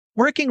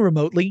Working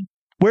remotely,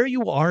 where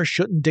you are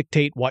shouldn't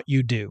dictate what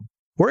you do.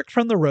 Work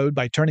from the road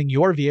by turning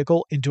your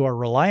vehicle into a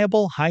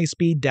reliable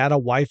high-speed data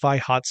Wi-Fi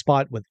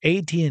hotspot with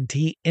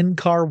AT&T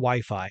in-car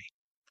Wi-Fi.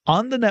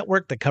 On the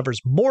network that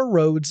covers more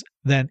roads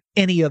than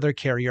any other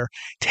carrier,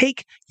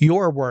 take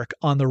your work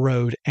on the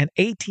road and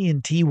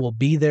AT&T will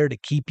be there to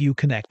keep you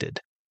connected.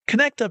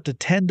 Connect up to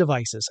 10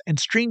 devices and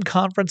stream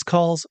conference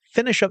calls,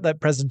 finish up that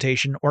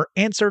presentation, or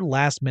answer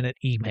last-minute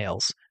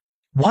emails.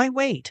 Why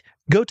wait?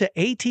 Go to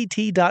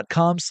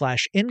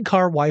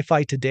att.com/in-car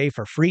Wi-Fi today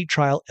for free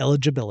trial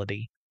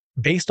eligibility.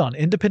 Based on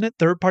independent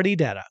third-party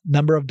data,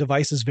 number of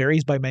devices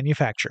varies by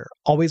manufacturer.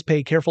 Always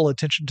pay careful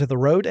attention to the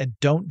road and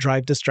don't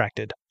drive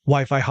distracted.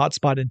 Wi-Fi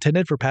hotspot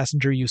intended for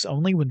passenger use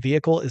only when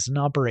vehicle is in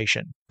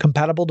operation.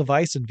 Compatible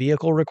device and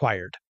vehicle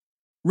required.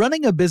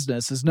 Running a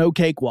business is no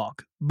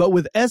cakewalk, but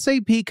with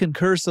SAP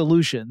Concur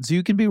Solutions,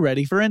 you can be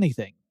ready for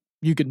anything.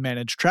 You can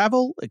manage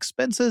travel,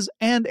 expenses,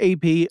 and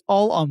AP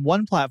all on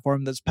one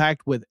platform that's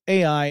packed with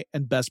AI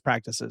and best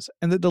practices,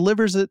 and that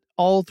delivers it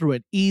all through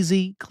an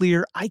easy,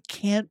 clear, I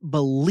can't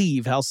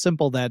believe how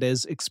simple that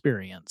is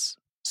experience.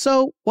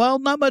 So, while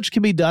not much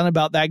can be done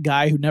about that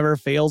guy who never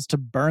fails to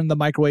burn the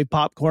microwave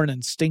popcorn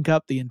and stink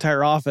up the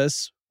entire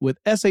office, with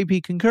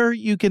SAP Concur,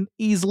 you can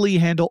easily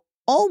handle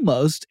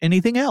almost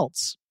anything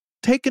else.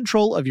 Take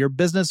control of your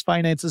business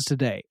finances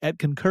today at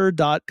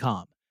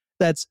Concur.com.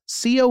 That's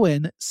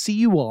CONCUR.com.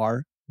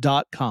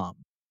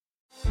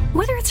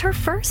 Whether it's her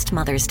first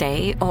Mother's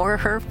Day or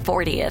her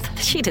 40th,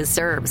 she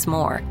deserves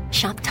more.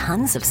 Shop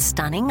tons of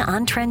stunning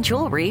on-trend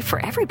jewelry for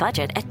every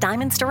budget at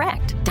Diamonds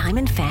Direct.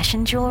 Diamond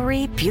fashion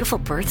jewelry, beautiful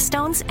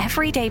birthstones,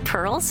 everyday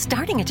pearls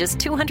starting at just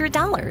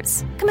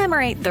 $200.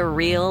 Commemorate the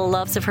real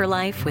loves of her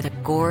life with a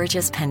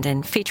gorgeous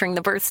pendant featuring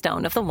the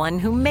birthstone of the one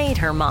who made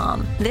her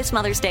mom. This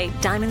Mother's Day,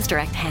 Diamonds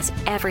Direct has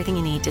everything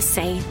you need to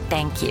say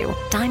thank you.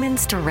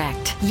 Diamonds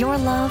Direct. Your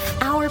love,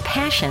 our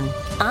passion.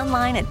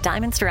 Online at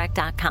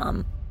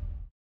diamondsdirect.com.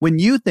 When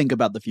you think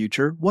about the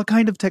future, what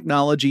kind of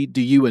technology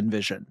do you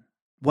envision?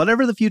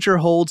 Whatever the future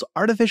holds,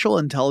 artificial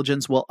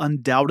intelligence will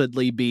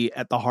undoubtedly be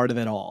at the heart of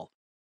it all.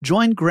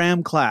 Join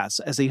Graham Class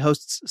as he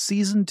hosts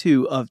Season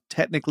 2 of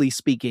Technically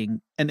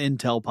Speaking, an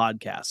Intel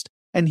podcast,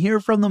 and hear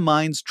from the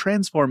minds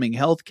transforming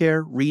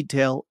healthcare,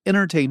 retail,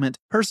 entertainment,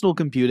 personal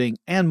computing,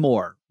 and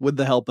more with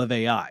the help of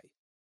AI.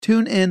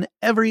 Tune in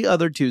every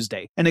other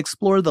Tuesday and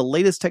explore the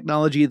latest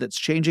technology that's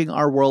changing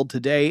our world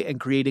today and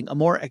creating a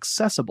more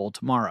accessible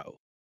tomorrow.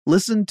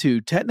 Listen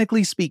to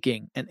Technically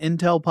Speaking, an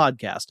Intel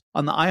podcast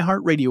on the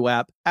iHeartRadio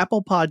app,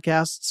 Apple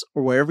Podcasts,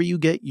 or wherever you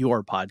get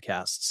your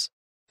podcasts.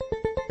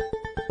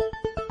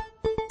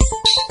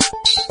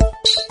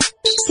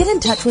 Get in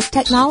touch with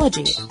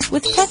technology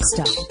with Tech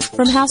Stuff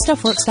from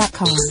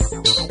HowStuffWorks.com.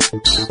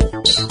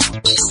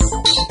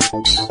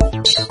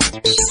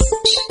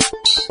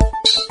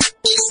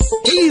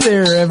 Hey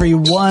there,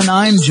 everyone.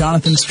 I'm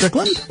Jonathan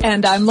Strickland.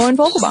 And I'm Lauren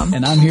Vogelbaum.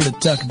 And I'm here to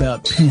talk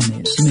about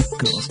pennies,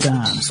 nickels,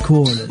 dimes,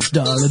 quarters,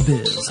 dollar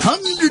bills,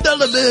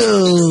 $100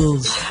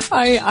 bills.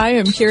 I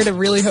am here to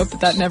really hope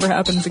that never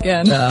happens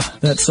again.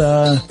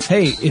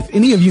 Hey, if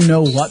any of you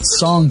know what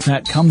song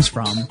that comes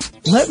from,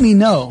 let me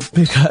know,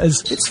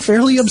 because it's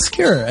fairly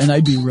obscure and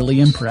I'd be really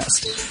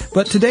impressed.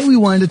 But today we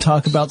wanted to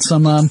talk about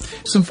some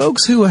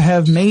folks who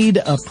have made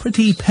a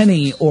pretty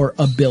penny or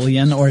a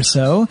billion or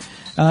so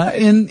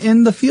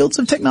in the fields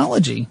of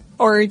technology.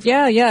 Or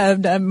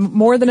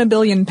more than a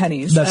billion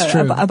pennies. That's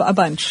true. A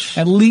bunch.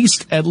 At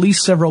least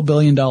several $1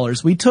 billion.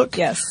 We took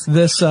this.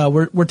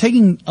 We're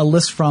taking a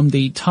list from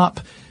the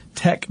top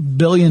tech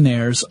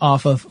billionaires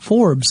off of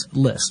Forbes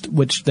list,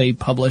 which they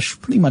publish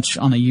pretty much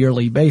on a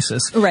yearly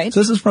basis. Right.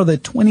 So this is for the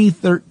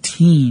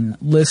 2013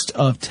 list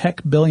of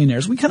tech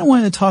billionaires. We kind of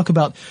wanted to talk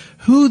about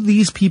who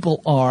these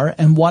people are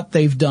and what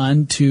they've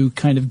done to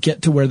kind of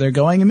get to where they're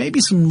going, and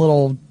maybe some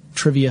little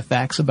trivia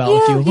facts about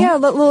a few of them. Yeah, a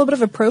little bit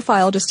of a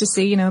profile just to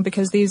see,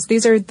 because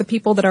these are the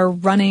people that are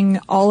running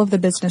all of the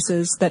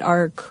businesses that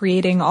are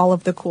creating all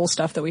of the cool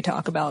stuff that we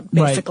talk about,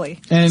 basically.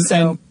 Right.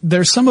 And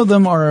there's some of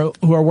them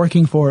who are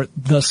working for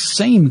the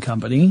same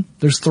company.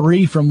 There's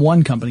 3 from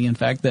one company, in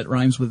fact, that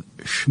rhymes with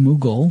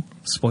Schmoogle.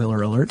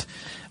 Spoiler alert.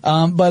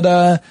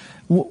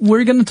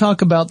 We're going to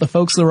talk about the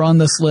folks that are on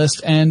this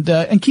list, and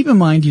keep in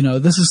mind,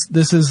 this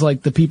is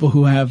like the people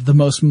who have the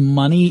most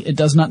money. It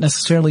does not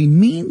necessarily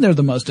mean they're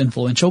the most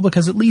influential,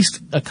 because at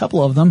least a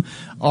couple of them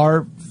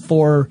are,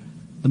 for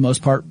the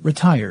most part,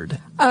 retired.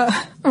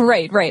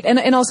 Right.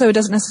 And also it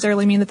doesn't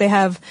necessarily mean that they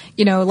have,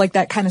 like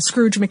that kind of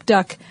Scrooge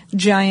McDuck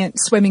giant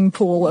swimming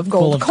pool of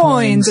gold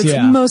coins.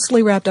 It's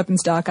mostly wrapped up in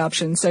stock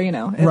options. So,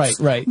 it's,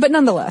 right. But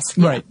nonetheless.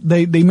 Yeah. Right.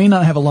 They may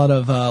not have a lot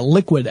of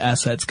liquid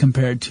assets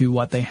compared to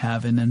what they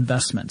have in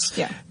investments.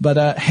 Yeah.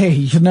 But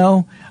hey,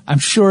 I'm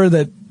sure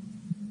they're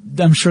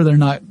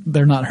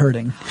not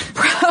hurting.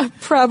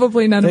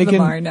 Probably none of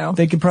them are, no.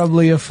 They could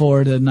probably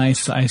afford a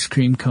nice ice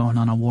cream cone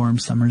on a warm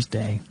summer's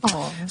day.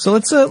 Aww. So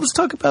let's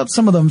talk about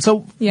some of them.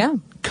 So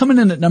coming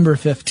in at number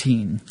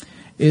 15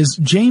 is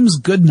James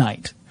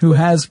Goodnight, who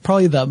has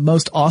probably the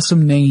most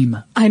awesome name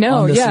I know,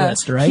 on this yeah.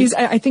 list, right?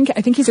 I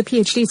think he's a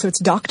PhD, so it's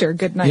Dr.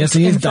 Goodnight. Yes,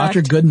 he is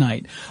Dr.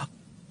 Goodnight.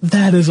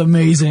 That is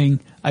amazing.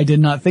 I did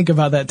not think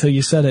about that till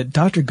you said it.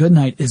 Dr.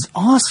 Goodnight is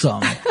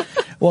awesome.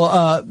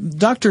 Well,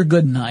 Dr.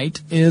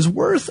 Goodnight is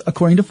worth,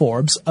 according to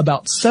Forbes,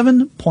 about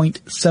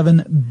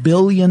 $7.7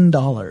 billion.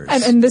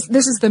 And this is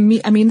this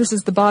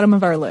is the bottom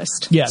of our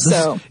list. Yeah.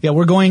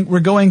 We're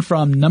going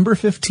from number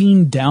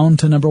 15 down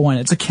to number 1.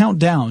 It's a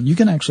countdown. You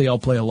can actually all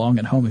play along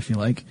at home if you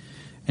like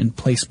and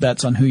place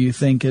bets on who you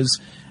think is,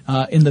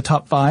 in the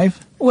top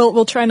 5.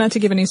 We'll try not to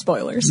give any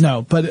spoilers.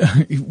 No, but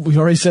we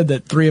already said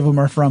that 3 of them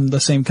are from the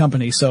same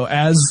company. So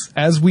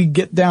as we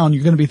get down,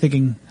 you're going to be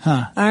thinking,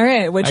 All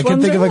right, which I ones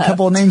can think are of left? a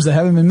couple of names that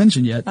haven't been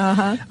mentioned yet.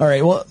 Uh-huh. All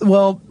right.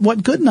 Well,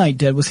 what Goodnight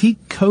did was he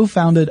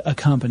co-founded a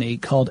company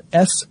called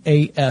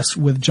SAS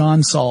with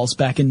John Sauls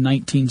back in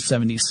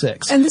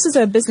 1976. And this is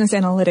a business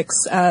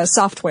analytics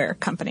software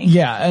company.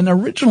 Yeah, and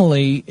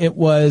originally it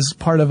was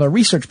part of a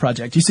research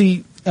project. You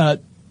see,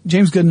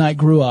 James Goodnight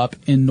grew up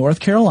in North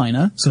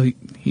Carolina, so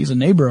he's a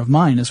neighbor of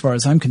mine as far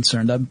as I'm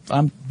concerned.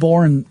 I'm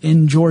born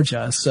in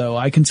Georgia, so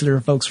I consider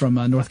folks from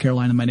North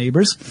Carolina my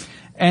neighbors.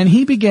 And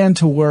he began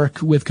to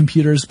work with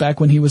computers back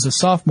when he was a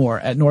sophomore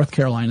at North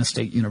Carolina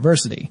State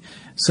University.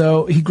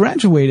 So he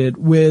graduated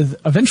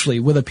eventually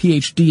with a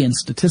PhD in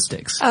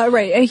statistics.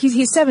 Right.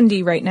 He's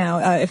 70 right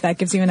now, if that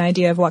gives you an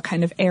idea of what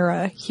kind of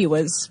era he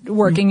was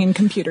working in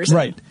computers.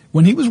 Right.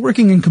 When he was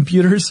working in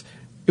computers,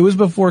 it was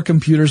before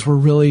computers were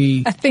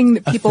really a thing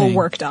that people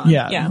worked on.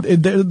 Yeah.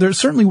 There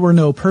certainly were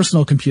no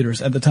personal computers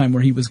at the time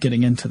where he was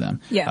getting into them.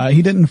 Yeah.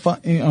 He didn't,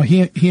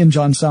 he and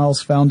John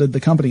Sauls founded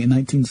the company in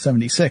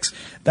 1976.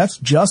 That's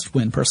just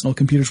when personal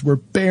computers were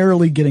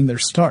barely getting their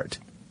start.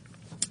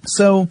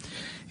 So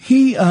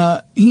he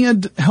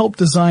had helped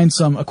design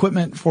some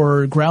equipment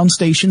for ground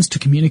stations to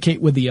communicate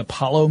with the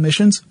Apollo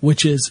missions,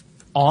 which is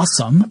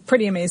awesome.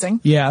 Pretty amazing.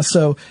 Yeah,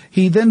 so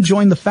he then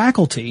joined the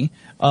faculty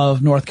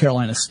of North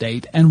Carolina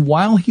State, and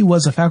while he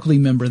was a faculty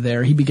member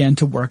there, he began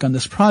to work on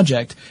this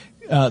project,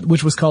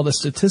 which was called a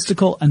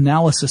Statistical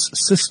Analysis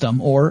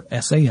System, or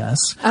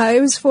SAS. It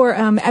was for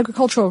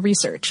agricultural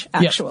research,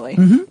 actually,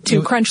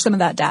 to crunch some of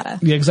that data.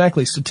 Yeah,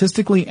 exactly.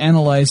 Statistically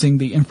analyzing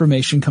the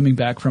information coming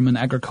back from an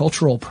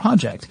agricultural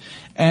project.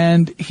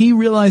 And he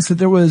realized that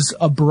there was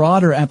a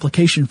broader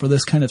application for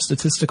this kind of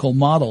statistical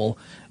model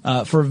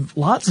for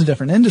lots of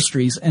different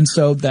industries, and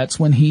so that's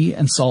when he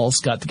and Sauls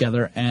got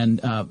together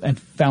and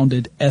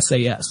founded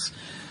SAS.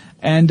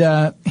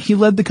 And he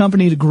led the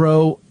company to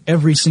grow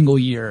every single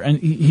year, and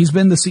he's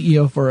been the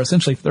CEO for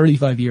essentially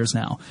 35 years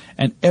now.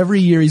 And every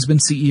year he's been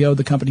CEO,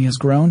 the company has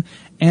grown.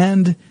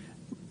 And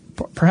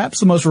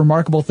perhaps the most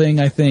remarkable thing,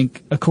 I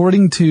think,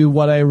 according to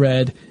what I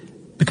read,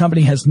 the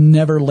company has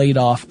never laid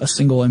off a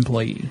single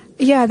employee.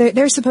 Yeah,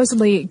 they're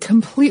supposedly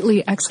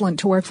completely excellent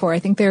to work for. I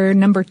think they're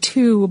number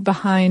 2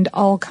 behind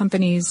all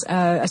companies,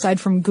 aside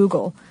from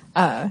Google,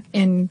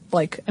 in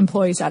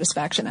employee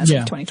satisfaction as of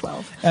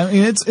 2012. I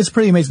mean, it's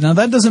pretty amazing. Now,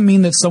 that doesn't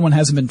mean that someone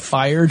hasn't been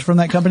fired from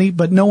that company,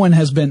 but no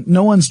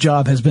one's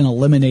job has been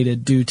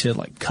eliminated due to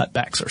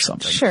cutbacks or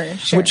something. Sure.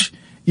 Which,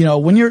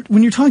 when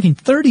you're talking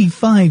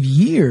 35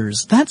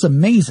 years, that's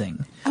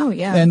amazing. Oh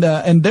yeah.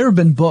 And there have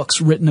been books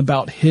written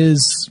about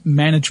his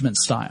management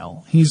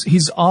style.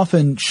 He's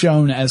often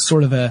shown as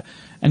sort of an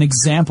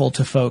example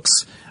to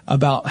folks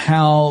about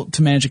how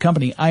to manage a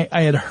company.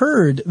 I had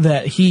heard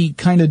that he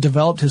kind of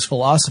developed his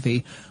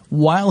philosophy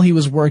while he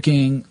was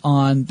working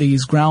on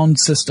these ground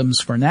systems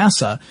for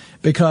NASA,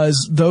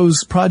 because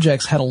those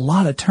projects had a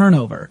lot of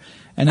turnover.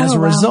 And as a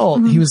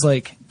result, he was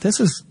like, this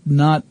is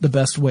not the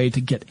best way to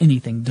get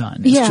anything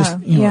done. It's just,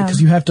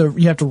 because you have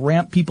to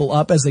ramp people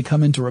up as they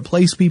come in to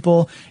replace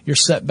people. You're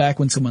set back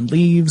when someone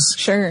leaves.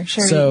 Sure.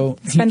 So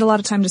you spend a lot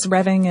of time just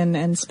revving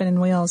and spinning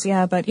wheels.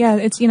 Yeah. But yeah,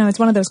 it's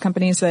one of those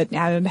companies that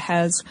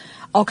has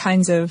all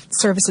kinds of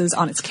services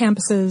on its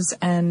campuses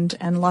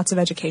and lots of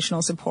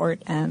educational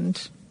support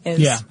and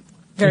is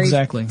very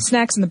exactly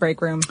snacks in the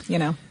break room,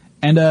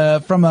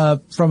 And from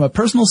a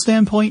personal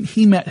standpoint,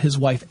 he met his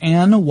wife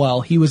Anne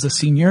while he was a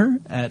senior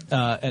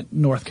at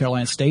North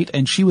Carolina State,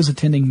 and she was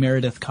attending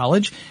Meredith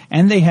College,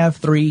 and they have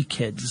 3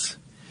 kids.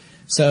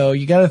 So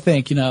you got to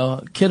think,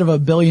 kid of a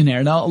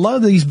billionaire. Now, a lot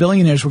of these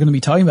billionaires we're going to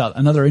be talking about,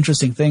 another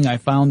interesting thing I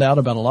found out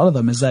about a lot of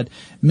them is that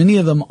many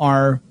of them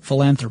are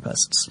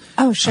philanthropists.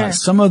 Oh, sure.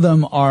 Some of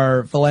them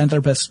are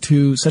philanthropists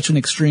to such an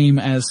extreme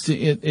as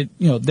to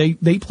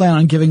they plan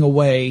on giving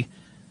away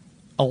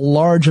a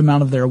large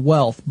amount of their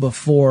wealth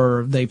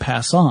before they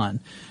pass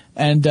on.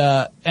 And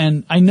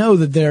I know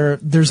that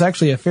there's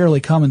actually a fairly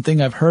common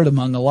thing I've heard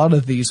among a lot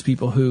of these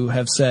people who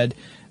have said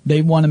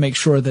they want to make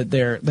sure that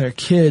their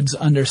kids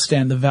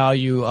understand the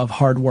value of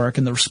hard work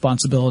and the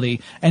responsibility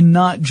and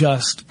not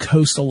just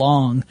coast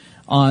along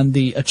on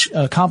the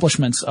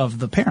accomplishments of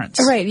the parents.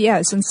 Right,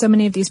 yeah. Since so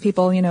many of these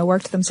people,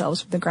 worked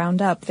themselves from the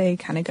ground up, they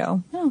kind of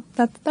go, oh,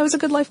 that was a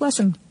good life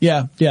lesson.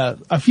 Yeah.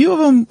 A few of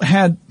them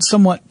had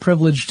somewhat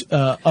privileged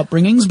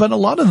upbringings, but a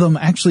lot of them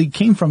actually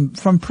came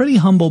from pretty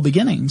humble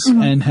beginnings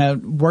and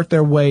had worked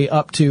their way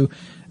up to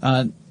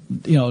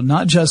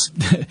not just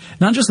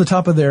the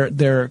top of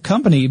their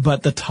company,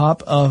 but the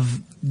top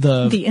of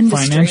the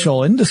industry.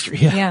 Financial industry.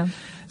 Yeah.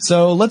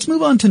 So let's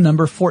move on to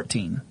number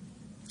 14.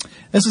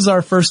 This is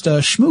our first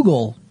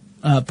Schmoogle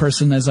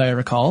person, as I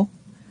recall.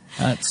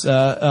 It's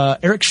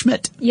Eric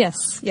Schmidt.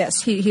 Yes.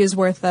 He is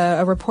worth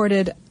a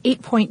reported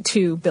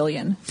 $8.2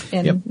 billion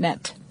in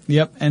net.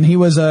 Yep, and he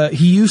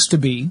used to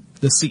be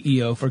the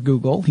CEO for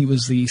Google. He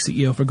was the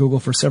CEO for Google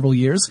for several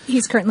years.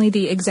 He's currently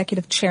the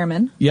executive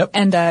chairman. Yep.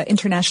 And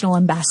international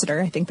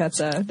ambassador. I think that's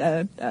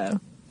a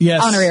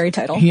yes. honorary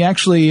title. He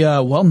actually,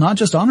 not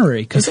just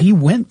honorary, because he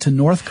went to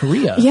North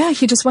Korea. Yeah,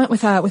 he just went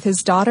with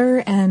his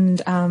daughter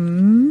and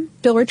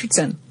Bill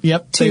Richardson.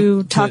 Yep.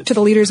 To talk to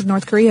the leaders of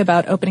North Korea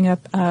about opening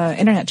up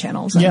internet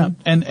channels.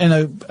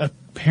 And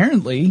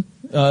apparently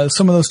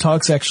some of those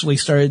talks actually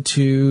started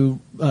to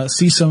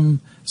see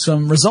some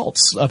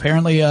results.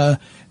 Apparently,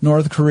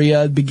 North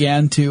Korea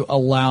began to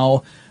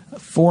allow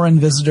foreign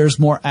visitors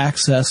more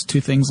access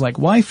to things like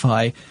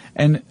Wi-Fi,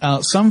 and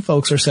some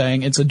folks are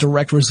saying it's a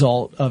direct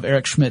result of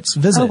Eric Schmidt's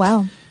visit. Oh,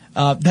 wow.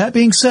 That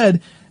being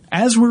said,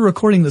 as we're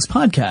recording this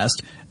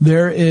podcast,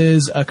 there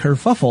is a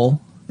kerfuffle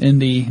in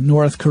the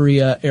North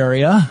Korea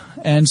area,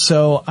 and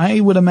so I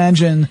would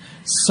imagine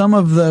some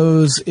of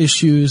those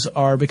issues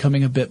are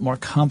becoming a bit more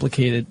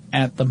complicated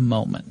at the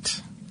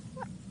moment.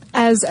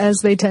 As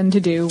they tend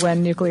to do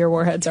when nuclear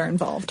warheads are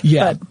involved.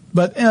 Yeah,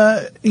 but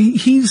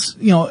he's,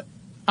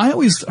 I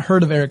always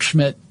heard of Eric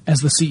Schmidt as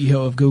the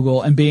CEO of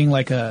Google and being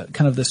like a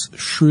kind of this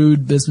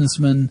shrewd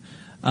businessman.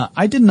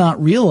 I did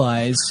not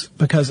realize,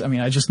 because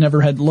I just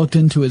never had looked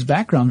into his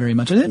background very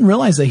much. I didn't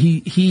realize that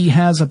he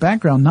has a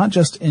background not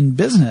just in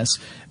business,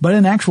 but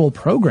in actual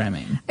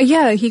programming.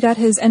 Yeah, he got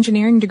his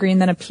engineering degree and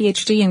then a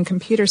PhD in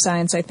computer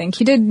science, I think.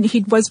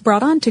 He was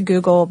brought on to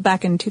Google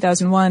back in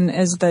 2001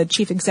 as the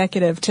chief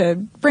executive to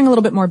bring a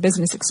little bit more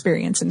business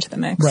experience into the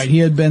mix. Right. He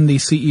had been the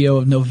CEO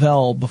of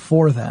Novell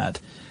before that.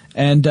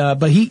 And,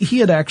 but he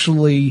had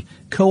actually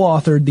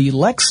co-authored the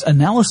Lex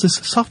analysis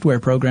software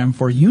program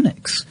for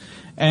Unix.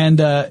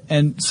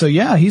 And so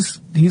yeah, he's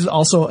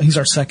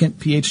our second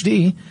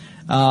PhD.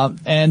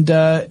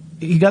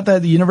 He got that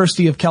at the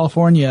University of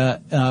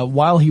California,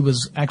 while he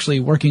was actually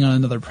working on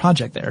another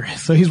project there.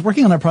 So he's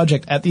working on a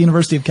project at the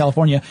University of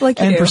California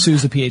and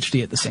pursues a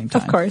PhD at the same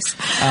time. Of course.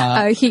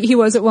 He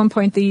was at one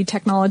point the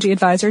technology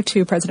advisor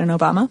to President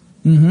Obama.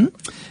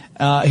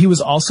 Mm-hmm. He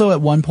was also at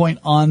one point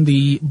on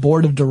the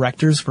board of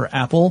directors for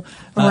Apple.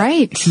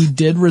 Right. He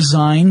did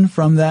resign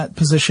from that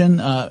position,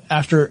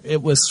 after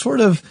it was sort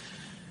of,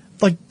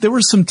 like, there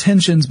were some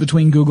tensions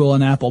between Google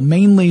and Apple,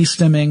 mainly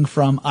stemming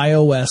from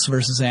iOS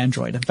versus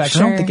Android. In fact, I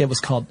don't think it was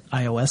called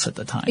iOS at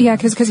the time. Yeah,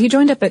 because he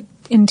joined up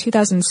in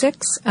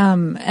 2006,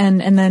 and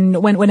then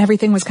when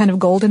everything was kind of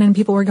golden and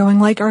people were going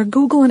like, are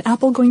Google and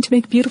Apple going to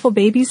make beautiful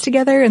babies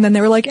together? And then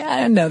they were like,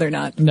 no, they're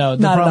not. No,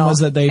 the problem was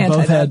that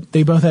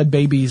they both had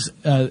babies,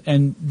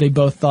 and they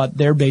both thought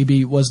their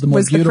baby was the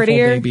more beautiful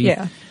baby.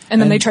 Yeah,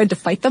 and then they tried to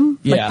fight them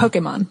like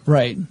Pokemon.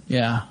 Right.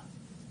 Yeah.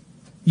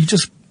 You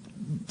just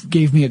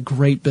gave me a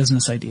great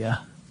business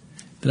idea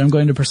that I'm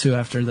going to pursue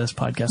after this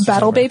podcast.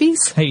 Battle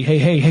babies?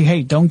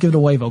 Hey, don't give it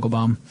away,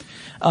 Vogelbaum.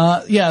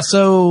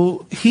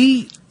 So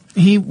he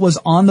was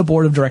on the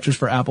board of directors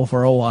for Apple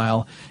for a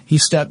while. He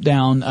stepped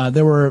down.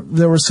 There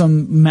were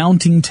some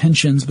mounting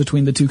tensions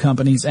between the two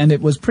companies, and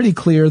it was pretty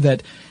clear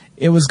that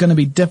it was going to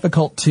be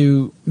difficult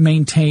to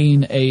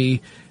maintain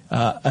a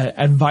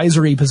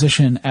advisory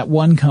position at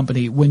one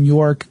company when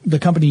the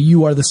company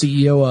you are the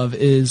CEO of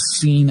is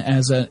seen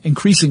as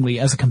increasingly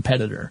as a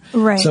competitor.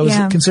 Right. So it was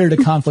considered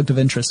a conflict of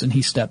interest, and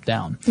he stepped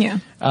down. Yeah.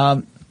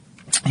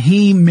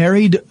 He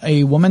married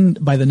a woman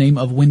by the name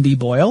of Wendy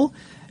Boyle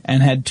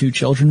and had 2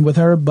 children with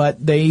her,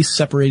 but they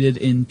separated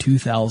in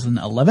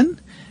 2011,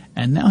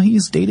 and now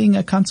he's dating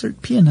a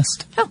concert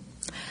pianist. Oh.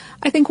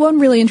 I think one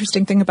really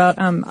interesting thing about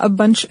a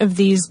bunch of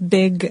these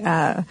big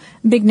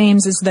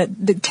names is that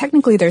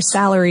technically their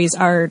salaries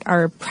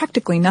are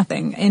practically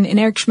nothing. In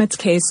Eric Schmidt's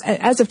case,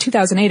 as of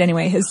 2008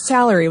 anyway, his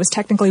salary was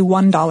technically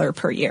 $1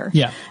 per year.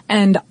 Yeah.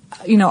 And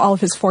all of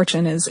his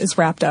fortune is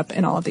wrapped up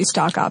in all of these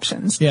stock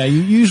options. Yeah,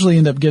 you usually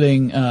end up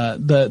getting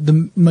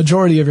the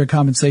majority of your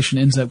compensation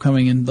ends up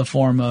coming in the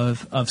form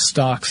of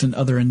stocks and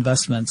other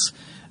investments.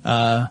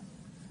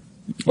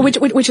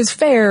 Which is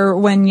fair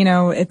when,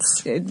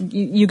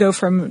 you go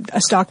from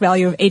a stock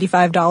value of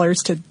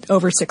 $85 to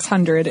over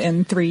 $600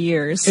 in 3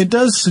 years. It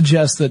does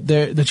suggest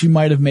that you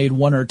might have made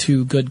 1 or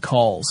 2 good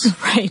calls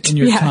in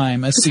your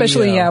time as CEO.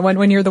 Especially,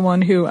 when you're the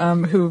one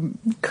who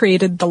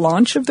created the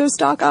launch of those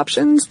stock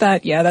options,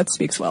 that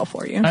speaks well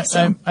for you.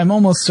 I'm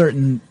almost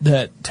certain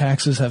that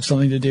taxes have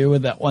something to do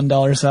with that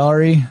 $1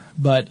 salary,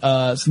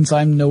 but since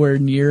I'm nowhere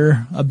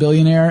near a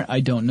billionaire, I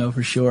don't know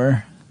for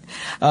sure.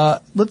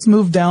 Let's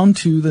move down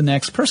to the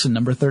next person,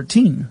 number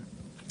 13.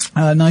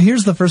 Now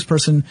here's the first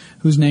person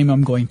whose name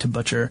I'm going to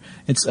butcher.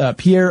 It's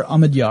Pierre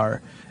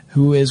Omidyar,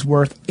 who is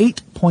worth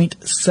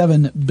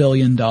 $8.7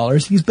 billion.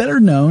 He's better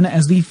known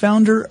as the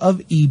founder of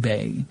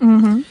eBay.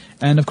 Mm-hmm.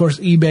 And of course,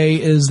 eBay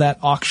is that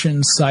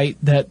auction site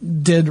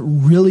that did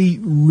really,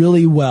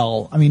 really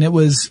well. I mean,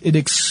 it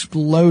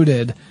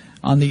exploded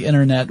on the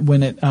internet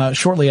when it,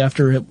 shortly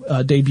after it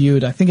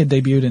debuted. I think it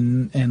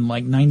debuted in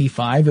like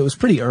 95. It was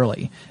pretty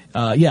early.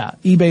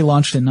 eBay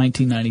launched in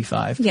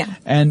 1995. Yeah.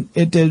 And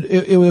it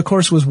of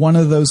course was one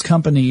of those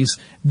companies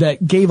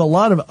that gave a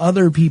lot of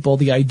other people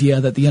the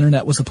idea that the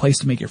internet was a place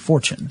to make your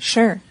fortune.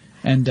 Sure.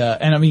 And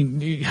I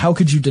mean, how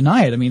could you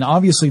deny it? I mean,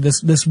 obviously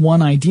this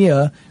one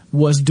idea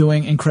was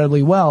doing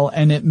incredibly well,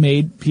 and it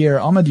made Pierre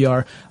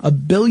Omidyar a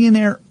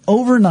billionaire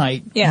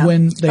overnight. Yeah.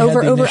 When they had the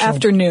over initial,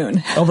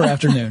 afternoon. over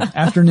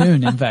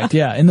afternoon, in fact.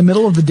 Yeah. In the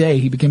middle of the day,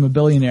 he became a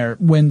billionaire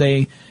when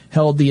they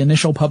held the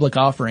initial public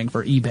offering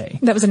for eBay.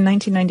 That was in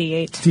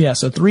 1998. Yeah.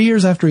 So 3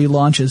 years after he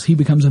launches, he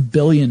becomes a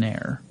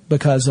billionaire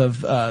because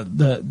of,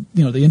 the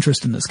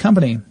interest in this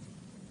company.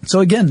 So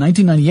again,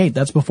 1998,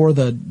 that's before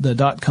the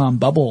dot-com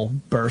bubble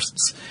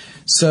bursts.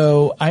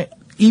 So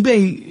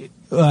eBay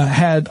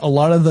had a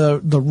lot of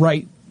the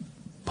right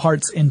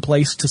parts in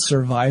place to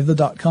survive the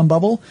dot-com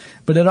bubble,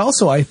 but it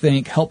also, I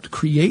think, helped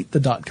create the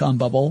dot-com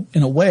bubble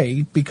in a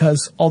way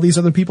because all these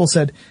other people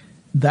said,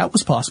 that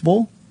was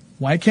possible.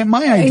 Why can't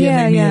my idea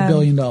make me $1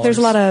 billion? There's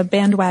a lot of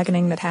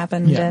bandwagoning that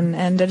happened, Yeah.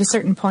 and at a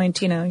certain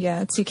point,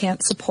 you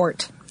can't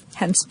support,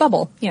 hence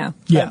bubble. Yeah.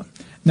 Yeah.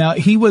 Now,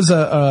 he was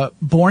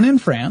born in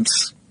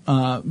France.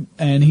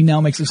 And he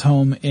now makes his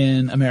home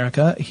in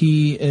America.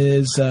 He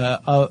is,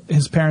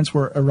 his parents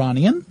were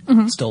Iranian,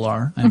 still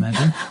are, I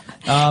imagine.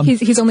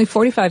 He's only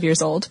 45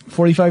 years old.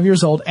 45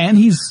 years old, and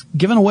he's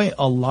given away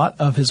a lot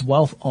of his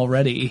wealth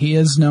already. He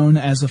is known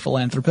as a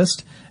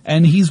philanthropist,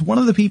 and he's one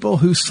of the people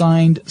who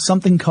signed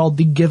something called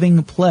the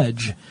Giving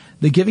Pledge.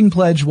 The Giving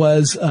Pledge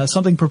was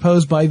something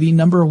proposed by the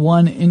number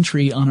one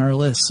entry on our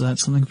list, so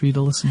that's something for you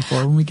to listen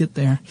for when we get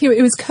there.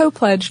 It was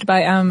co-pledged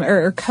by,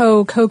 or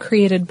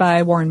co-created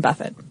by Warren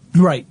Buffett.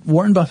 Right.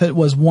 Warren Buffett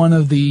was one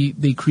of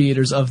the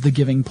creators of the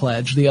Giving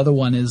Pledge. The other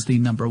one is the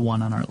number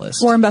one on our list.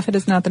 Warren Buffett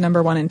is not the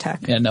number one in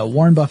tech. Yeah, no,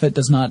 Warren Buffett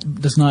does not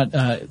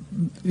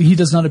he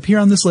does not appear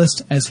on this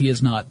list as he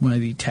is not one of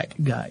the tech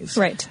guys.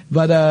 Right.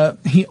 But,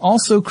 he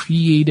also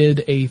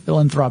created a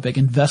philanthropic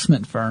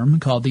investment firm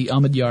called the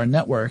Omidyar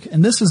Network.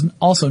 And this is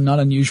also not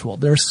unusual.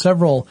 There are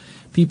several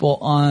people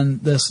on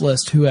this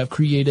list who have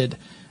created,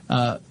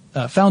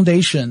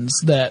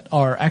 foundations that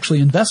are actually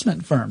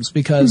investment firms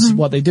because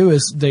what they do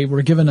is they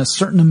were given a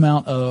certain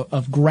amount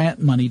of grant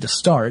money to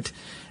start,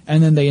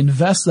 and then they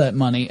invest that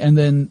money, and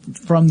then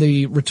from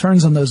the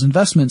returns on those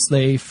investments,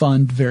 they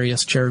fund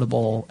various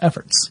charitable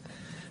efforts.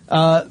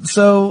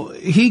 So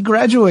he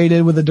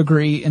graduated with a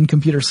degree in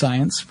computer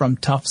science from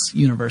Tufts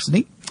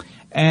University.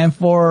 And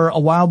for a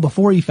while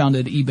before he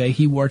founded eBay,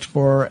 he worked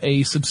for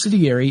a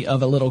subsidiary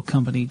of a little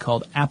company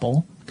called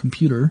Apple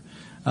Computer.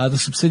 The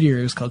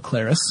subsidiary was called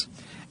Claris.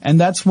 And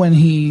that's when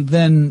he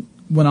then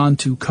went on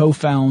to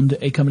co-found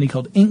a company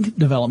called Ink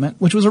Development,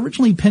 which was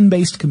originally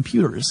pen-based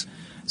computers.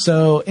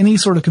 So any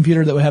sort of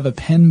computer that would have a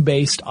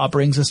pen-based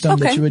operating system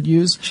that you would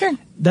use. Sure.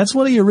 That's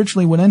what he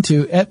originally went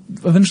into. It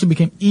eventually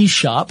became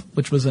eShop,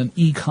 which was an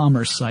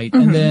e-commerce site.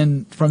 And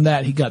then from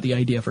that, he got the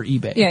idea for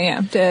eBay.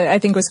 Yeah. I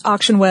think it was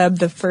Auction Web.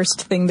 The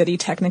first thing that he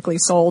technically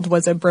sold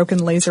was a broken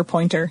laser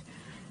pointer.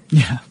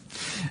 Yeah.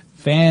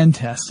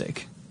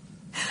 Fantastic.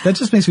 That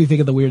just makes me think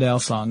of the Weird Al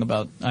song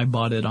about I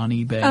bought it on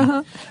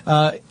eBay.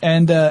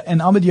 And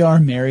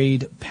Omidyar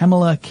married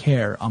Pamela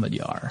Kerr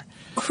Omidyar,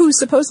 who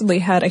supposedly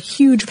had a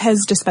huge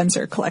Pez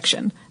dispenser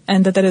collection,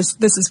 and this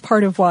is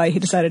part of why he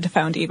decided to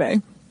found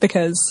eBay,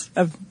 because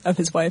of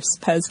his wife's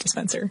Pez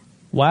dispenser.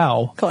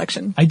 Wow.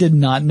 Collection. I did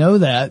not know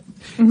that.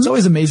 It's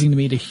always amazing to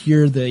me to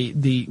hear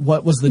the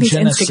what was the These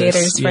genesis.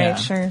 instigators, Yeah. right,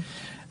 sure.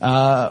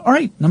 All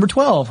right, number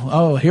 12.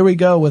 Oh, here we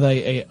go with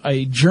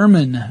a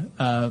German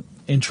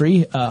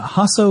entry,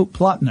 Hasso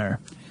Plattner,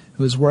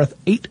 who is worth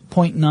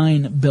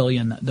 $8.9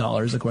 billion,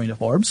 according to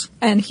Forbes.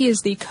 And he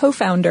is the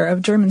co-founder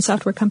of German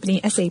software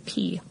company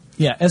SAP.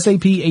 Yeah,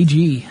 SAP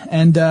AG.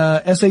 And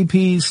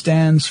SAP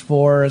stands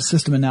for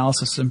System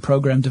Analysis and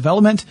Program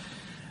Development,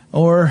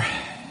 or,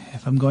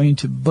 if I'm going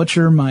to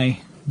butcher my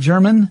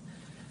German,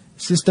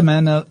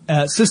 Systemanalyse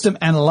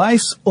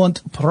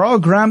und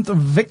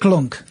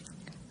Programmentwicklung.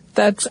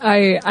 That's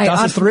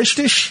Das ist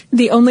richtig?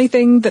 The only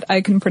thing that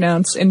I can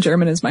pronounce in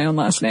German is my own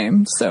last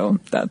name, so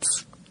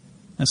that's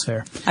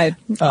fair.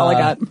 All I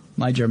got.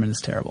 My German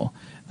is terrible.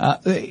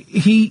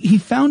 He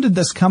founded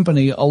this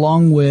company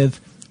along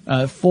with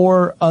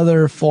 4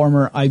 other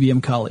former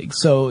IBM colleagues.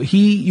 So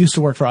he used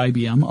to work for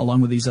IBM along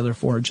with these other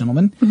 4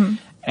 gentlemen.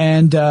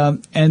 And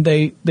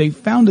they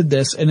founded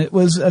this, and it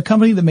was a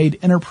company that made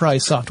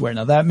enterprise software.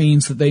 Now that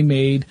means that they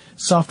made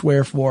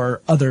software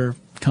for other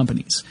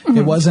companies.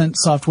 It wasn't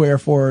software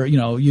for,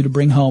 you to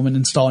bring home and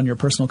install on your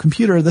personal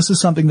computer. This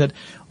is something that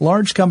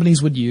large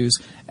companies would use.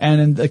 And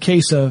in the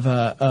case of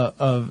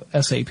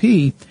SAP,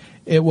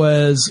 it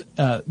was,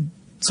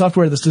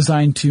 software that's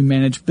designed to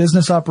manage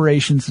business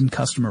operations and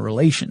customer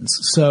relations.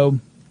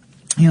 So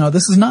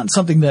this is not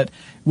something that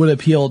would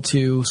appeal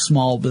to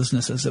small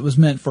businesses. It was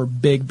meant for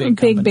big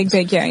companies.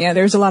 Big. Yeah.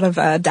 There's a lot of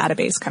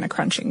database kind of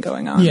crunching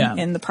going on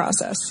in the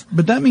process.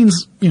 But that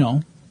means,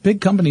 big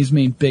companies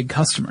mean big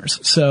customers.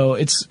 So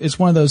it's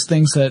one of those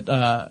things that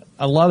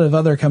a lot of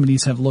other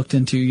companies have looked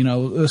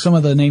into. Some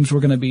of the names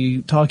we're going to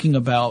be talking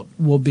about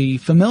will be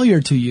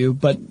familiar to you,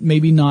 but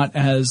maybe not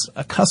as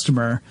a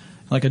customer,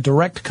 like a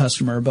direct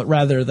customer, but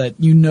rather that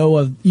you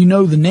know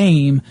the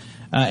name.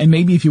 And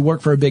maybe if you work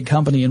for a big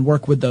company and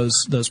work with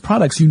those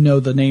products,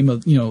 the name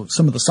of,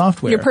 some of the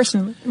software. Your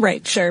personal,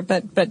 right, sure,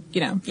 but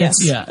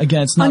yes. Yeah,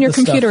 again, it's not on your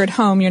computer stuff at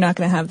home, you're not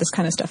going to have this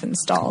kind of stuff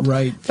installed.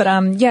 Right. But,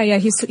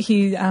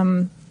 he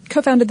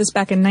co-founded this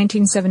back in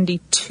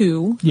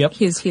 1972. Yep.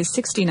 He is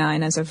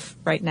 69 as of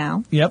right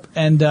now. Yep.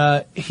 And,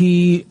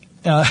 he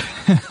has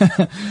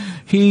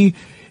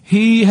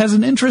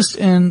an interest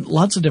in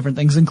lots of different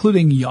things,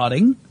 including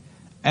yachting.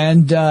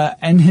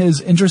 And his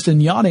interest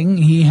in yachting,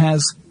 he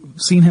has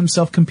seen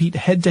himself compete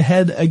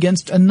head-to-head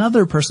against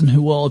another person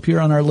who will appear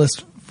on our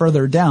list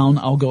further down.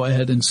 I'll go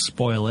ahead and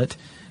spoil it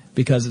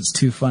because it's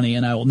too funny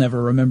and I will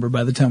never remember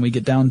by the time we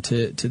get down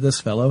to this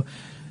fellow.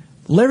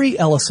 Larry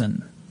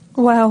Ellison.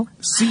 Wow.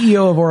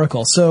 CEO of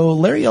Oracle. So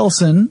Larry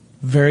Ellison,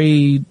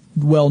 very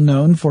well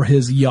known for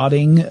his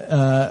yachting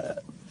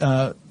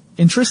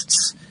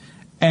interests,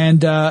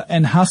 and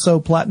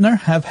Hasso Plattner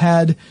have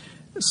had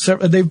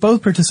they've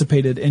both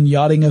participated in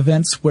yachting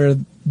events where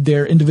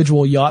their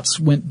individual yachts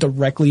went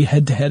directly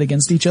head-to-head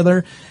against each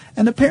other,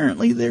 and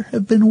apparently there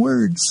have been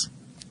words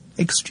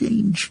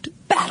exchanged.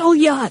 Battle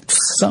yachts.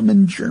 Some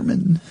in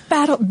German.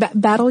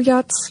 Battle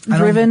yachts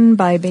driven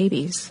by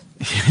babies.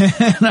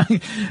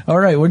 All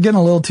right, we're getting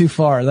a little too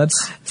far.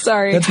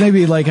 Sorry. That's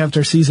maybe like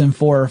after season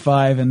 4 or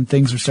 5 and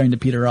things are starting to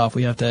peter off.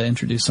 We have to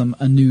introduce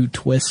a new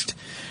twist.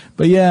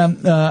 But yeah,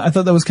 I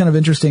thought that was kind of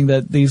interesting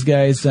that these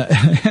guys,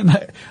 and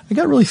I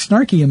got really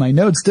snarky in my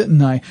notes,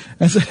 didn't I?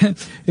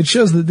 It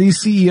shows that these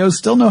CEOs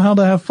still know how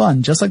to have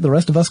fun, just like the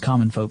rest of us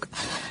common folk.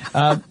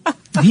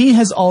 He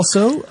has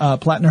also,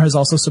 Plattner has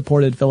also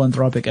supported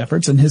philanthropic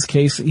efforts. In his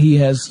case, he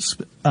has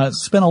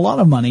spent a lot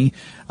of money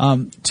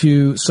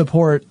to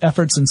support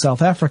efforts in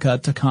South Africa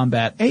to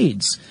combat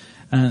AIDS.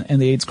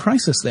 And the AIDS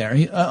crisis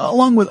there,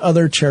 along with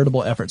other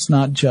charitable efforts,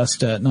 not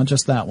just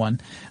that one.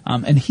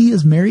 And he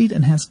is married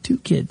and has 2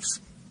 kids.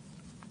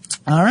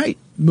 All right,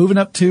 moving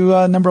up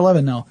to number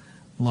 11 now.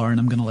 Lauren,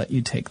 I'm going to let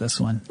you take this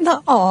one.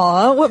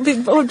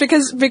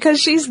 Because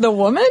she's the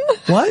woman?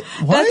 What?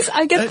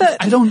 I get that.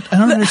 I don't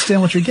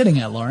understand what you're getting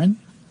at, Lauren.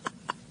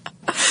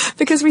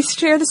 Because we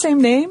share the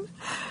same name?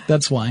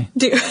 That's why.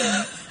 Do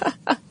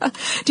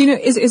you know,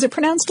 is it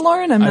pronounced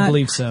Lauren? I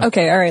believe so.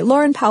 Okay, all right.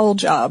 Lauren Powell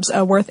Jobs,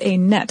 worth a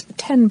net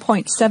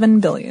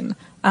 $10.7 billion.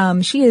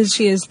 She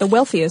is the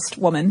wealthiest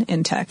woman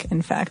in tech,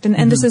 in fact.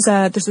 And this is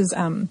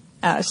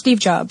Steve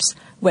Jobs'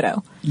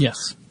 widow.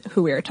 Yes.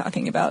 Who we are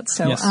talking about.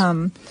 So,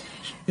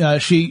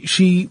 yes.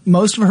 She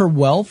most of her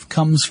wealth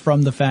comes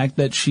from the fact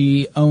that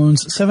she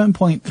owns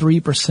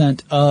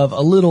 7.3% of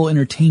a little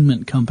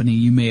entertainment company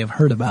you may have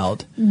heard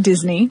about.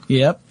 Disney.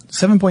 Yep.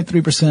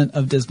 7.3%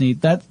 of Disney.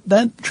 That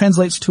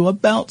translates to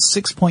about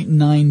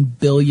 $6.9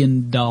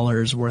 billion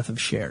worth of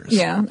shares.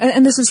 Yeah.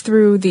 And this is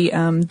through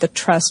the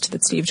trust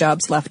that Steve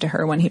Jobs left to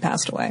her when he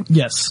passed away.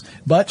 Yes.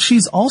 But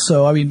she's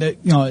also,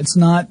 it's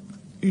not,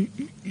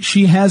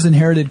 she has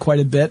inherited quite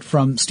a bit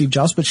from Steve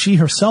Jobs, but she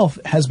herself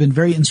has been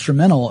very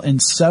instrumental in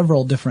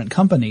several different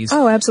companies.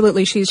 Oh,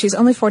 absolutely. She's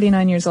only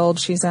 49 years old.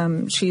 She's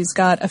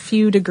got a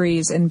few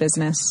degrees in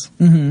business.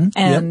 Mm-hmm.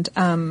 And,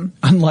 yep.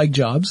 Unlike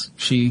Jobs,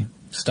 she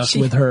stuck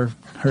with her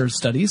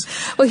studies.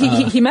 Well,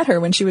 he met her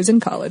when she was in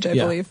college, I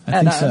believe. I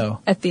think so.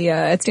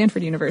 At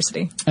Stanford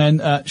University.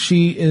 And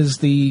she is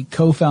the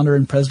co-founder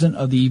and president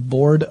of the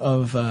board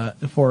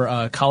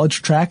for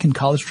College Track, and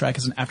College Track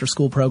is an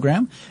after-school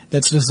program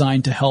that's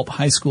designed to help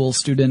high school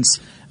students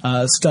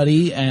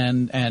study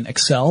and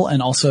excel,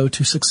 and also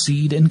to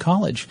succeed in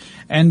college.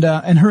 And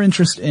her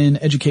interest in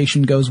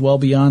education goes well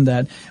beyond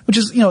that, which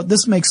is,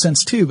 this makes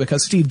sense too,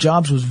 because Steve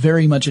Jobs was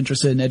very much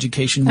interested in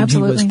education when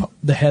Absolutely. he was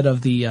the head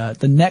of the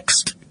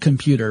Next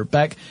computer.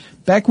 Back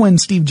when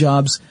Steve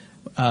Jobs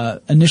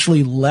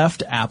initially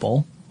left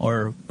Apple,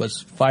 or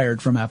was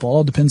fired from Apple,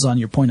 all depends on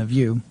your point of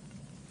view.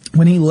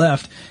 When he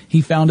left,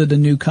 he founded a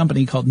new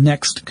company called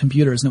Next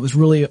Computers, and it was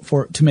really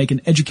to make an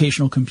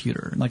educational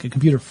computer, like a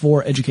computer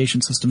for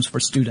education systems for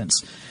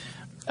students.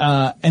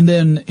 And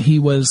then he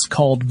was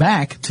called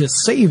back to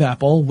save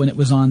Apple when it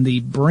was on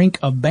the brink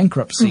of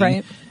bankruptcy.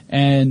 Right.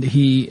 And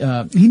he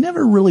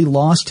never really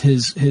lost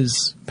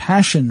his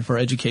passion for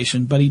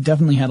education, but he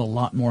definitely had a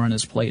lot more on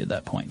his plate at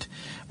that point.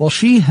 Well,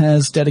 she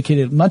has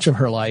dedicated much of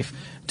her life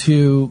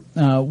to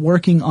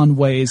working on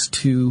ways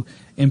to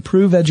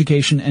improve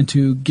education and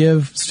to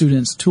give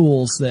students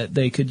tools that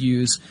they could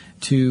use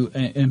to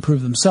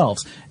improve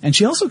themselves. And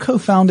she also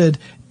co-founded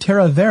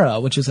Terra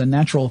Vera, which is a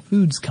natural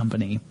foods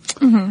company.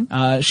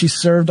 Mm-hmm. She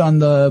served on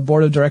the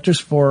board of directors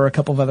for a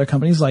couple of other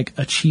companies like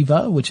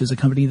Achieva, which is a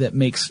company that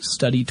makes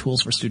study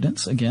tools for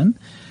students, again.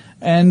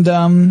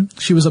 And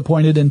she was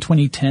appointed in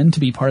 2010 to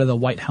be part of the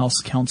White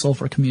House Council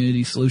for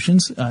Community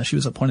Solutions. She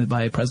was appointed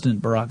by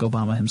President Barack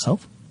Obama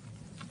himself.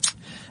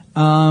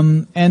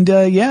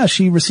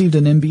 She received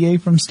an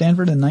MBA from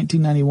Stanford in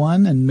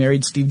 1991 and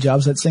married Steve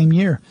Jobs that same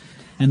year.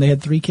 And they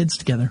had 3 kids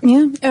together.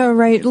 Yeah,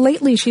 right.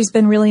 Lately, she's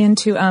been really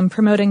into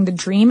promoting the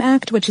DREAM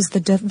Act, which is the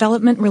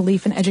Development,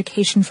 Relief, and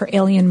Education for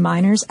Alien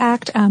Minors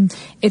Act.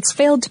 It's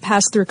failed to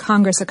pass through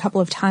Congress a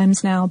couple of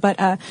times now,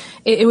 but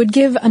it would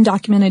give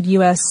undocumented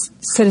U.S.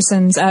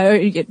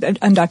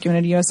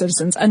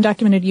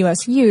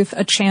 U.S. youth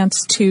a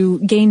chance to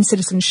gain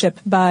citizenship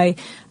by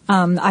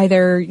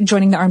either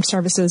joining the armed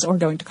services or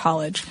going to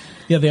college.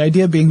 Yeah, the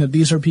idea being that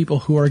these are people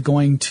who are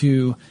going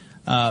to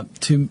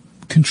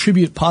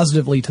contribute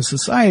positively to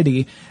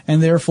society,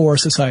 and therefore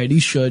society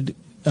should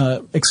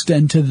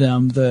extend to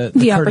them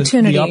the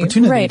opportunity,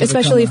 right?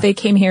 Especially if they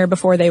came here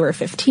before they were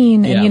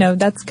 15, and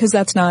that's because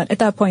that's not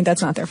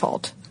their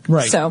fault,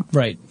 right? So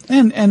right,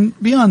 and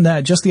beyond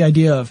that, just the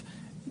idea of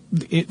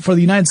for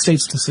the United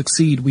States to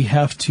succeed, we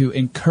have to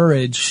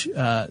encourage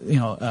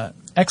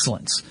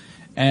excellence,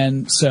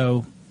 and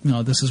so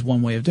this is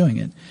one way of doing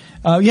it.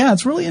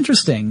 It's really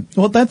interesting.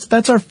 Well,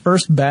 that's our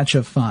first batch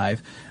of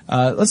 5.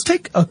 Let's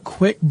take a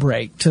quick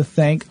break to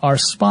thank our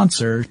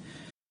sponsor.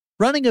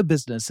 Running a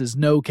business is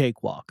no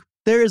cakewalk.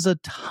 There is a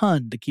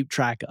ton to keep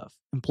track of.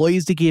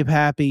 Employees to keep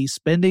happy,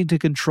 spending to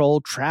control,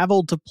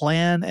 travel to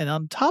plan, and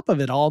on top of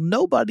it all,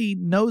 nobody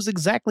knows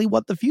exactly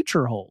what the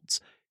future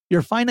holds.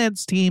 Your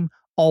finance team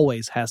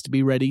always has to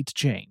be ready to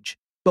change.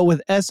 But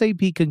with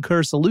SAP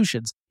Concur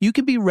Solutions, you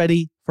can be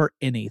ready for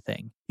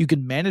anything. You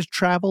can manage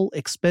travel,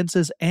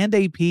 expenses, and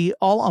AP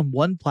all on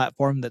one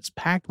platform that's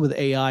packed with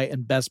AI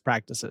and best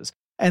practices,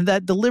 and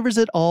that delivers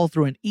it all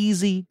through an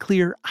easy,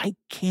 clear, I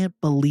can't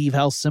believe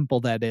how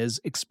simple that is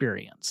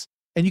experience.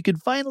 And you can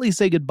finally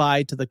say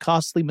goodbye to the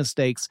costly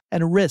mistakes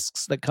and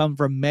risks that come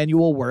from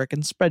manual work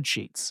and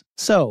spreadsheets.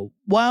 So,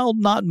 while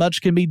not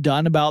much can be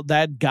done about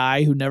that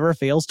guy who never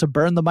fails to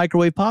burn the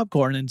microwave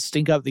popcorn and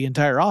stink up the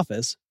entire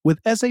office, with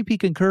SAP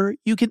Concur,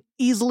 you can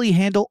easily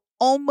handle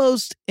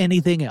almost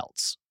anything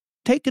else.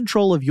 Take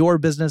control of your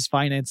business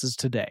finances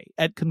today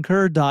at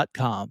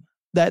Concur.com.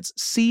 That's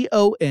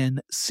CONCUR.com.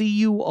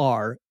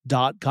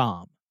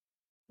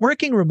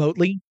 Working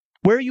remotely,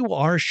 where you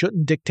are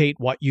shouldn't dictate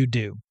what you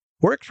do.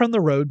 Work from the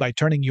road by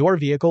turning your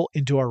vehicle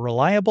into a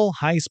reliable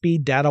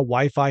high-speed data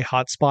Wi-Fi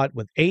hotspot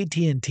with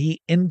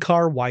AT&T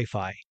in-car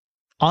Wi-Fi.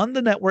 On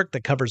the network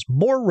that covers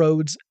more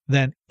roads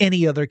than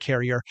any other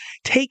carrier,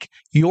 take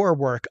your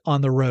work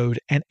on the road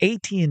and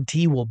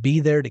AT&T will be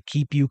there to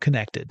keep you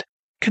connected.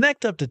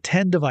 Connect up to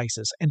 10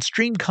 devices and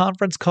stream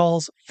conference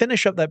calls,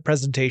 finish up that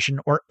presentation,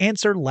 or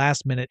answer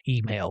last-minute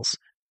emails.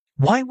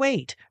 Why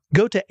wait?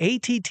 Go to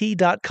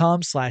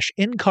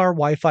att.com/in-car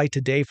Wi-Fi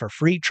today for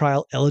free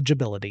trial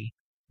eligibility.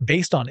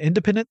 Based on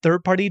independent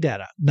third-party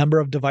data, number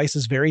of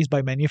devices varies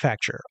by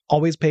manufacturer.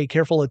 Always pay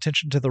careful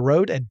attention to the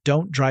road and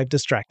don't drive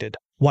distracted.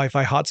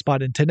 Wi-Fi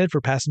hotspot intended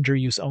for passenger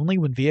use only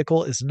when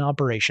vehicle is in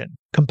operation.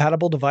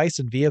 Compatible device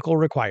and vehicle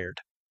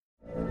required.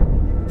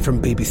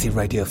 From BBC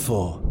Radio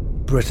 4,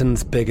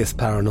 Britain's biggest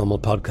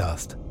paranormal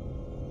podcast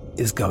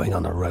is going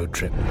on a road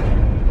trip.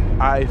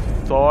 I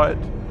thought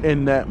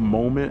in that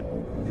moment,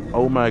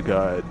 oh my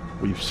God,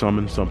 we've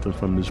summoned something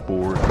from this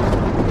board.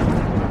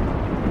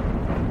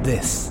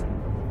 This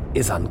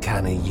is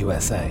Uncanny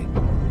USA.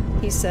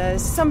 He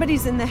says,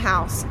 somebody's in the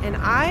house, and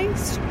I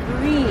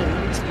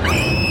screamed.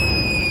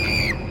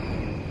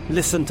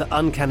 Listen to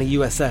Uncanny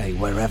USA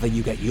wherever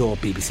you get your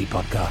BBC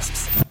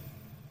podcasts,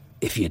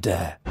 if you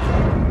dare.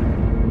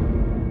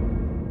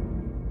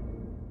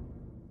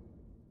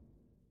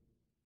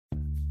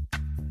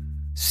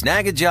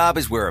 Snag a Job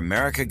is where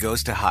America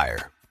goes to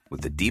hire,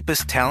 with the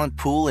deepest talent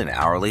pool in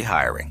hourly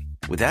hiring.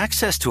 With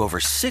access to over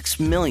 6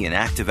 million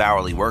active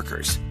hourly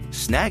workers,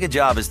 Snag a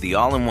Job is the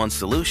all-in-one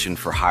solution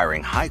for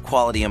hiring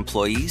high-quality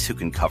employees who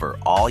can cover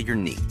all your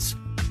needs.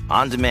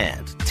 On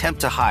demand, temp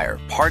to hire,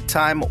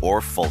 part-time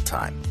or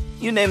full-time.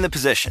 You name the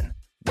position.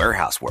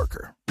 Warehouse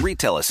worker,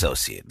 retail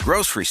associate,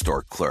 grocery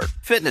store clerk,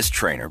 fitness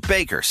trainer,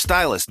 baker,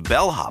 stylist,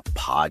 bellhop,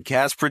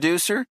 podcast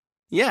producer.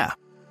 Yeah,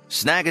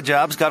 Snag a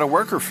Job's got a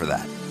worker for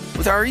that.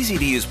 With our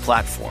easy-to-use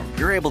platform,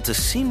 you're able to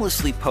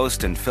seamlessly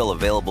post and fill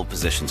available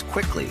positions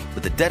quickly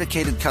with a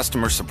dedicated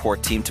customer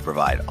support team to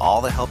provide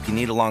all the help you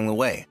need along the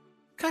way.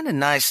 Kind of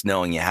nice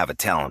knowing you have a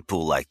talent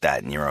pool like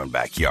that in your own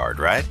backyard,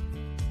 right?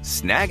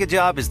 Snag a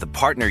Job is the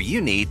partner you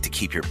need to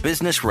keep your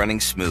business running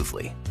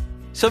smoothly.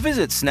 So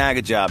visit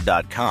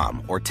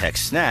snagajob.com or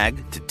text snag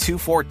to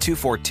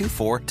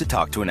 242424 to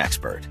talk to an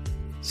expert.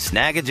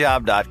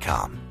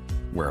 Snagajob.com,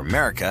 where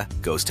America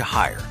goes to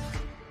hire.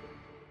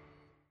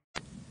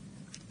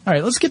 All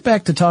right, let's get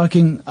back to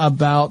talking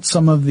about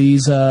some of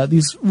these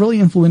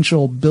really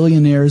influential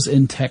billionaires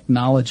in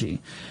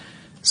technology.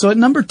 So at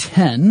number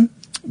 10,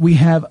 we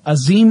have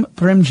Azim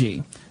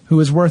Premji, who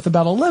is worth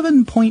about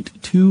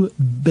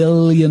 $11.2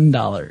 billion.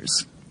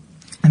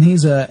 And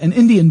he's an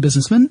Indian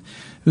businessman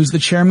who's the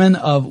chairman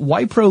of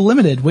Wipro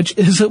Limited, which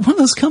is one of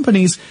those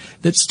companies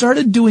that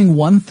started doing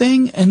one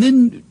thing and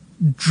then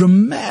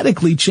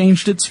dramatically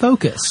changed its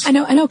focus. I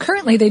know.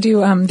 Currently they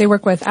do, they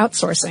work with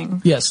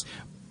outsourcing. Yes.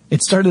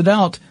 It started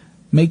out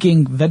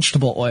making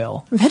vegetable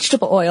oil.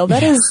 Vegetable oil.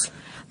 That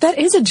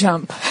is a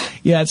jump.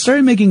 Yeah, it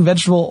started making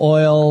vegetable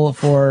oil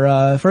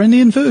for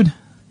Indian food.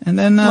 And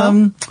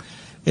then,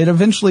 it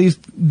eventually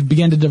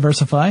began to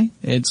diversify.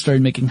 It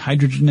started making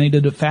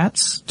hydrogenated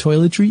fats,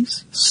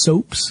 toiletries,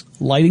 soaps,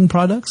 lighting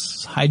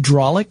products,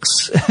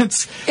 hydraulics.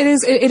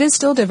 It is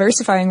still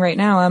diversifying right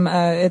now.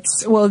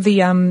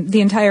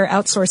 The entire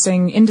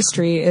outsourcing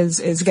industry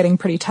is getting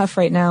pretty tough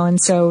right now,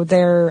 and so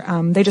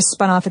they just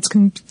spun off its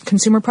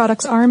consumer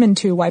products arm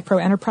into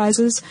Wipro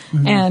Enterprises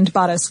and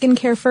bought a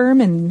skincare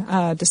firm in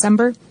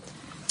December.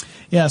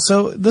 Yeah,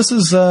 so this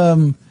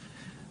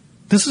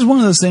is one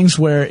of those things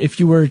where if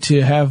you were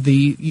to have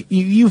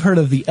you've heard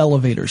of the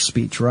elevator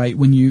speech, right?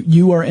 When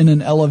you are in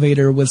an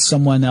elevator with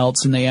someone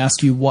else and they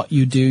ask you what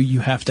you do, you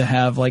have to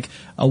have like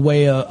a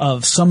way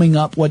of summing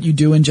up what you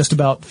do in just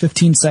about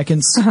 15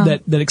 seconds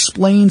that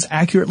explains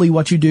accurately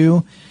what you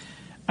do.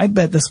 I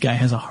bet this guy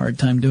has a hard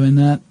time doing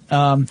that.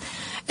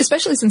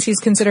 Especially since he's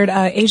considered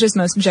Asia's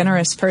most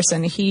generous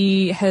person.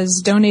 He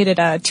has donated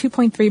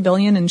 $2.3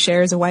 billion in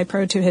shares of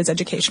Wipro to his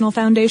educational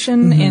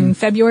foundation in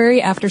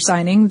February after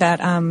signing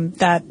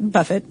that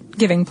Buffett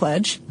giving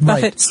pledge.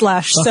 Right. Buffett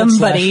 /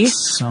 somebody.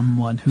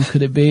 Someone. Who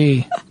could it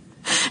be?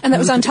 And that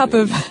was on top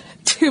of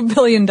 $2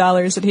 billion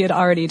that he had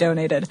already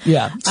donated.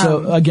 Yeah.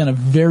 So again, a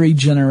very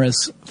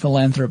generous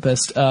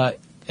philanthropist.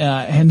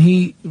 And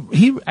he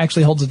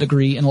actually holds a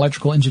degree in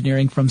electrical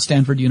engineering from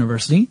Stanford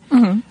University.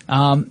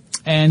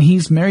 And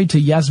he's married to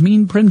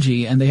Yasmin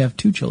Premji, and they have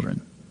 2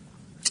 children.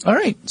 All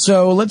right,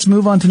 so let's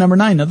move on to number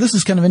 9. Now, this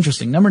is kind of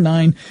interesting. Number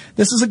 9,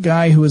 this is a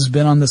guy who has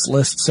been on this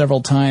list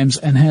several times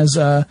and has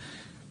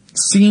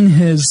seen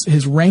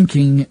his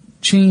ranking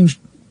change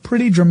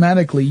pretty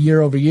dramatically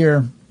year over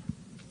year.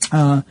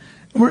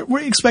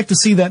 We expect to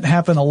see that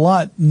happen a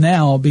lot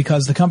now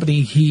because the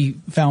company he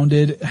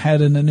founded had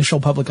an initial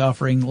public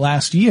offering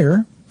last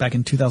year, back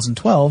in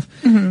 2012,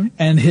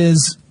 and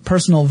his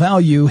personal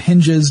value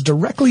hinges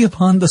directly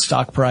upon the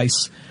stock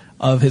price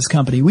of his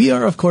company. We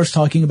are, of course,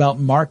 talking about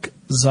Mark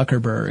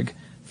Zuckerberg,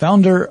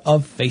 founder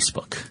of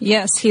Facebook.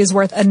 Yes, he is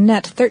worth a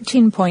net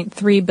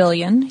 $13.3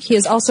 billion. He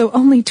is also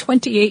only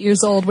 28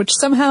 years old, which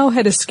somehow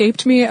had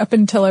escaped me up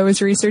until I was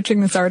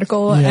researching this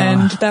article,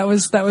 and that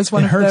was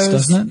one of those.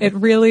 Doesn't it? It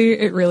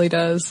really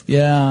does.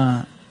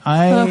 Yeah,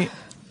 I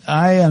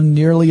am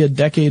nearly a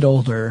decade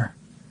older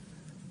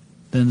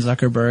than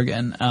Zuckerberg,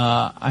 and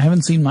I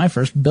haven't seen my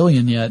first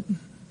billion yet.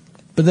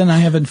 But then I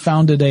haven't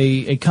founded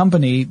a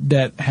company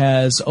that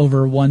has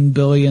over 1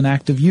 billion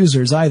active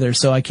users either,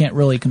 so I can't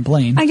really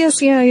complain. I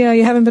guess, yeah,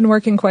 you haven't been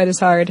working quite as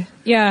hard.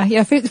 Yeah,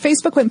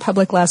 Facebook went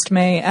public last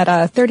May at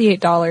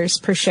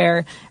 $38 per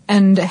share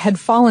and had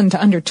fallen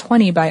to under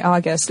 20 by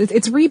August.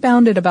 It's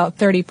rebounded about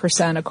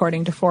 30%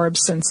 according to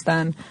Forbes since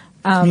then.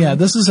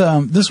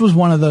 This was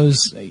one of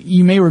those,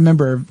 you may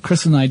remember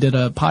Chris and I did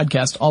a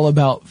podcast all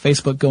about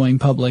Facebook going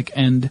public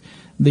and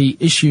the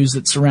issues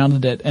that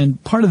surrounded it,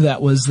 and part of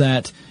that was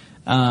that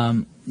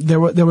there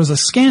was a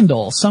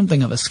scandal,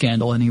 something of a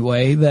scandal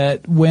anyway,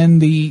 that when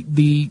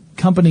the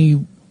company,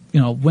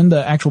 when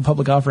the actual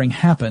public offering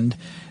happened,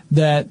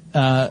 that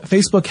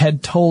Facebook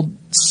had told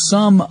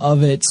some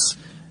of its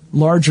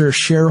larger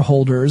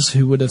shareholders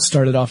who would have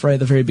started off right at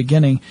the very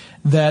beginning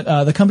that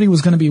the company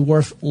was going to be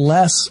worth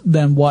less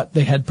than what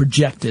they had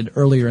projected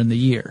earlier in the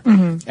year,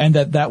 and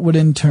that would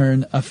in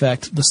turn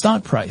affect the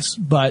stock price.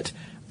 But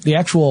the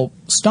actual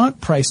stock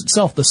price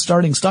itself, the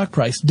starting stock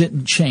price,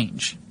 didn't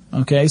change.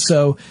 Okay,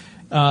 so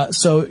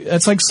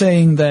it's like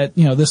saying that,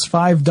 this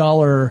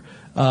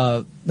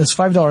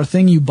 $5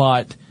 thing you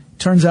bought,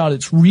 turns out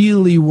it's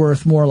really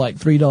worth more like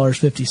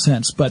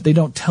 $3.50, but they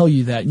don't tell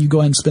you that. You go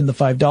ahead and spend the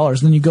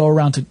 $5, then you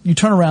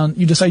turn around,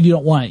 you decide you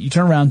don't want it. You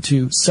turn around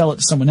to sell it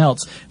to someone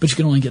else, but you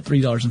can only get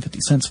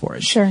 $3.50 for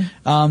it. Sure.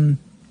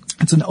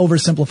 It's an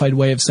oversimplified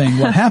way of saying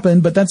what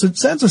happened, but that's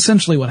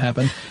essentially what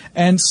happened.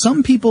 And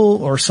some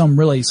people, or some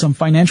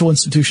financial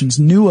institutions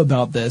knew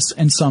about this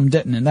and some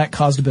didn't, and that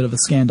caused a bit of a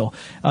scandal.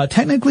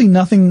 Technically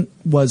nothing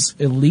was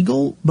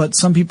illegal, but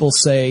some people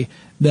say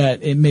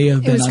that it may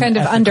have been unethical. It was kind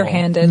of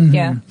underhanded,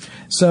 yeah.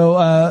 So,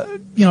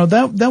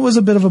 that was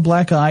a bit of a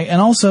black eye.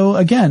 And also,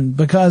 again,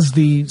 because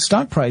the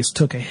stock price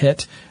took a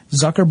hit,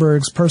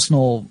 Zuckerberg's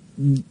personal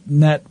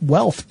net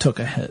wealth took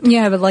a hit.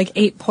 Yeah, but like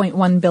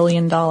 $8.1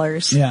 billion.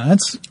 Yeah,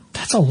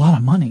 that's a lot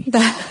of money.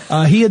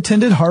 He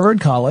attended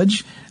Harvard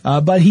College,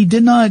 but he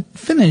did not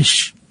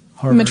finish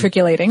Harvard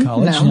Matriculating.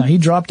 College. No. He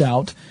dropped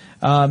out.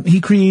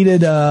 He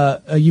created,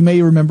 you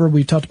may remember,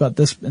 we've talked about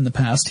this in the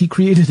past, he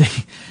created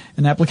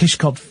an application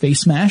called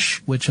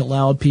FaceMash, which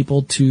allowed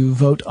people to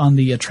vote on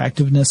the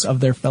attractiveness of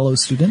their fellow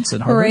students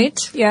at Harvard.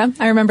 Right, yeah.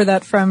 I remember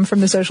that from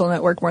the social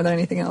network more than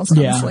anything else,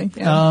 honestly.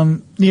 Yeah.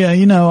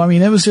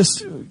 It was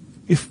just,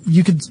 if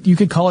you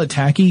could call it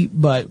tacky,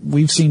 but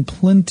we've seen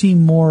plenty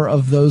more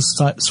of those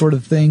sort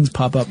of things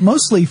pop up,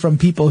 mostly from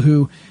people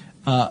who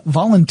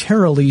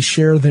voluntarily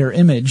share their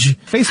image.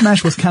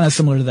 FaceMash was kind of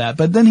similar to that,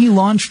 but then he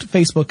launched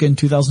Facebook in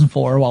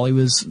 2004 while he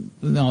was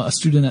a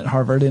student at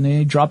Harvard, and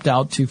he dropped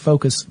out to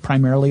focus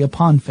primarily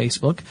upon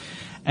Facebook,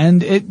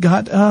 and it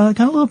got kind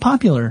of a little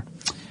popular.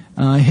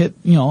 Hit,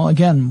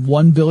 again,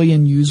 1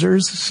 billion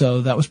users,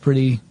 so that was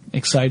pretty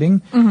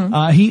exciting.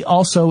 Mm-hmm. He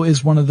also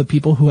is one of the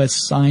people who has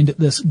signed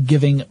this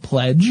giving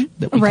pledge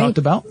that we talked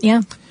about.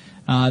 Yeah.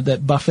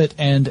 That Buffett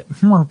and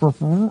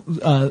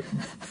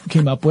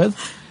came up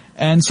with.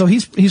 And so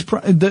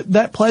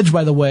that pledge,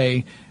 by the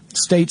way,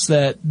 states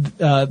that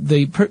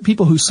the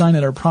people who sign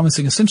it are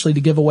promising essentially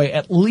to give away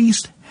at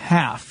least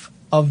half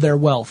of their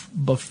wealth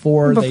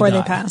before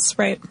they pass,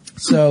 right?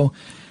 So,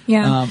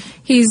 yeah,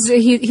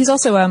 he's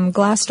also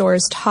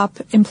Glassdoor's top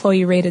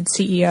employee rated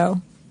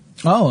CEO.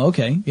 Oh,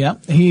 okay, yeah.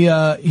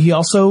 He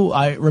also,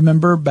 I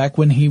remember back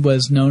when he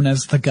was known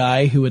as the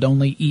guy who would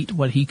only eat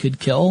what he could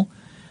kill.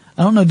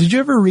 I don't know. Did you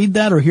ever read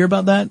that or hear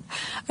about that?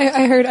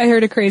 I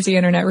heard a crazy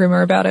internet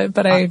rumor about it,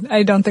 but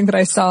I don't think that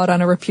I saw it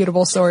on a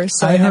reputable source.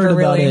 So I heard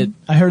about it.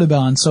 I heard about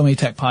it on So Many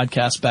Tech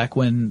Podcasts back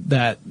when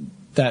that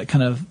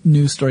kind of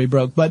news story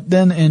broke. But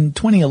then in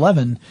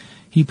 2011,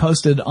 he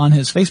posted on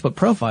his Facebook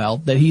profile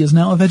that he is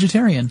now a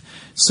vegetarian.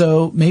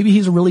 So maybe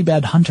he's a really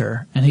bad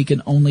hunter and he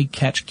can only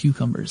catch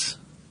cucumbers.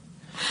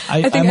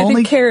 I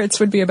think carrots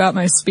would be about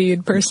my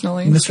speed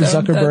personally. Mr.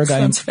 Zuckerberg,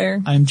 that's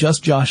fair. I'm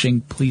just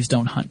joshing. Please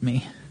don't hunt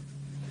me.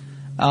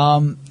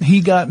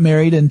 He got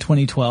married in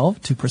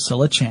 2012 to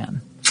Priscilla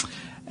Chan.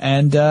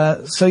 And,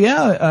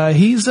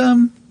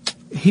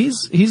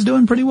 he's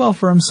doing pretty well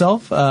for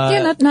himself.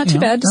 Not too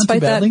bad,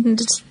 despite that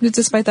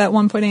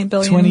 1.8 billion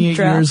 28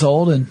 draft. years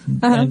old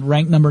and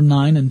ranked number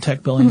 9 in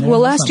tech billionaires. Well,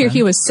 last year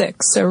he was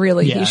 6, so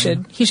really he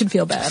should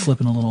feel bad.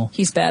 Slipping a little.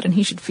 He's bad and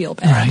he should feel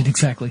bad. Right,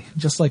 exactly.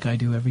 Just like I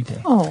do every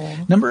day.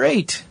 Oh. Number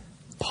 8.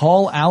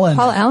 Paul Allen.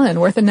 Paul Allen,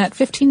 worth a net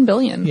 $15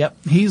 billion. Yep.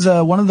 He's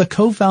one of the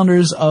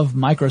co-founders of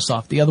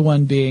Microsoft. The other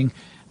one being,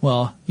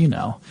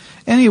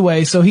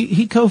 Anyway, so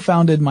he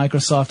co-founded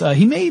Microsoft.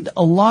 He made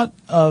a lot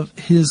of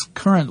his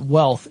current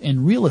wealth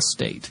in real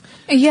estate.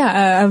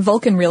 Yeah,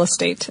 Vulcan Real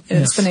Estate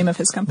is the name of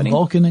his company.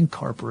 Vulcan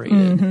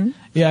Incorporated. Mm-hmm.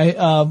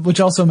 Yeah, which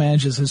also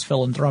manages his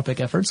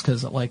philanthropic efforts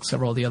because, like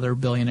several of the other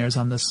billionaires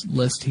on this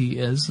list, he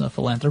is a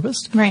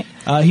philanthropist. Right.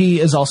 He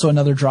is also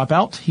another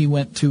dropout. He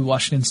went to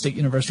Washington State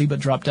University but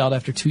dropped out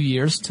after 2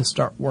 years to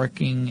start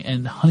working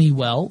in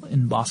Honeywell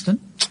in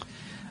Boston.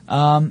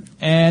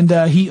 And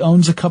he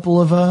owns a couple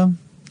of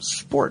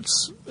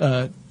sports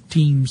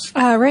teams.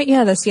 Right,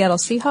 yeah, the Seattle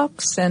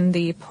Seahawks and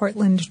the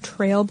Portland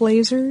Trail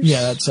Blazers.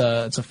 Yeah, it's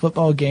a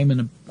football team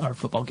and a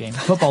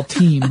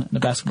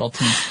basketball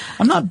team.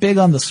 I'm not big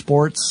on the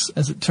sports,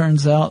 as it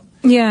turns out.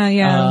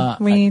 Yeah.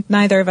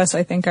 Neither of us,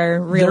 I think, are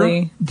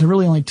really. There are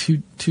really only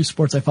two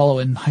sports I follow,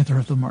 and neither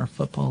of them are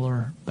football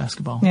or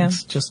basketball. Yeah.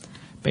 It's just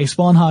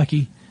baseball and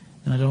hockey,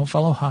 and I don't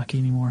follow hockey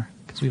anymore.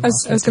 I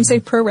was going to say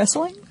pro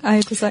wrestling.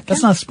 Does that count?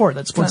 That's not a sport.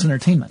 That's sports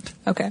entertainment.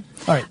 Okay.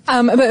 All right.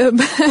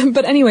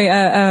 But anyway,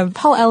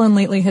 Paul Allen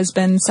lately has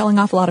been selling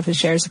off a lot of his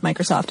shares of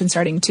Microsoft and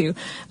starting to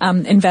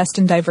invest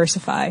and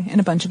diversify in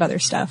a bunch of other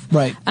stuff.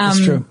 Right.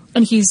 That's true.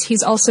 And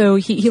he's also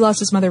he lost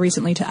his mother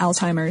recently to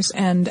Alzheimer's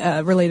and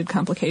related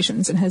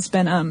complications, and has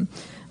been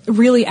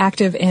really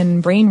active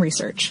in brain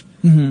research.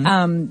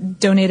 Mm-hmm.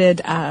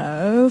 Donated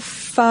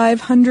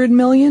 $500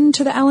 million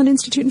to the Allen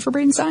Institute for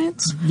Brain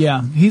Science.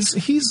 Yeah,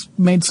 he's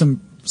made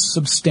some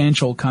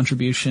substantial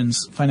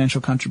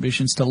financial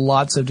contributions to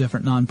lots of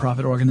different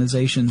nonprofit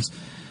organizations.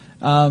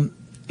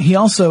 He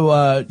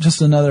also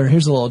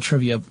here's a little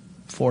trivia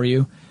for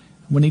you.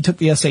 When he took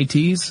the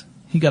SATs,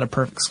 he got a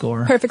perfect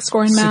score. Perfect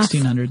score in math.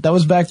 1600. That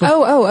was back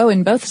before. Oh,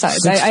 in both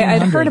sides.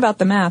 I'd heard about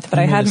the math, but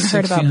I hadn't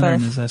heard about the 1600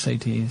 in his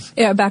SATs.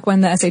 Yeah, back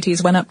when the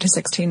SATs went up to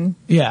 16.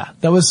 Yeah,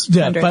 that was,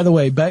 by the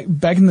way, back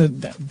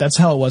in that's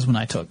how it was when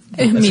I took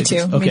Me SATs. too,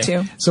 okay. me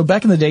too. So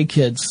back in the day,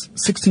 kids,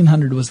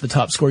 1600 was the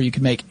top score you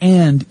could make,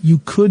 and you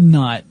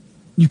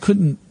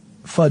couldn't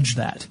fudge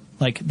that.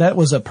 Like, that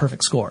was a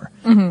perfect score.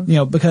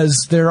 Mm-hmm.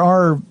 Because there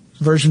are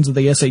versions of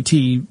the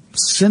SAT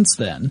since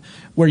then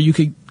where you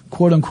could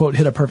quote unquote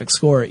hit a perfect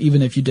score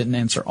even if you didn't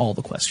answer all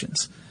the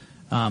questions.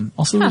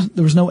 Also,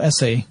 there was no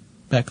essay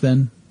back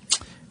then.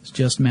 It's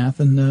just math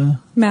and the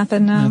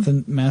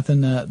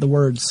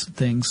words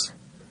things.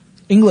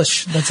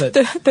 English. That's it.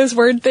 Those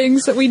word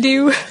things that we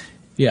do.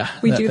 Yeah,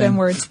 we do them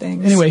words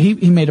things. Anyway,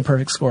 he made a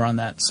perfect score on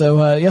that.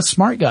 So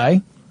smart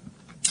guy.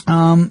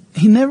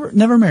 He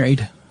never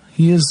married.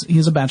 He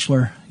is a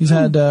bachelor. He's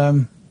had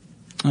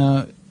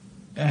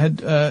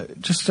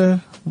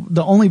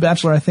the only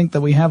bachelor I think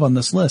that we have on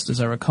this list,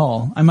 as I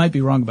recall. I might be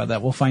wrong about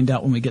that. We'll find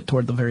out when we get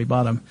toward the very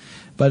bottom.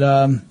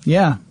 But,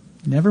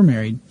 never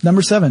married.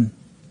 Number 7,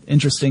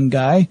 interesting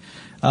guy.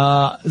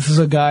 This is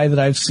a guy that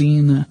I've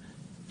seen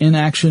in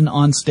action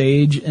on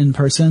stage in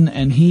person,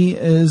 and he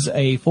is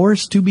a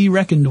force to be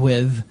reckoned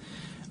with.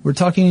 We're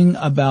talking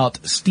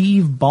about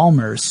Steve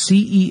Ballmer,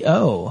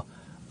 CEO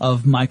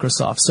of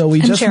Microsoft. So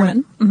we just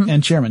chairman. Went,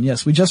 and chairman,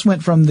 yes. We just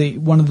went from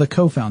one of the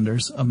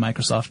co-founders of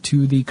Microsoft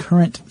to the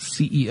current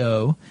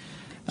CEO.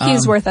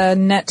 He's worth a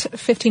net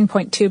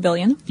 $15.2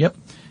 billion. Yep.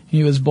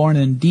 He was born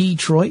in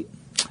Detroit.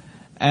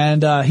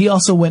 And he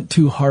also went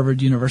to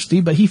Harvard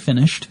University, but he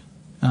finished,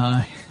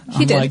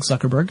 He did. unlike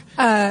Zuckerberg.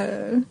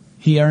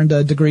 He earned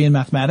a degree in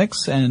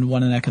mathematics and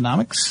one in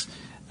economics.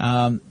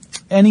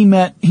 And he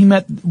met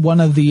one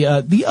of the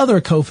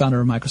other co-founder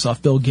of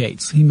Microsoft, Bill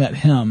Gates. He met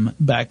him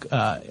back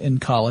in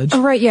college.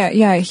 Oh, right,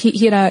 yeah.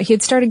 He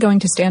had started going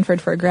to Stanford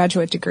for a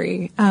graduate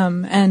degree,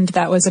 and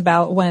that was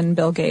about when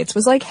Bill Gates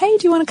was like, "Hey,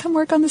 do you want to come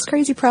work on this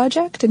crazy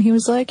project?" And he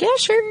was like, "Yeah,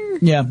 sure."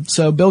 Yeah.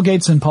 So Bill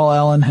Gates and Paul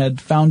Allen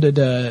had founded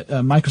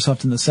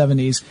Microsoft in the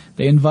 70s.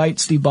 They invite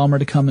Steve Ballmer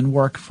to come and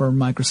work for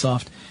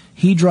Microsoft.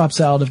 He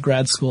drops out of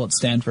grad school at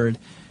Stanford,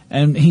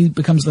 and he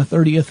becomes the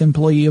 30th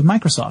employee of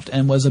Microsoft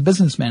and was a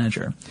business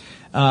manager.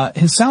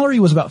 His salary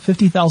was about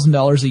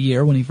 $50,000 a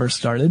year when he first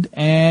started,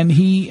 and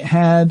he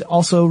had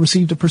also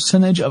received a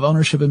percentage of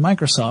ownership in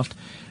Microsoft.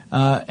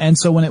 And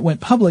so when it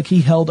went public,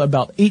 he held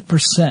about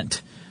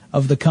 8%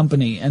 of the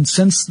company. And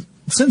since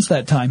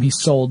that time, he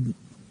sold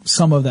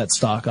some of that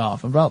stock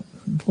off, about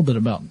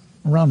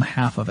around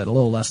half of it, a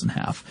little less than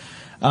half.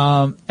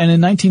 And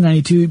in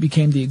 1992, he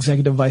became the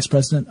executive vice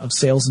president of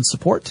sales and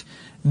support.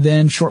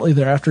 Then shortly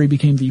thereafter, he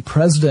became the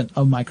president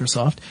of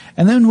Microsoft.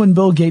 And then when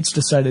Bill Gates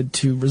decided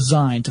to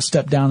resign, to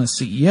step down as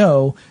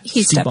CEO,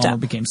 Steve Ballmer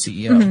became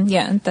CEO. Mm-hmm,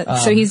 yeah.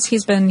 So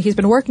he's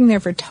been working there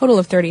for a total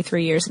of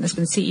 33 years and has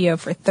been CEO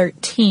for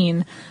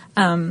 13.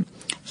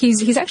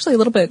 He's actually a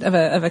little bit of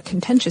a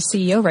contentious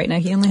CEO right now.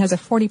 He only has a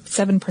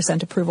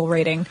 47% approval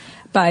rating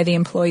by the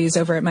employees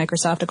over at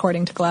Microsoft,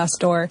 according to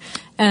Glassdoor.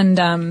 And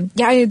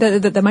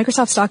the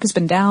Microsoft stock has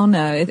been down.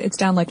 It's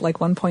down like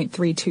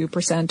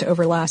 1.32%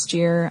 over last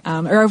year,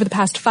 or over the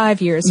past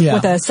 5 years,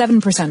 with a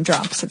 7%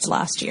 drop since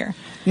last year.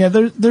 Yeah,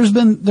 there've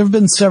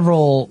been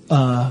several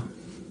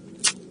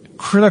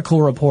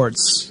critical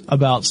reports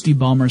about Steve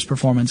Ballmer's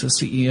performance as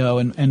CEO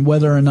and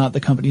whether or not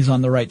the company's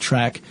on the right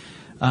track.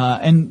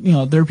 And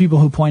there are people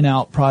who point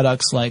out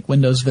products like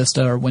Windows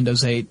Vista or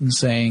Windows 8 and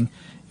saying,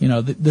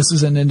 this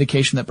is an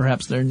indication that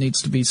perhaps there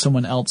needs to be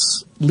someone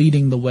else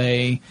leading the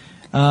way.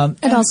 And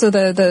also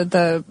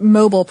the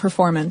mobile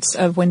performance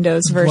of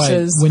Windows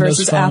versus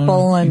Phone,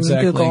 Apple and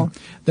Google.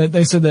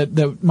 They said that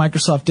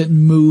Microsoft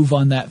didn't move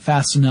on that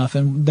fast enough,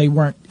 and they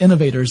weren't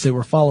innovators; they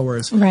were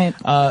followers. Right.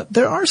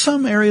 There are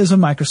some areas of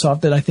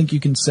Microsoft that I think you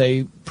can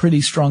say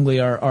pretty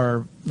strongly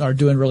are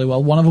doing really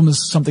well. One of them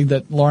is something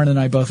that Lauren and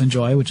I both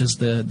enjoy, which is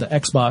the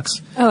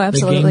Xbox,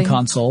 absolutely, the game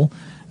console.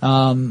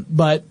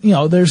 But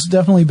there's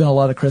definitely been a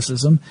lot of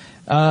criticism.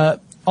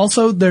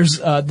 Also, there's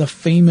the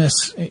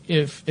famous,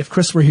 if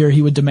Chris were here,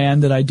 he would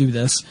demand that I do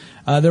this.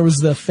 There was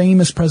the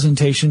famous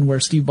presentation where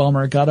Steve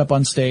Ballmer got up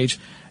on stage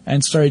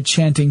and started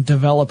chanting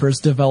developers,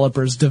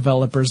 developers,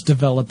 developers,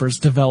 developers,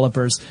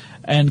 developers,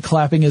 and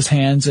clapping his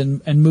hands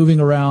and moving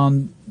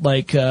around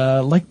like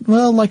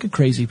a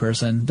crazy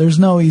person. There's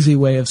no easy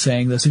way of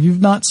saying this. If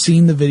you've not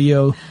seen the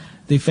video,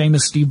 the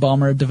famous Steve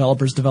Ballmer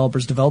developers,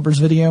 developers, developers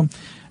video,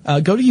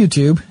 go to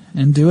YouTube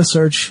and do a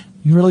search.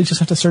 You really just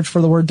have to search for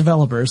the word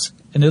developers,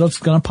 and it's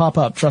going to pop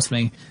up, trust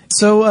me.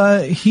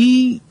 So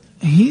he's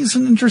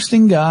an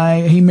interesting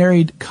guy. He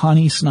married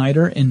Connie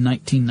Snyder in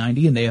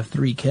 1990, and they have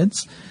 3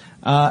 kids.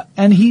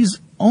 And he's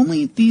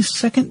only the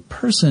second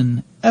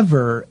person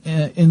ever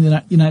in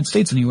the United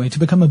States, anyway, to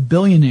become a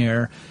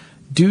billionaire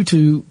due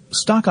to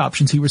stock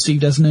options he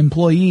received as an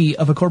employee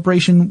of a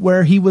corporation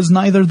where he was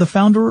neither the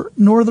founder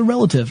nor the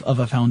relative of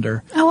a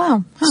founder. Oh,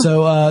 wow. Huh.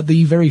 So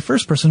the very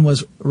first person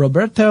was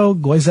Roberto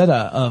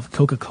Goizueta of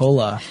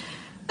Coca-Cola.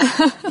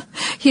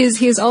 He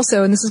is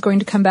also, and this is going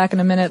to come back in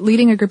a minute,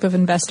 leading a group of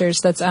investors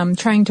that's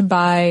trying to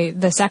buy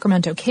the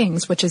Sacramento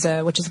Kings, which is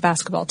a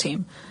basketball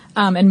team,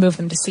 and move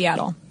them to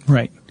Seattle.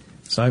 Right.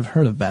 So I've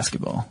heard of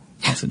basketball.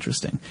 That's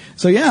interesting.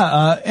 So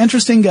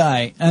interesting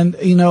guy. And,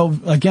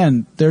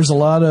 again, there's a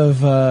lot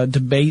of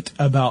debate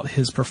about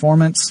his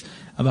performance,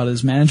 about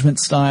his management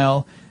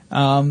style.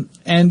 And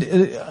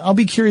I'll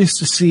be curious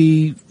to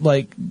see,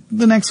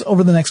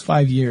 over the next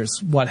 5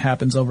 years, what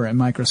happens over at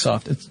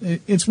Microsoft.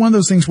 It's one of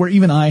those things where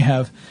even I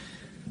have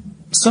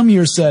some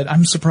years said,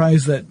 I'm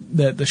surprised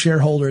that the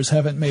shareholders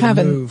haven't made a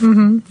move.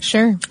 Mm-hmm.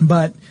 Sure.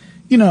 But,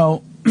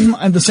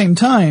 at the same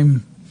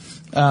time,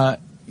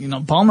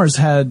 Ballmer's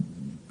had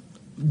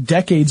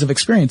decades of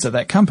experience at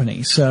that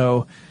company.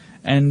 So,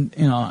 and,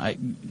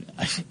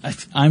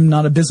 I'm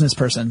not a business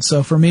person.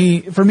 So for me,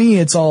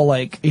 it's all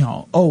like,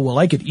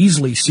 I could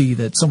easily see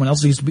that someone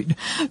else needs to be.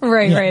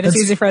 Right. It's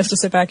easy for us to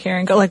sit back here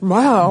and go like,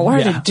 wow,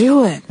 why did they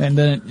do it? And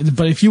then,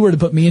 but if you were to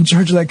put me in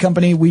charge of that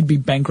company, we'd be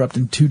bankrupt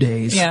in 2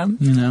 days. Yeah.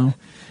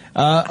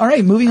 All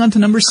right, moving on to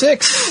number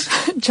 6.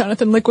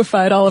 Jonathan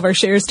liquefied all of our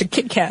shares to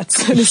Kit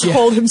Kats and has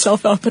holed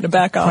himself up in a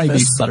back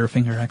office. Probably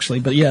Butterfinger, actually.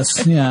 But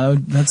yes,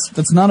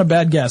 that's not a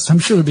bad guess. I'm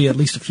sure there'll be at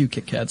least a few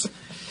Kit Kats.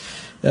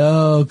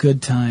 Oh,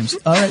 good times.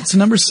 All right, so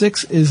number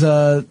 6 is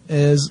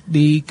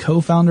the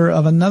co-founder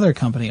of another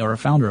company, or a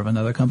founder of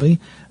another company,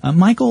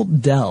 Michael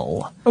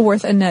Dell.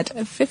 Worth a net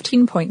of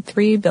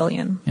 $15.3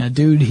 billion. Yeah,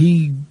 dude,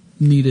 he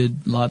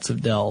needed lots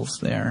of Dells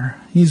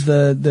there. He's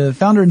the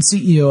founder and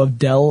CEO of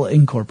Dell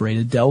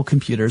Incorporated, Dell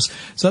Computers.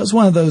 So that's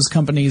one of those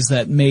companies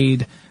that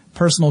made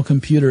personal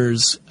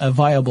computers a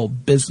viable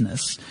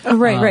business. Oh,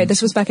 right.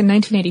 This was back in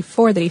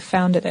 1984 that he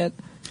founded it.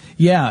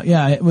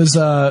 Yeah. It was,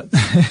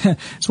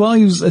 it's while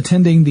he was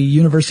attending the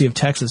University of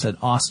Texas at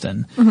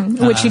Austin.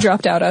 Mm-hmm. Which he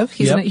dropped out of.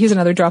 He's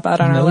another dropout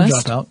on our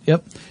list. Another dropout,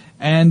 yep.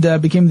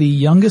 And became the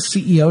youngest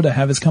CEO to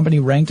have his company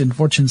ranked in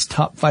Fortune's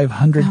top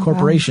 500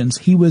 corporations.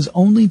 Wow. He was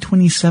only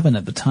 27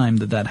 at the time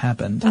that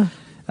happened.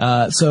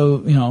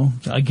 So,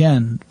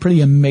 again, pretty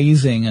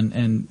amazing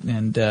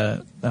and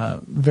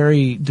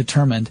very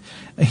determined.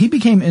 He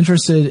became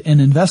interested in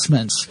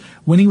investments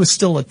when he was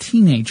still a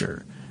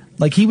teenager.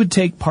 Like, he would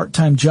take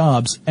part-time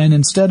jobs, and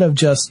instead of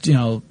just,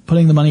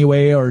 putting the money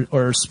away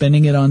or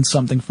spending it on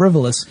something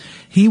frivolous,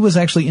 he was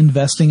actually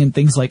investing in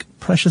things like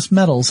precious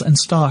metals and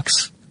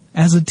stocks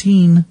as a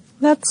teen.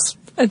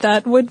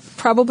 That would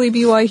probably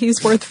be why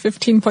he's worth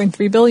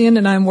 $15.3 billion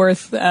and I'm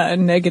worth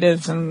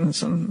negative and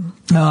some.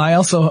 I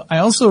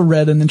also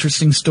read an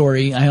interesting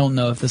story. I don't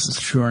know if this is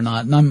true or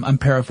not, and I'm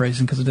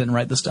paraphrasing because I didn't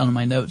write this down in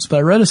my notes. But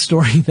I read a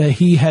story that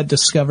he had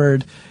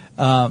discovered,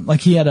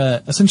 he had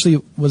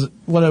essentially was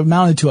what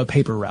amounted to a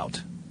paper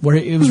route, where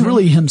it was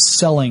really him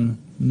selling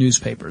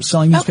newspapers,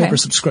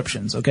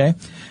 subscriptions, okay?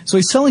 So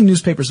he's selling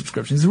newspaper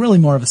subscriptions. He's really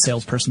more of a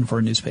salesperson for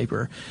a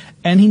newspaper.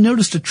 And he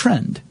noticed a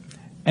trend.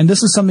 And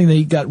this is something that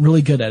he got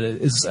really good at,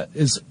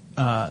 is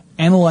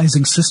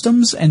analyzing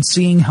systems and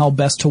seeing how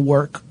best to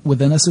work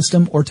within a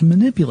system or to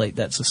manipulate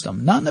that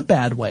system. Not in a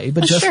bad way,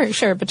 but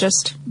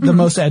just the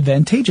most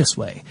advantageous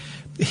way.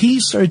 He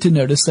started to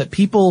notice that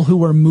people who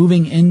were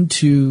moving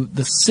into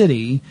the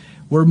city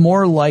were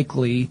more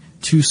likely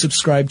to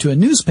subscribe to a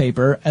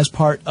newspaper as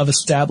part of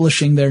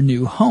establishing their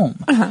new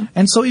home.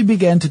 And so he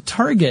began to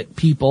target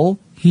people.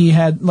 He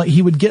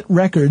would get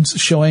records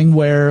showing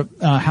where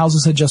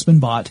houses had just been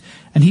bought,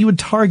 and he would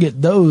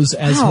target those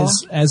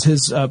as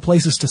his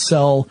places to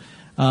sell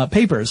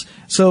papers.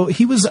 So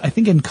he was, I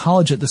think, in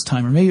college at this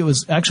time, or maybe it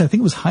was I think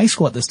it was high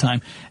school at this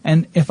time.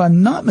 And if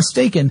I'm not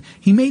mistaken,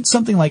 he made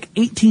something like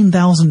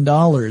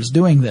 $18,000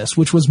 doing this,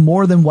 which was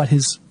more than what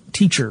his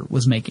teacher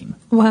was making.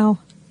 Wow.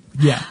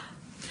 Yeah.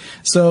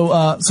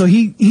 So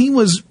he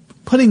was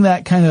putting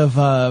that kind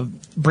of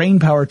brain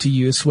power to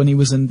use when he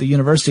was in the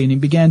university, and he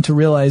began to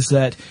realize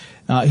that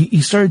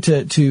he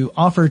started to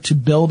offer to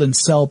build and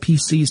sell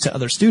PCs to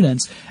other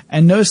students,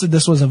 and noticed that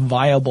this was a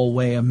viable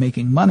way of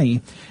making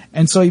money.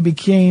 And so he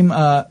became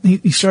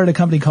he started a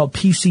company called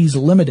PCs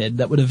Limited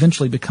that would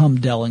eventually become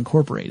Dell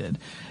Incorporated.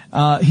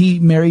 He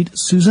married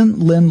Susan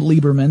Lynn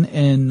Lieberman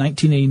in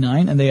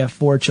 1989, and they have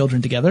 4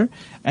 children together.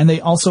 And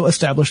they also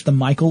established the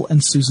Michael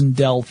and Susan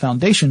Dell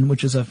Foundation,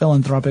 which is a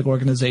philanthropic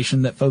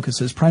organization that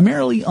focuses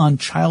primarily on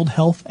child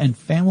health and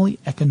family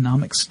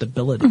economic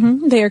stability.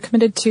 They are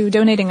committed to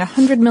donating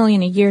 $100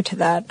 million a year to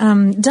that.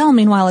 Dell,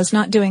 meanwhile, is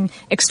not doing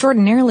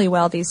extraordinarily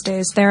well these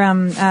days.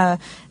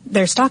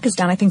 Their stock is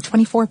down, I think,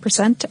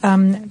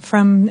 24%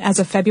 from as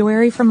of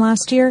February from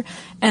last year.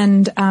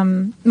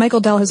 And Michael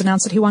Dell has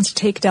announced that he wants to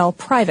take Dell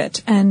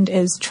private and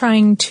is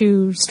trying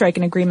to strike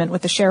an agreement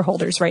with the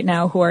shareholders right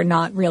now who are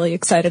not really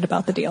excited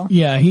about the deal.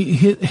 Yeah,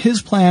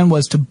 his plan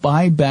was to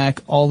buy back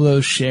all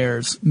those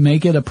shares,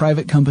 make it a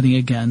private company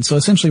again, so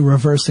essentially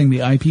reversing the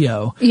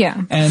IPO.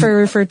 Yeah, and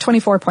for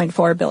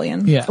 $24.4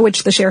 billion, yeah.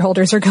 Which the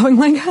shareholders are going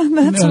like,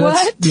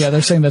 what?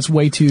 They're saying that's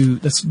way too,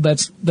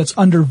 that's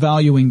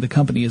undervaluing the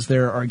company is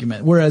their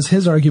argument. Whereas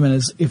his argument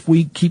is, if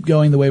we keep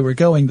going the way we're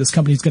going, this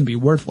company's going to be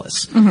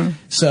worthless.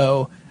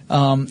 So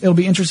it'll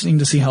be interesting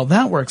to see how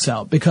that works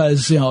out,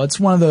 because it's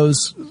one of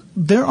those.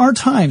 There are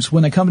times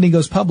when a company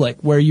goes public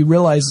where you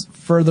realize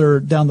further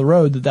down the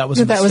road that was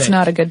a mistake. That was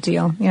not a good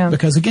deal. Yeah.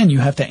 Because again, you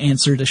have to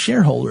answer to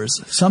shareholders.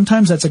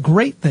 Sometimes that's a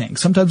great thing.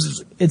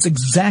 Sometimes it's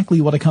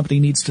exactly what a company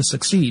needs to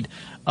succeed.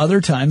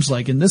 Other times,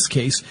 like in this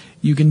case,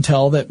 you can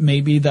tell that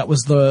maybe that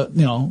was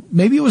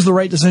maybe it was the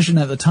right decision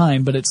at the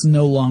time, but it's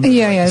no longer.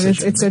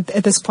 It's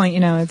at this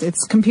point,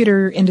 it's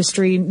computer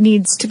industry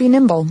needs to be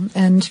nimble,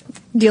 and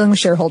dealing with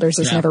shareholders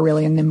is never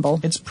really a nimble.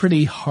 It's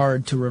pretty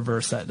hard to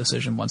reverse that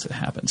decision once it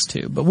happens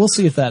too, but we'll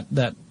see if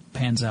that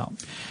pans out.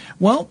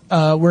 Well,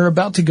 we're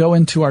about to go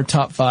into our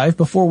top 5.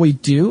 Before we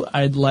do,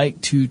 I'd like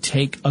to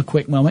take a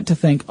quick moment to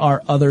thank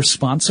our other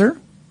sponsor.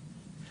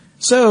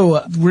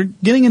 So we're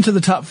getting into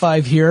the top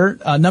 5 here.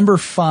 Number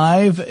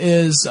 5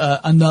 is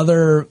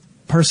another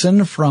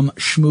person from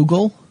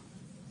Schmoogle.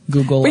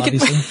 Google,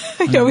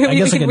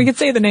 obviously. We could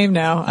say the name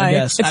now.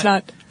 I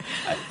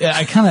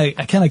kind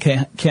of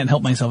can't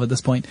help myself at this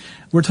point.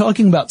 We're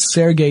talking about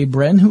Sergey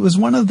Brin, who is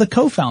one of the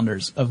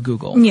co-founders of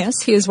Google.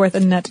 Yes, he is worth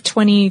a net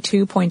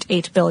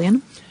 $22.8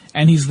 billion.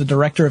 And he's the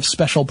director of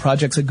special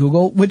projects at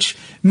Google, which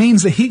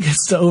means that he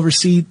gets to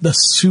oversee the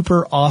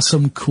super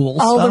awesome, cool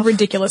stuff. All the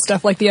ridiculous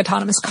stuff like the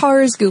autonomous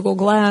cars, Google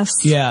Glass.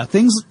 Yeah,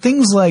 things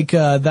like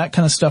that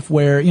kind of stuff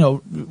where,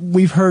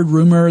 we've heard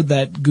rumor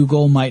that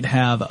Google might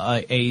have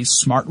a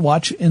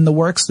smartwatch in the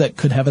works that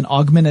could have an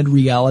augmented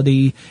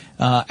reality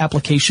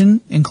application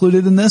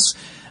included in this.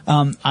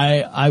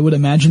 I would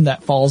imagine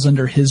that falls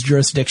under his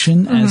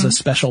jurisdiction as a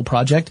special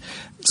project.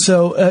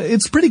 So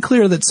it's pretty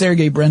clear that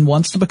Sergey Brin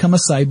wants to become a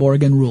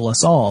cyborg and rule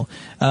us all.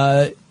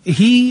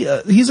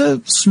 He's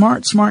a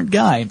smart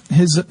guy.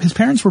 His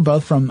parents were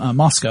both from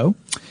Moscow.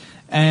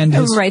 And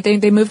right,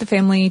 they moved the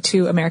family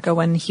to America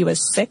when he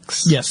was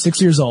 6. Yes,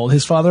 6 years old.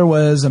 His father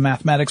was a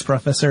mathematics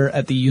professor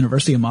at the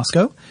University of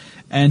Moscow,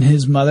 and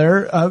his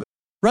mother...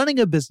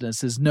 Running a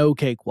business is no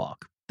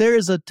cakewalk. There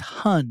is a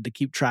ton to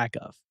keep track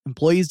of.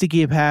 Employees to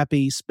keep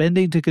happy,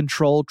 spending to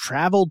control,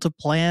 travel to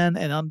plan,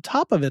 and on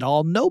top of it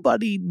all,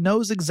 nobody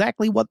knows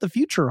exactly what the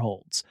future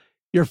holds.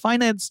 Your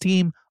finance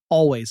team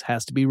always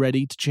has to be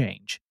ready to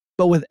change.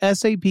 But with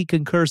SAP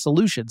Concur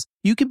Solutions,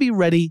 you can be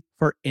ready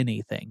for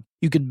anything.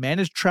 You can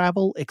manage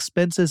travel,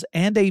 expenses,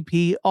 and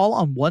AP all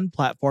on one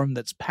platform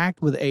that's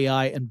packed with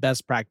AI and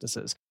best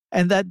practices,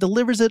 and that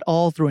delivers it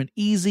all through an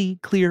easy,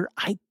 clear,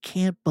 I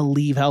can't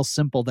believe how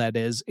simple that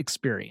is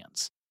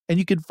experience. And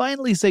you can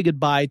finally say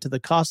goodbye to the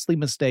costly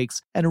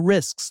mistakes and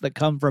risks that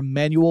come from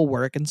manual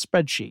work and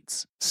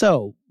spreadsheets.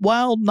 So,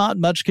 while not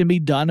much can be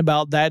done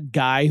about that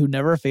guy who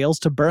never fails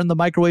to burn the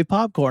microwave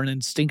popcorn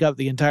and stink up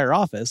the entire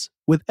office,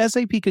 with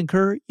SAP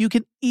Concur, you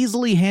can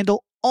easily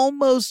handle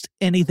almost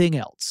anything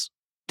else.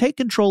 Take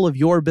control of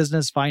your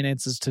business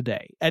finances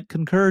today at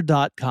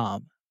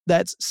Concur.com.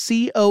 That's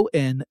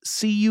CONCUR.com.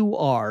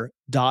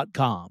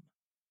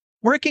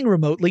 Working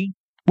remotely,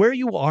 where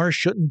you are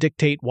shouldn't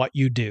dictate what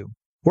you do.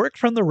 Work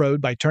from the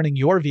road by turning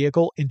your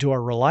vehicle into a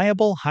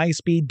reliable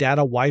high-speed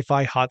data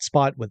Wi-Fi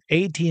hotspot with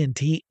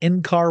AT&T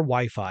in-car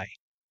Wi-Fi.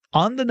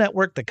 On the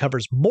network that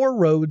covers more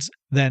roads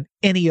than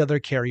any other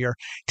carrier,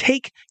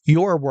 take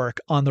your work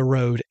on the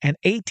road and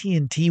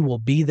AT&T will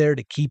be there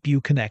to keep you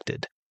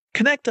connected.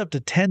 Connect up to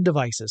 10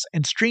 devices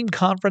and stream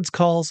conference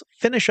calls,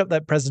 finish up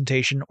that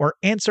presentation, or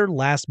answer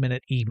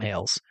last-minute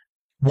emails.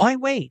 Why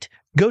wait?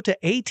 Go to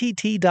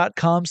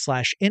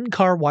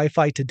att.com/in-car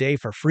Wi-Fi today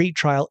for free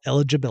trial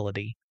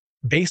eligibility.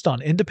 Based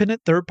on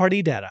independent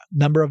third-party data,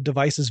 number of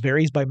devices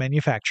varies by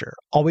manufacturer.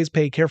 Always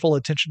pay careful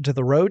attention to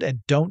the road and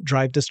don't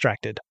drive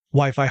distracted.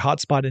 Wi-Fi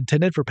hotspot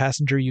intended for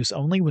passenger use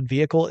only when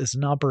vehicle is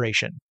in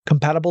operation.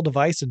 Compatible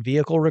device and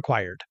vehicle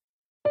required.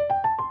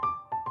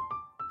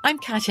 I'm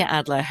Katya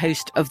Adler,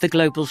 host of The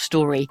Global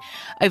Story.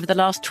 Over the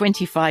last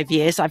 25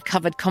 years, I've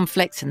covered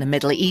conflicts in the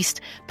Middle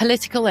East,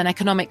 political and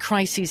economic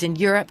crises in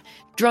Europe,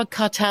 drug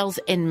cartels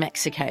in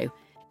Mexico.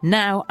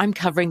 Now I'm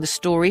covering the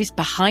stories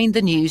behind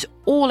the news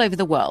all over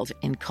the world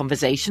in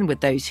conversation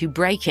with those who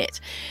break it.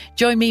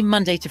 Join me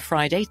Monday to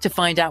Friday to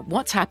find out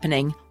what's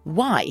happening,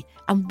 why,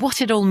 and what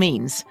it all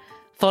means.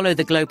 Follow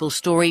The Global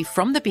Story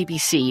from the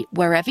BBC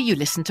wherever you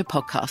listen to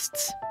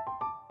podcasts.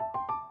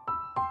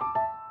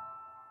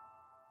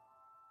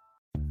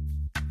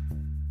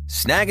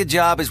 Snag a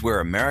Job is where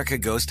America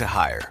goes to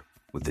hire,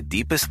 with the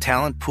deepest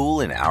talent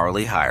pool in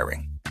hourly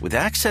hiring. With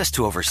access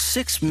to over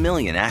 6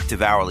 million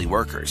active hourly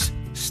workers,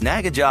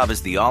 Snag a Job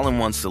is the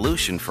all-in-one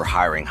solution for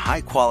hiring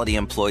high-quality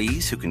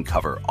employees who can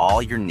cover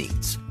all your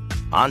needs.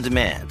 On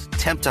demand,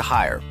 temp to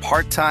hire,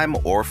 part-time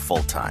or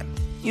full-time.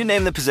 You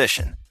name the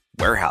position.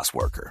 Warehouse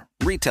worker,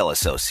 retail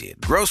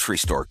associate, grocery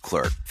store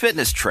clerk,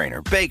 fitness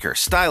trainer, baker,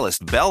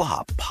 stylist,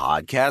 bellhop,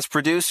 podcast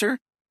producer.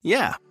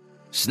 Yeah,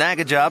 Snag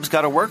a Job's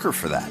got a worker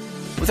for that.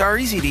 With our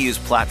easy-to-use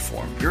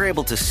platform, you're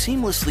able to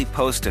seamlessly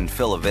post and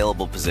fill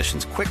available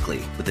positions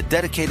quickly with a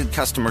dedicated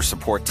customer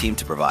support team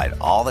to provide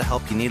all the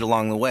help you need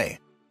along the way.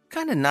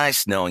 Kind of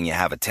nice knowing you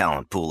have a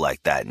talent pool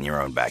like that in your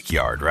own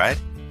backyard,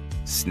 right?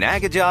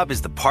 Snag a Job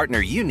is the partner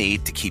you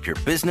need to keep your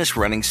business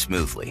running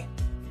smoothly.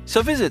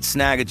 So visit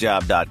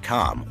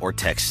snagajob.com or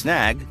text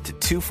SNAG to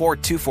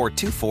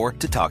 242424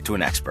 to talk to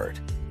an expert.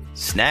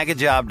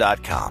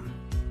 Snagajob.com,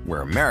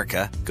 where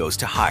America goes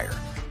to hire.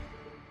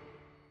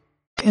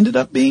 Ended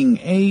up being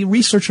a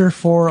researcher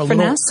for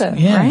NASA,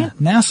 yeah, right?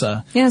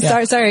 NASA. Yeah,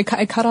 sorry,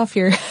 I cut off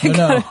your.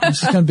 No,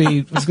 it's gonna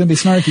be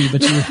snarky,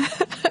 but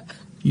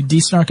you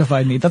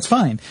de-snarkified me. That's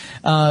fine.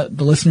 The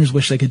listeners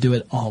wish they could do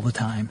it all the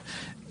time.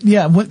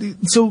 Yeah.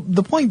 So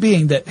the point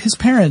being that his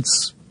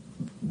parents,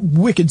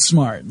 wicked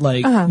smart,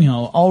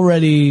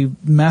 already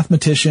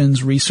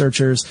mathematicians,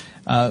 researchers,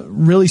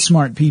 really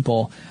smart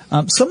people.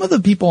 Some of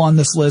the people on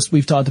this list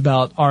we've talked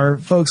about are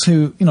folks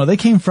who, they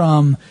came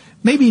from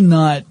maybe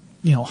not,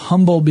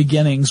 humble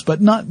beginnings,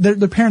 but not, their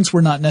parents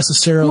were not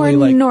necessarily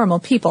more normal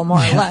people, more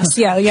or less.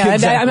 Yeah.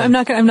 Exactly. I'm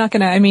not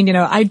gonna,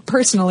 I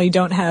personally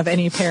don't have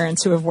any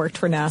parents who have worked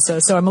for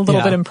NASA, so I'm a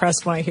little bit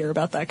impressed when I hear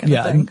about that kind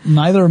of thing.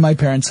 Neither of my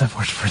parents have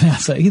worked for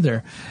NASA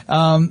either.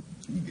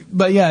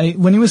 But yeah,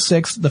 when he was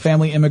 6, the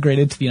family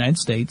immigrated to the United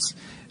States.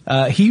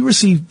 He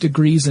received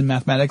degrees in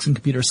mathematics and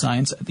computer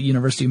science at the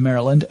University of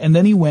Maryland, and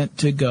then he went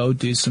to go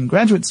do some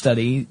graduate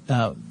study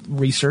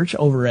research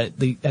over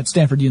at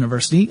Stanford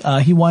University.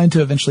 He wanted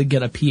to eventually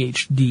get a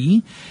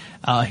PhD.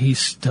 He's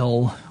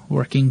still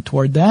working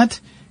toward that.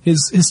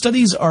 His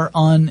studies are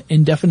on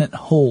indefinite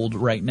hold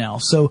right now,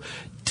 so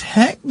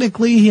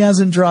technically he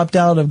hasn't dropped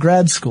out of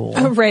grad school.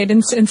 Oh, right,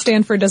 and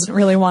Stanford doesn't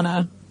really want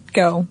to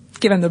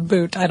give him the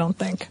boot, I don't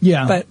think.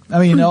 Yeah. But I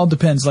mean, it all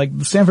depends. Like,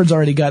 Stanford's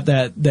already got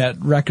that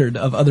record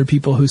of other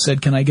people who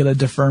said, can I get a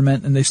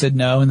deferment? And they said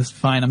no, and it's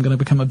fine, I'm going to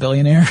become a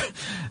billionaire.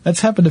 That's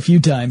happened a few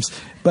times.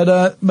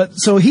 But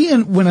so he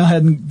went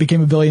ahead and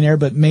became a billionaire,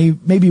 but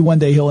maybe one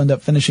day he'll end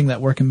up finishing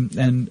that work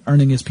and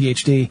earning his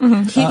PhD.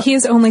 Mm-hmm. He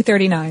is only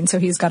 39, so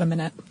he's got a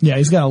minute. Yeah,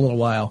 he's got a little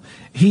while.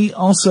 He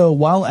also,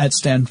 while at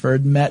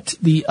Stanford, met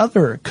the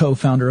other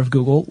co-founder of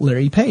Google,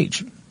 Larry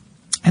Page.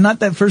 And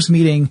at that first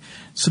meeting,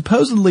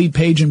 supposedly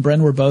Page and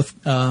Brin were both,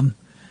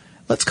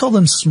 let's call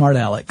them smart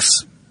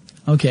Alecs.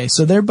 Okay,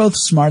 so they're both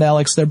smart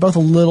Alecs. They're both a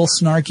little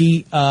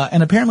snarky.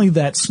 And apparently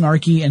that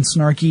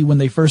snarky when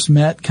they first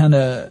met, kind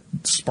of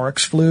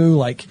sparks flew,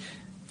 like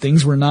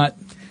things were not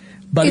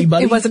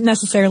buddy-buddy. It wasn't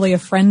necessarily a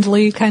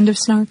friendly kind of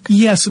snark.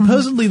 Yeah,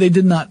 supposedly they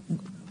did not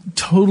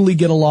totally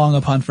get along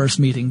upon first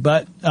meeting,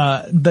 but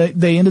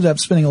they ended up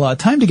spending a lot of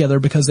time together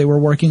because they were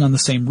working on the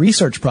same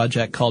research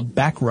project called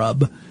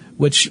Backrub,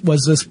 which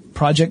was this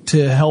project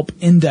to help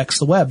index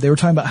the web. They were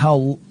talking about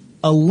how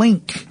a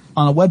link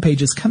on a web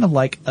page is kind of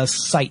like a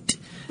site,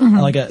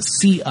 like a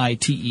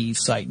CITE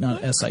site,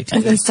 not SITE.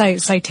 A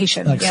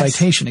citation. Like yes.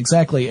 citation,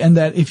 exactly. And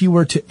that if you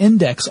were to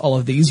index all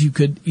of these, you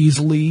could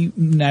easily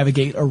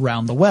navigate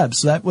around the web.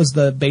 So that was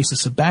the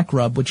basis of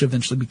Backrub, which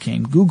eventually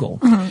became Google.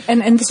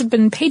 And this had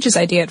been Page's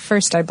idea at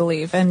first, I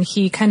believe, and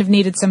he kind of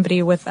needed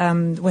somebody with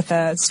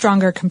a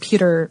stronger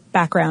computer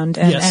background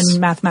and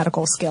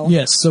mathematical skill.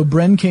 Yes. So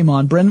Brin came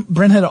on.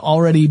 Brin had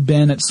already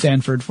been at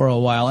Stanford for a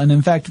while, and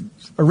in fact,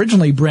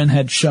 originally Brin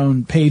had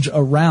shown Page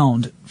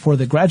around for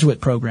the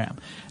graduate program.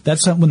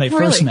 That's when they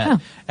first met. Oh.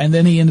 And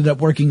then he ended up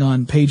working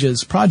on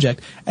Page's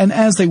project. And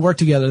as they worked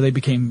together, they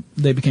became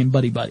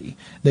buddy-buddy.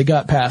 They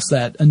got past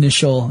that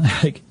initial,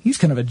 like, he's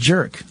kind of a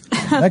jerk.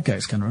 That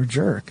guy's kind of a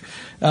jerk.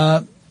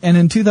 And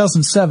in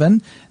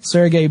 2007,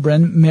 Sergey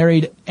Brin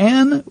married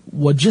Anne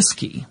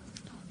Wojcicki.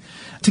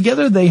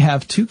 Together they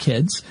have 2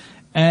 kids.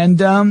 And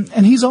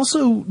he's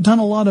also done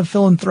a lot of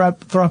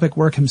philanthropic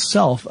work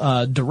himself,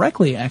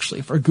 directly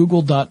actually for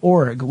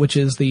Google.org, which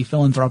is the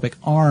philanthropic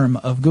arm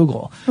of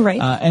Google.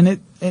 Right. And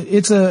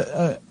it's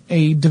a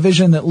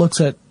division that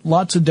looks at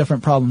lots of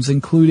different problems,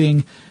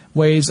 including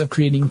ways of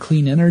creating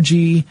clean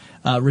energy,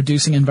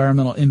 reducing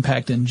environmental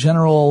impact in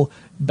general,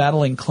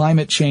 battling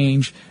climate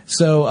change.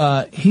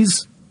 So,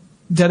 he's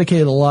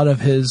dedicated a lot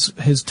of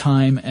his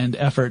time and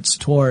efforts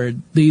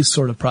toward these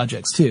sort of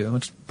projects too,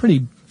 which is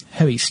pretty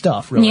heavy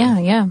stuff, really.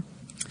 Yeah.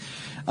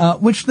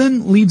 Which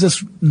then leads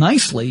us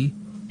nicely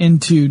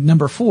into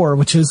number 4,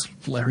 which is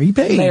Larry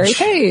Page. Larry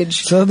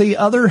Page. So the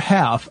other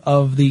half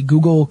of the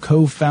Google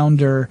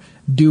co-founder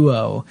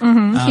duo.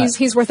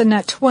 He's worth a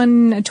net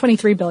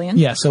 $23 billion.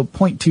 Yeah, so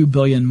 $0.2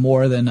 billion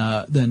more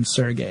than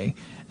Sergey.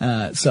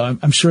 So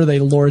I'm sure they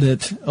lord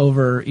it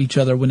over each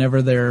other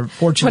whenever their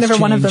fortunes Whenever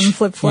change. one of them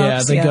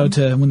flip-flops.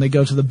 Yeah, when they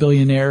go to the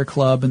billionaire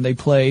club and they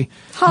play.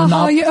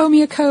 You owe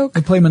me a Coke.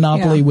 They play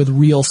Monopoly with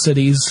real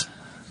cities.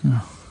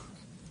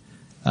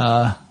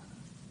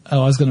 I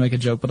was going to make a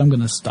joke, but I'm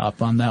going to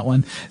stop on that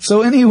one.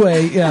 So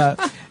anyway,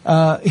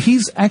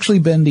 he's actually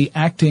been he's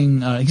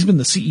been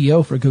the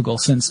CEO for Google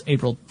since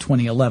April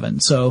 2011.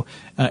 So,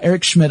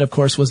 Eric Schmidt, of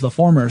course, was the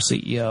former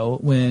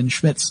CEO. When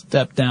Schmidt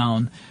stepped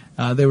down,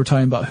 they were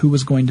talking about who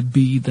was going to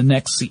be the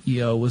next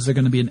CEO. Was there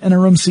going to be an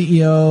interim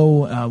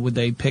CEO? Would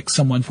they pick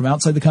someone from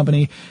outside the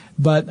company?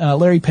 But,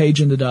 Larry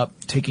Page ended up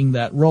taking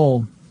that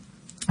role.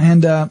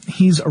 And,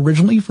 he's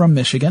originally from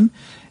Michigan.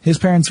 His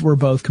parents were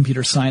both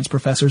computer science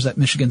professors at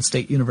Michigan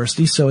State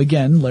University. So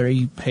again,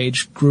 Larry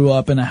Page grew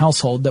up in a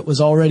household that was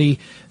already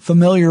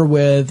familiar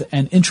with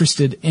and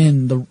interested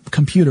in the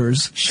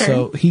computers. Sure.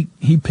 So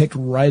he picked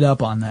right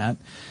up on that.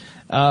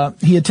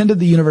 He attended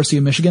the University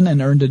of Michigan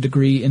and earned a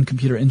degree in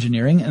computer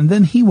engineering. And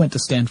then he went to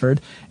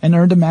Stanford and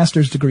earned a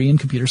master's degree in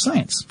computer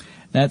science.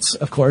 That's,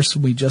 of course,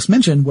 we just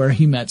mentioned where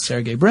he met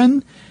Sergey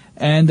Brin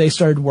and they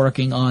started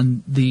working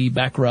on the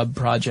Backrub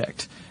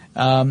project.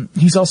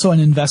 He's also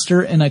an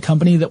investor in a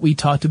company that we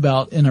talked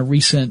about in a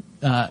recent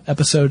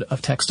episode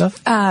of Tech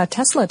Stuff.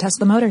 Tesla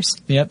Motors.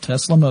 Yep,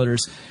 Tesla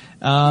Motors.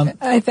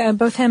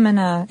 Both him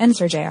and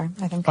Sergey are,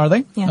 I think. Are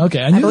they? Yeah.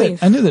 Okay, I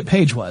knew that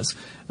Page was.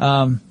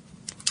 And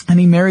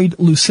he married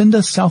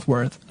Lucinda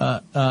Southworth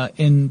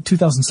in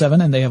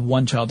 2007, and they have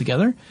 1 child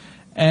together.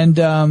 And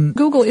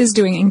Google is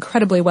doing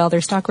incredibly well.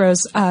 Their stock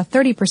rose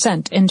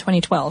 30% in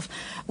 2012,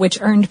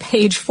 which earned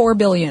Page $4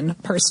 billion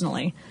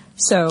personally.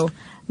 So.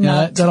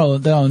 Yeah,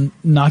 that'll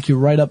knock you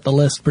right up the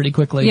list pretty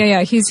quickly.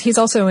 Yeah. He's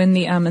also in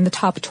the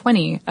top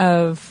 20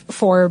 of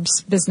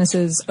Forbes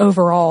businesses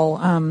overall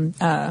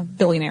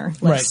billionaire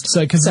list. Right.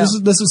 So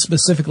because this is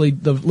specifically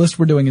the list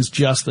we're doing is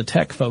just the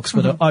tech folks,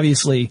 but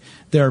obviously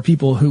there are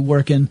people who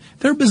work in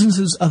there are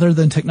businesses other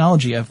than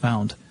technology. I've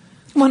found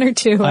 1 or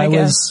 2. I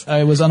guess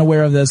I was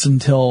unaware of this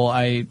until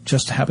I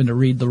just happened to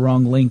read the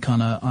wrong link on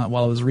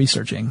while I was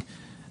researching,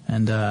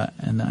 and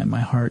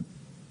my heart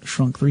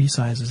shrunk 3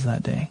 sizes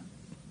that day.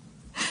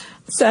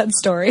 Sad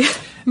story.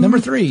 Number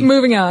 3.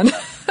 Moving on.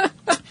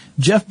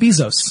 Jeff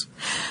Bezos.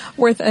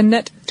 Worth a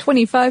net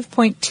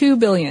 $25.2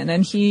 billion,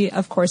 and he,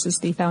 of course, is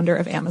the founder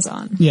of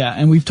Amazon. Yeah,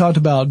 and we've talked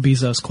about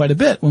Bezos quite a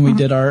bit when we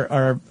did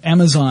our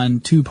Amazon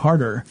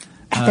two-parter.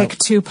 Epic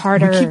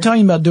two-parter. We keep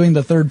talking about doing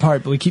the third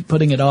part, but we keep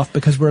putting it off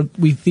because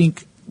we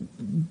think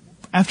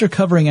after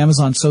covering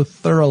Amazon so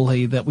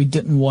thoroughly that we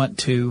didn't want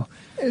to.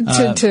 We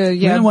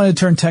didn't want to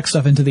turn tech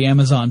stuff into the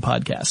Amazon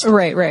podcast.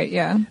 Right,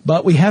 yeah.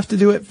 But we have to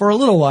do it for a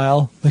little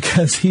while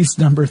because he's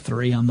number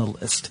 3 on the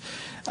list.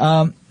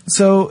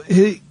 So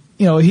his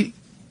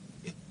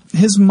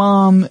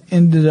mom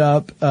ended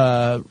up,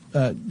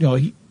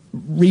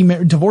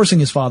 divorcing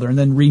his father and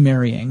then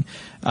remarrying,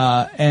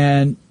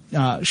 and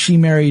she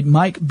married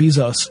Mike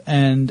Bezos,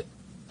 and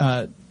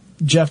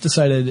Jeff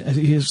decided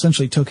he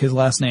essentially took his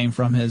last name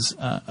from his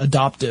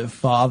adoptive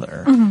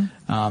father.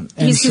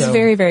 He's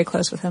very, very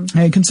close with him.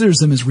 And he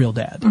considers him his real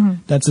dad.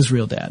 That's his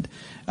real dad,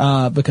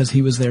 because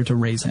he was there to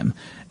raise him.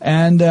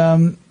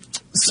 And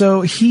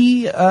so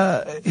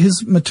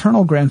his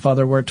maternal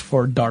grandfather worked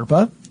for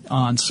DARPA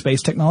on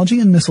space technology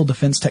and missile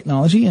defense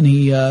technology, and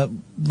he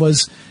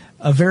was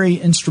a very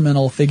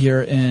instrumental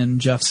figure in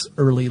Jeff's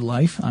early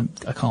life.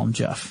 I call him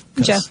Jeff.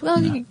 Jeff. Well,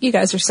 you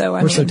guys are so.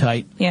 We're so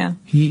tight. Yeah.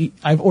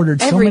 I've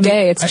ordered every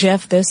day. It's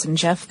Jeff this and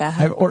Jeff that.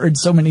 I've ordered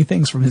so many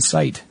things from his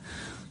site.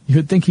 You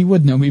would think he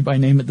would know me by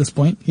name at this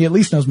point. He at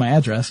least knows my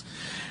address.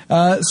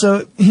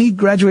 So he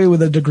graduated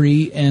with a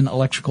degree in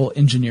electrical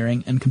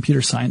engineering and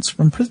computer science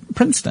from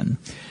Princeton.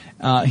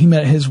 He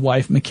met his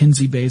wife,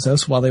 Mackenzie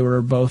Bezos, while they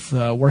were both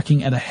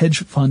working at a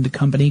hedge fund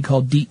company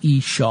called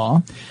D.E.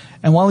 Shaw.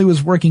 And while he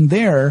was working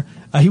there,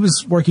 he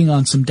was working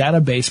on some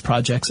database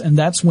projects, and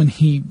that's when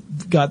he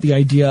got the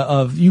idea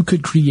of you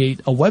could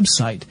create a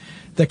website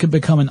that could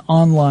become an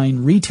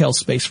online retail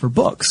space for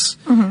books,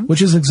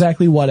 which is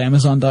exactly what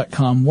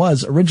Amazon.com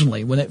was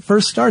originally. When it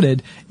first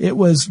started, it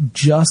was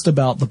just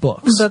about the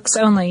books. Books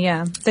only,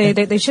 yeah.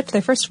 They shipped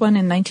their first one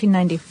in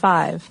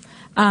 1995.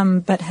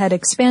 But had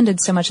expanded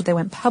so much that they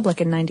went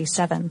public in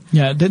 97.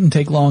 Yeah, it didn't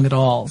take long at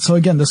all. So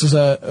again, this is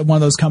one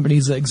of those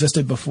companies that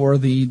existed before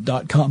the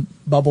 .com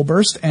bubble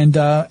burst, and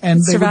they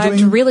survived were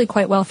doing really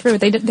quite well through it.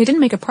 They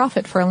didn't make a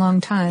profit for a long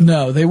time.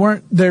 No, they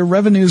weren't. Their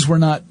revenues were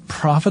not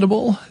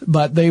profitable,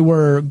 but they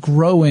were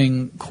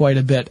growing quite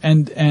a bit,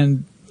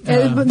 and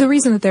the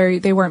reason that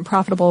they weren't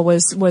profitable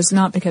was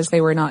not because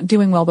they were not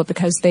doing well, but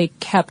because they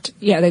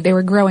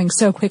were growing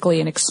so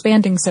quickly and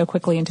expanding so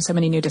quickly into so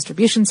many new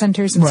distribution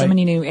centers and so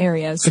many new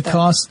areas. The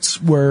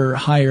costs were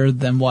higher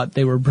than what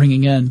they were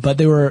bringing in, but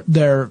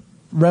their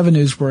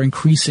revenues were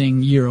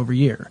increasing year over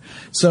year.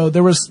 So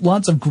there was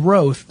lots of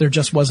growth. There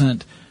just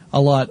wasn't a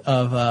lot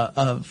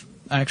of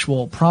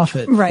actual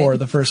profit for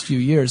the first few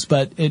years,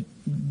 but it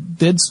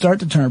did start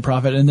to turn a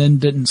profit and then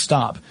didn't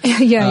stop.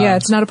 Yeah,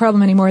 it's not a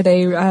problem anymore.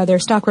 Their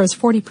stock rose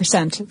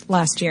 40%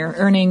 last year,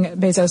 earning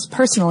Bezos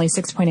personally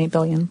 $6.8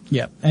 billion.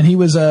 Yeah, and he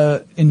was in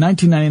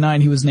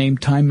 1999 he was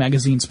named Time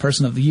Magazine's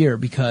Person of the Year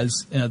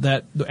because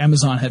that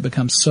Amazon had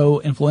become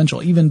so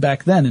influential even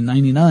back then in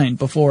 '99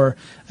 before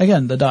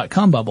again the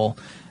 .com bubble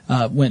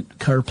went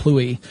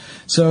kerplooey.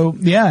 So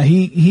yeah,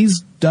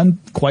 he's done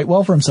quite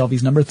well for himself.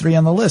 He's number 3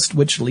 on the list,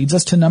 which leads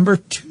us to number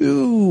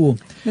 2.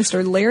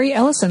 Mr. Larry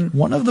Ellison.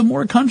 One of the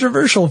more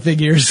controversial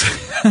figures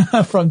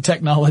from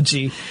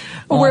technology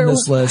on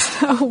this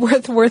list.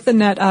 Worth a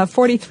net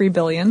 $43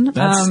 billion.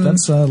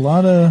 That's a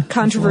lot of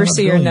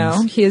controversy or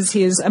no. He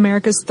is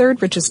America's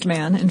 3rd richest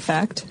man, in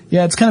fact.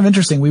 Yeah, it's kind of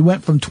interesting. We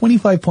went from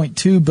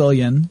 $25.2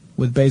 billion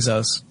with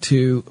Bezos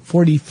to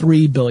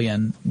 $43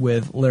 billion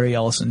with Larry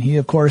Ellison. He,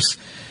 of course,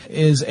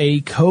 is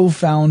a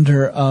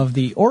co-founder of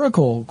the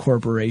Oracle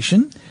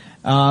Corporation,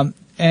 and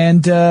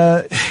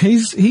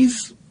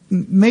he's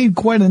made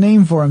quite a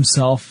name for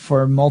himself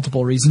for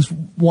multiple reasons.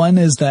 One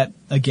is that,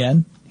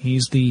 again,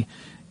 he's the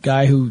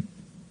guy who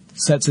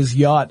sets his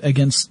yacht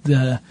against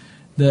the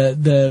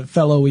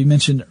fellow we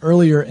mentioned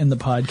earlier in the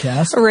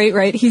podcast.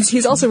 Right.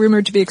 He's also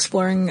rumored to be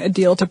exploring a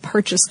deal to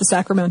purchase the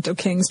Sacramento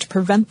Kings to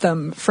prevent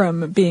them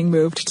from being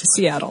moved to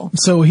Seattle.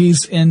 So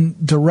he's in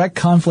direct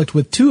conflict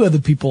with 2 other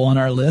people on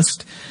our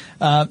list.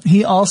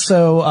 He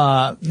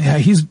also,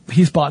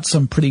 he's bought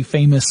some pretty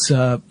famous,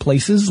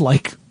 places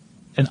like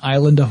an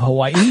island of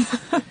Hawaii.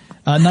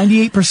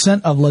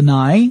 98% of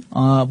Lanai,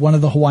 one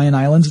of the Hawaiian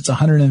islands. It's a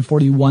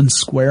 141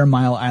 square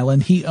mile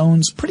island. He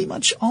owns pretty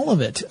much all of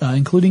it,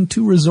 including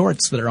 2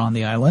 resorts that are on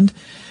the island.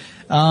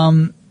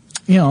 When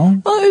you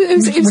want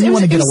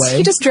to get away.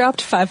 He just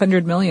dropped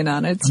 $500 million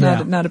on it. It's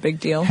not a big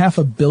deal.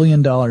 $500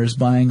 million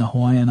buying a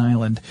Hawaiian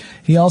island.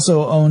 He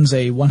also owns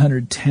a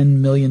 $110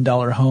 million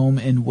home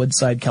in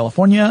Woodside,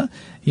 California.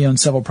 He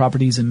owns several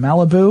properties in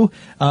Malibu.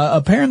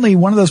 Apparently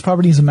one of those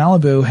properties in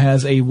Malibu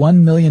has a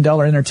 $1 million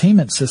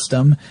entertainment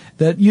system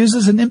that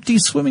uses an empty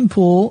swimming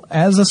pool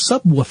as a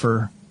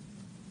subwoofer.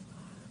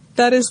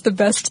 That is the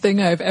best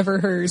thing I've ever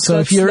heard.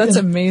 So that's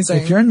amazing.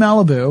 If you're in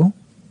Malibu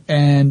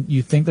and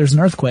you think there's an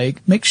earthquake,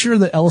 make sure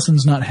that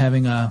Ellison's not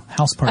having a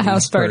house party.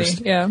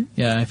 First. Yeah.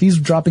 Yeah, if he's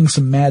dropping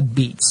some mad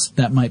beats,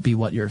 that might be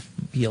what you're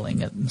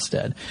feeling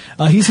instead.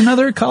 He's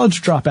another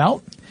college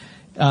dropout.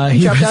 He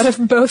dropped out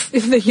of both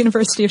the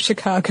University of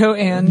Chicago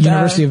and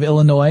University of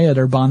Illinois at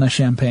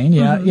Urbana-Champaign.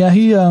 Yeah,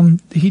 Mm-hmm.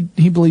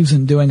 he believes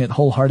in doing it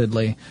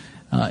wholeheartedly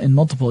in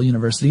multiple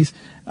universities.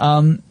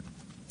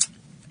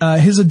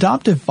 His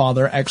adoptive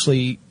father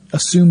actually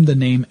assumed the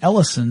name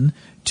Ellison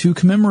to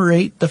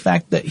commemorate the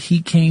fact that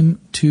he came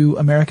to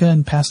America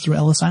and passed through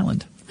Ellis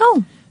Island.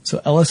 Oh,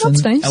 so Ellison,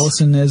 that's nice.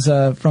 Ellison is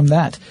from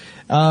that.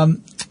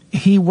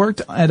 He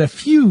worked at a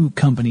few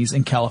companies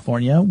in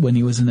California when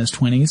he was in his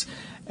 20s,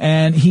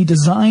 and he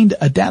designed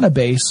a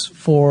database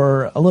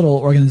for a little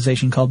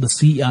organization called the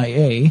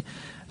CIA,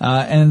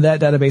 and that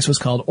database was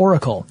called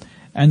Oracle.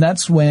 And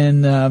that's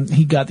when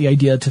he got the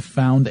idea to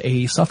found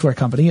a software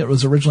company. It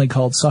was originally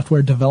called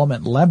Software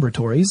Development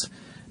Laboratories,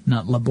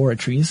 not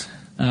laboratories,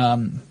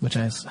 which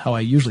is how I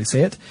usually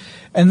say it.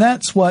 And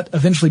that's what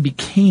eventually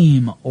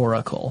became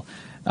Oracle.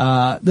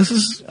 This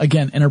is,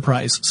 again,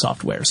 enterprise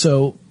software.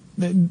 So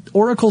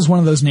Oracle's one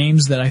of those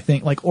names that I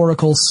think, like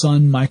Oracle,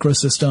 Sun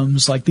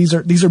Microsystems, like these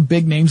are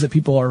big names that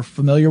people are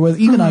familiar with,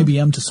 even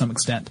IBM to some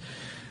extent.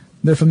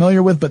 They're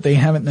familiar with, but they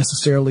haven't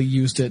necessarily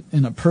used it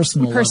in a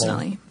personal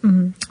level.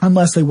 Mm-hmm.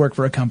 Unless they work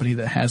for a company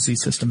that has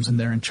these systems and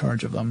they're in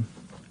charge of them.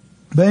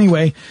 But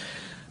anyway,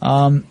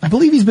 I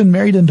believe he's been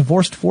married and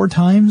divorced 4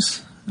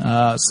 times.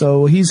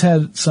 So he's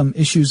had some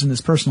issues in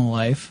his personal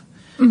life.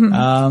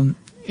 Mm-hmm.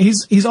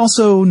 He's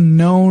also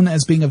known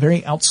as being a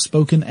very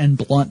outspoken and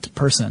blunt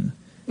person.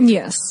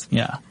 Yes.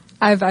 Yeah.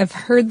 I've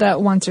heard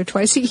that once or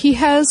twice. He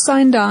has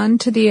signed on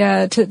to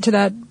the to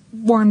that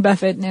Warren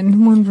Buffett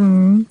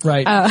and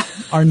right.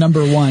 Our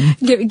number one.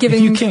 Giving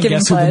if you can't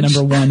guess pledge. who the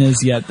number one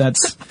is yet,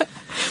 that's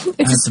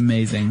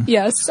amazing.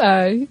 Yes,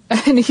 and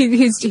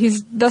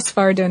he's thus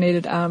far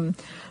donated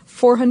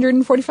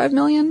 $445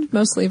 million,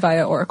 mostly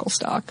via Oracle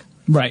stock.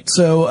 Right.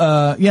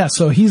 So,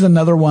 so he's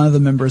another one of the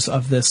members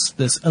of this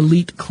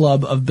elite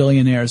club of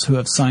billionaires who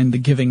have signed the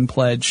Giving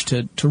Pledge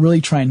to really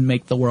try and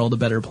make the world a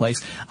better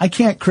place. I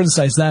can't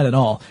criticize that at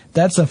all.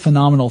 That's a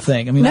phenomenal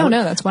thing. I mean,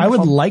 that's wonderful. I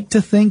would like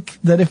to think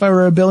that if I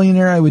were a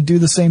billionaire, I would do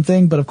the same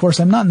thing, but of course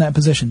I'm not in that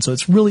position, so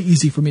it's really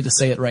easy for me to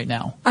say it right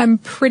now. I'm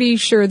pretty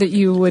sure that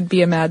you would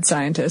be a mad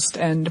scientist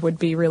and would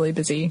be really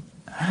busy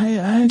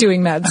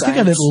doing mad science. I think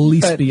I'd at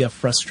least be a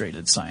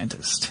frustrated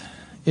scientist.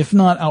 If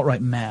not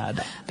outright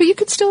mad. But you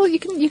could still, you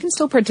can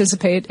still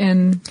participate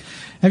in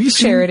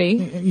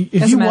charity.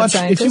 If you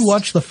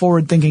watch the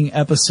Forward Thinking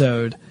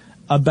episode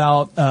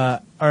about,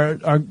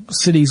 our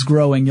cities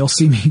growing, you'll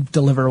see me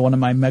deliver one of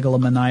my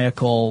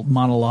megalomaniacal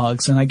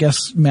monologues. And I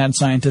guess mad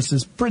scientist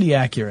is pretty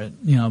accurate,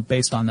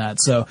 based on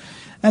that. So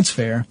that's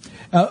fair.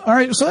 All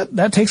right. So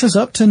that takes us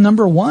up to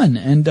number 1.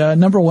 And,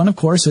 number 1, of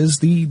course, is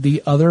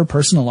the other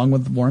person along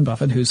with Warren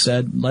Buffett who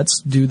said,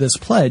 let's do this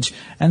pledge.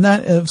 And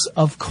that is,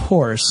 of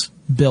course,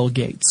 Bill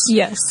Gates.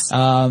 Yes.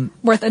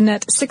 Worth a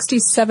net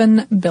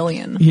 $67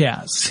 billion.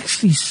 Yeah,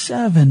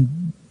 $67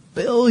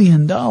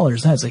 billion.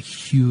 That's a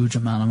huge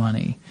amount of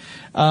money.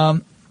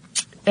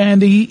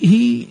 And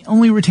he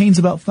only retains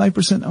about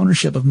 5%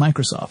 ownership of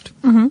Microsoft.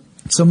 Mm-hmm.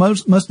 So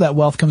most of that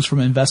wealth comes from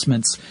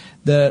investments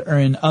that are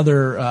in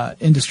other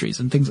industries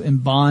and things, in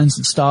bonds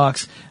and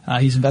stocks.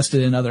 He's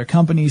invested in other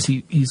companies.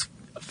 He's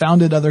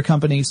founded other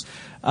companies.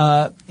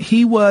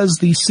 He was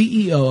the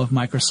CEO of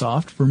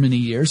Microsoft for many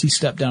years. He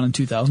stepped down in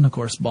 2000. Of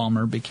course,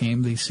 Ballmer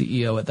became the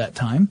CEO at that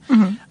time.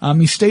 Mm-hmm.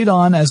 He stayed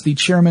on as the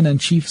chairman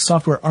and chief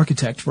software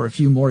architect for a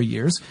few more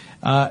years.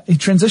 He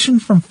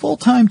transitioned from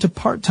full-time to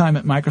part-time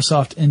at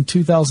Microsoft in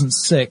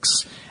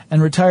 2006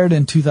 and retired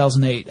in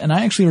 2008. And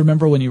I actually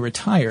remember when he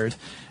retired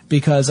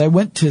because I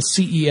went to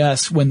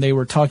CES when they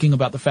were talking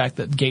about the fact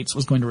that Gates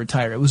was going to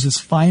retire. It was his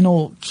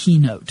final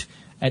keynote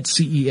at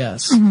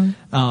CES.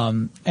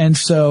 Mm-hmm. And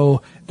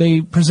so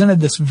they presented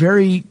this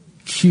very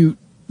cute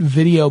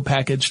video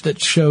package that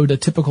showed a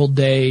typical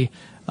day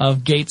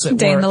of Gates at work.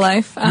 Day in the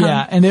life. Uh-huh.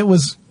 Yeah, and it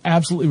was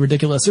absolutely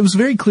ridiculous. It was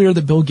very clear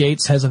that Bill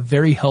Gates has a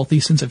very healthy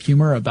sense of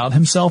humor about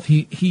himself.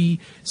 He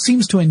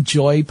seems to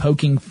enjoy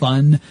poking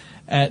fun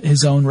at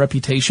his own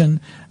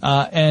reputation.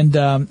 And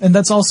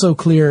that's also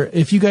clear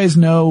if you guys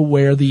know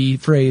where the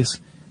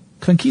phrase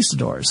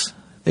conquistadors,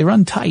 they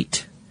run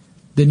tight,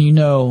 then you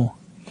know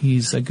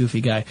he's a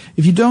goofy guy.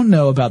 If you don't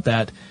know about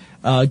that,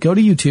 go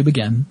to YouTube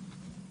again.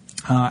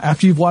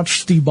 After you've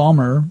watched Steve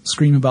Ballmer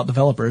scream about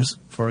developers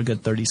for a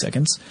good 30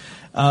 seconds,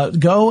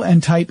 go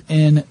and type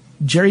in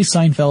Jerry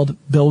Seinfeld,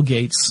 Bill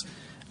Gates.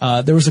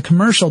 There was a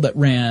commercial that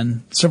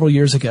ran several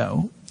years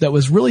ago that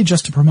was really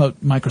just to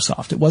promote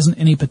Microsoft. It wasn't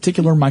any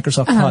particular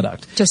Microsoft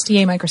product. Just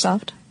yay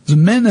Microsoft. It was a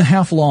minute and a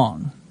half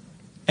long,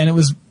 and it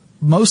was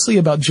mostly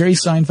about Jerry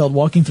Seinfeld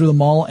walking through the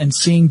mall and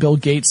seeing Bill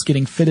Gates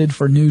getting fitted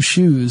for new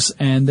shoes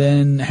and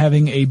then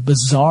having a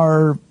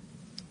bizarre,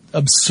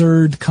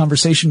 absurd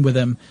conversation with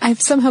him.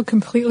 I've somehow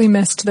completely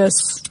missed this.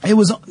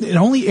 It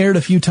only aired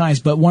a few times,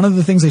 but one of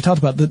the things they talked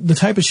about, the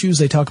type of shoes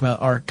they talk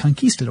about are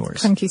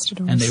conquistadors.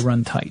 Conquistadors. And they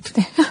run tight.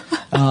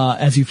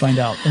 As you find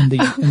out in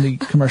the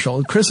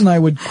commercial. Chris and I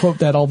would quote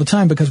that all the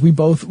time because we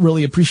both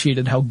really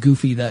appreciated how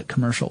goofy that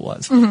commercial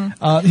was.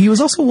 Mm-hmm. He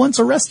was also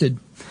once arrested.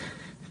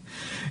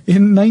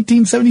 in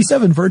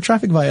 1977 for a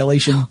traffic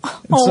violation.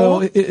 So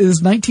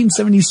his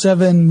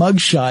 1977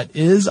 mugshot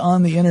is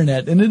on the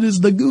internet, and it is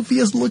the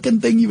goofiest looking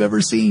thing you've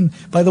ever seen.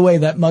 By the way,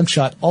 that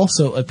mugshot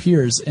also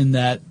appears in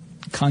that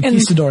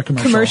Conquistador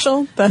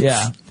commercial.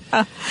 Yeah.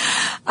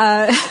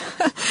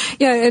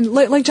 And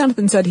like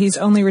Jonathan said, he's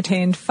only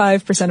retained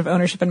 5% of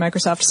ownership in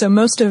Microsoft. So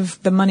most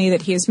of the money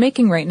that he is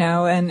making right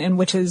now, and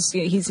which is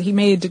he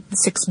made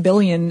 $6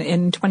 billion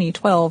in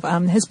 2012,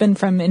 has been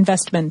from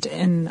investment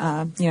in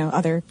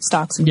other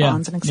stocks and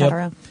bonds and et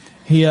cetera.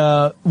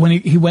 Yep. When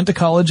he went to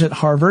college at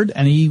Harvard,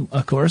 and he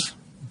of course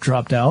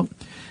dropped out.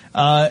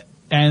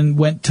 And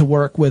went to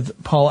work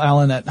with Paul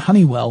Allen at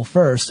Honeywell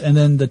first, and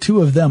then the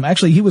two of them,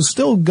 actually he was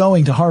still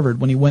going to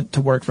Harvard when he went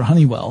to work for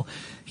Honeywell.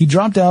 He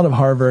dropped out of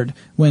Harvard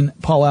when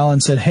Paul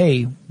Allen said,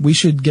 hey, we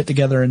should get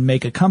together and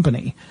make a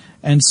company.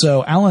 And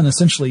so Allen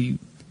essentially,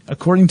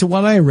 according to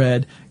what I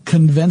read,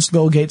 convinced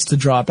Bill Gates to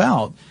drop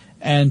out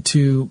and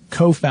to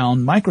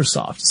co-found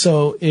Microsoft.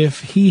 So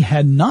if he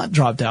had not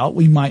dropped out,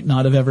 we might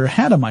not have ever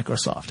had a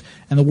Microsoft,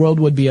 and the world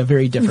would be a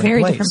very different place.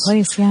 Very different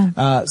place,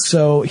 yeah.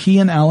 So he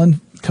and Allen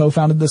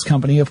co-founded this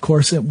company. Of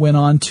course, it went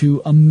on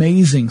to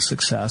amazing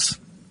success,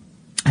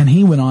 and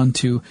he went on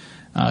to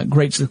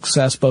great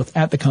success both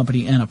at the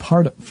company and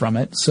apart from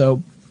it.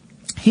 So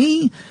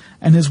he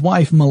and his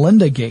wife,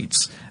 Melinda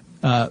Gates,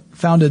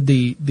 founded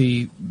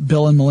the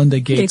Bill and Melinda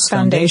Gates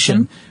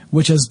Foundation,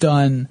 which has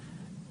done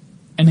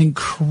an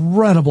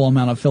incredible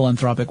amount of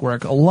philanthropic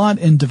work, a lot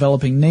in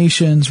developing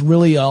nations,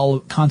 really all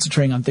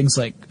concentrating on things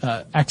like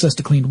access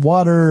to clean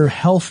water,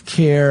 health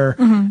care,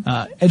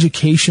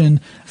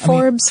 education.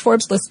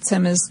 Forbes lists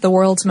him as the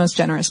world's most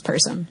generous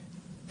person.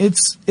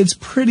 It's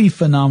pretty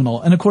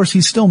phenomenal. And of course,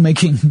 he's still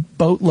making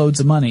boatloads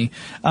of money.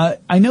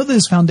 I know that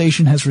his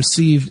foundation has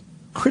received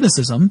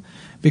criticism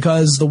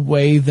because the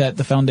way that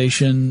the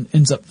foundation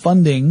ends up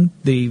funding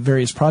the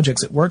various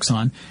projects it works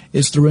on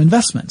is through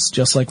investments,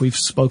 just like we've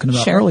spoken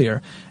about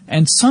earlier.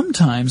 And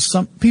sometimes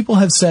some people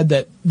have said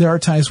that there are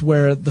times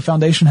where the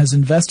foundation has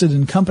invested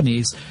in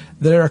companies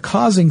that are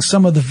causing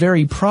some of the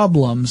very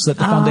problems that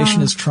the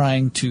foundation is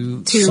trying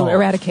to solve.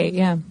 Eradicate,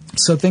 yeah.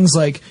 So things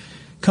like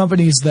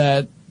companies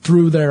that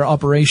through their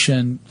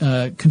operation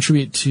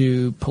contribute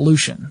to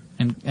pollution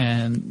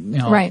and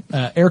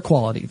air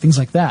quality, things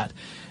like that.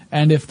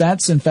 And if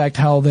that's in fact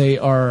how they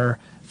are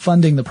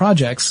funding the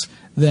projects,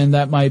 then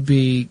that might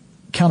be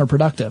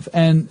counterproductive.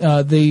 And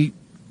the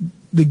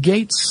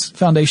Gates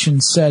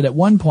Foundation said at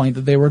one point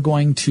that they were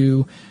going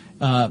to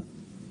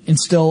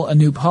instill a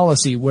new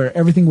policy where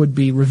everything would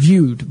be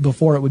reviewed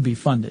before it would be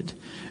funded.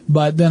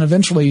 But then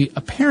eventually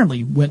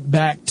apparently went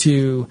back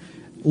to,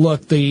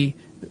 look,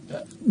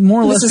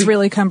 more or less. This is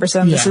really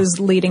cumbersome. Yeah. This is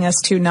leading us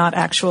to not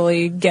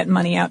actually get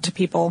money out to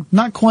people.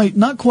 Not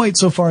quite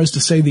so far as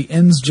to say the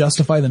ends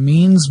justify the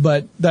means,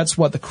 but that's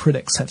what the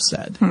critics have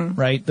said,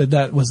 right?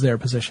 That was their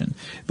position.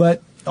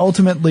 But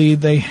ultimately,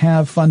 they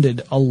have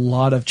funded a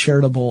lot of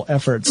charitable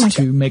efforts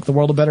to make the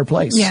world a better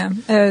place. Yeah.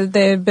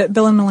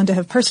 Bill and Melinda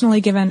have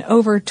personally given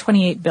over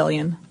 $28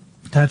 billion.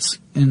 That's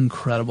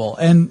incredible.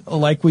 And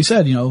like we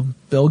said,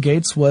 Bill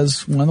Gates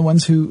was one of the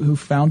ones who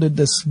founded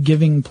this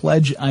giving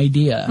pledge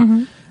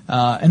idea.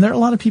 And there are a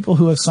lot of people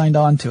who have signed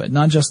on to it,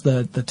 not just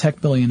the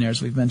tech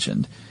billionaires we've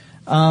mentioned.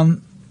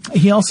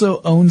 He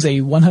also owns a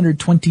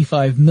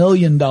 $125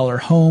 million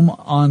home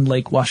on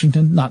Lake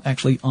Washington. Not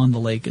actually on the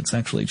lake. It's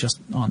actually just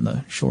on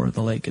the shore of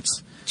the lake.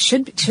 It's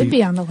should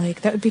be on the lake.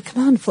 That would be,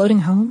 come on, floating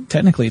home.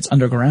 Technically, it's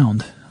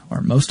underground,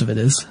 or most of it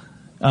is.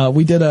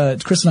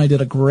 Chris and I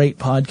did a great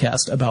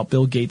podcast about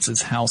Bill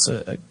Gates's house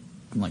a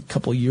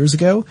couple of years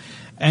ago.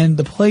 And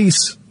the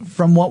place,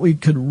 from what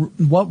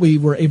we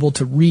were able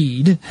to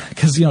read,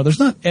 because there's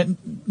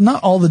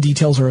not all the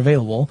details are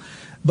available,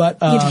 but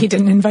he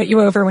didn't invite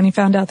you over when he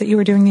found out that you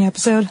were doing the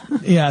episode.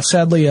 Yeah,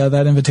 sadly,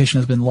 that invitation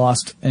has been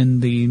lost in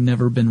the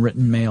never been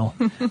written mail.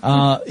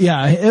 But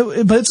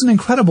it's an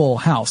incredible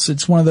house.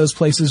 It's one of those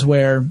places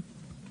where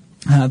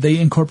they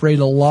incorporate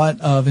a lot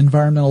of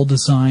environmental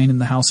design in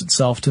the house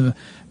itself to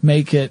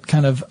make it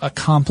kind of a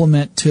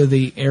complement to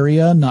the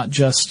area, not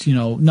just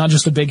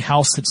a big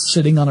house that's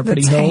sitting on a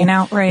pretty hill. Hanging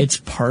out, right. It's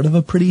part of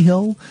a pretty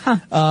hill.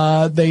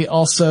 They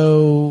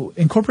also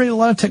incorporate a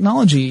lot of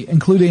technology,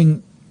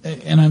 including,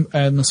 and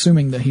I'm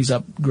assuming that he's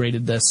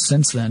upgraded this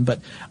since then, but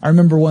I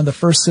remember one of the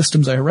first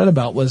systems I read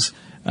about was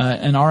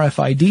an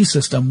RFID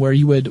system where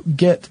you would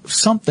get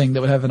something that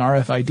would have an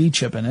RFID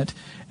chip in it,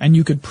 and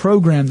you could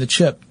program the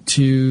chip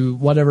to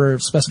whatever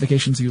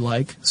specifications you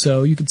like.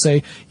 So you could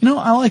say,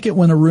 I like it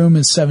when a room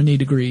is 70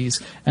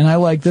 degrees, and I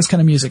like this kind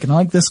of music, and I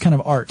like this kind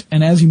of art.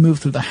 And as you move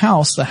through the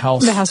house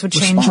would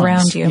change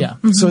around you. Yeah.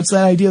 So it's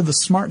that idea of the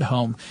smart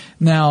home.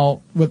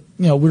 Now,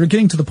 we're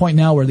getting to the point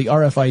now where the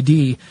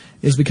RFID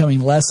is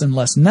becoming less and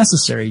less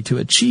necessary to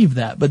achieve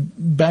that. But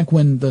back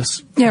when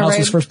this house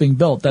was first being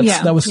built,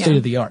 that was state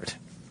of the art.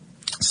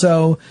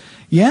 So,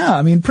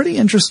 pretty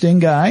interesting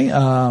guy.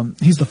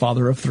 He's the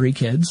father of 3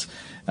 kids.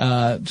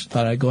 Just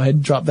thought I'd go ahead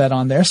and drop that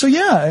on there. So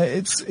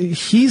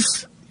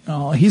he's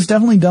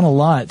definitely done a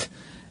lot,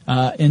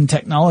 in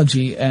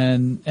technology,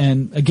 and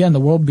again, the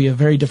world would be a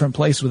very different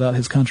place without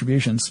his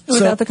contributions.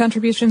 Without the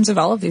contributions of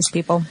all of these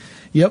people.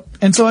 Yep.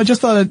 And so I just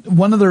thought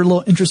one other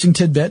little interesting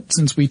tidbit,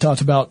 since we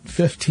talked about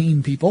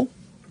 15 people.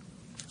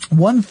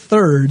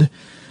 1/3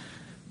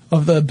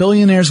 of the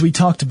billionaires we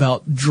talked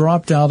about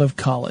dropped out of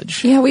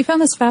college. Yeah, we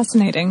found this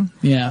fascinating.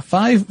 Yeah,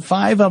 five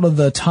out of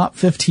the top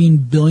 15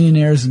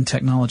 billionaires in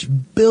technology,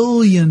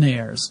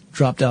 billionaires,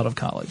 dropped out of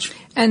college.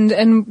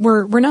 And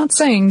we're not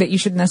saying that you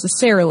should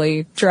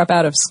necessarily drop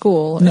out of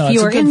school No, if you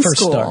it's a are good in first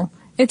school. start.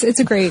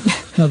 It's a great.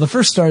 No, the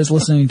first start is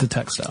listening to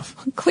tech stuff.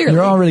 Clearly,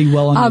 you're already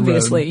well on the road.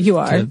 Obviously, you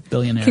are. To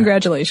billionaire.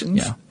 Congratulations.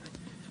 Yeah,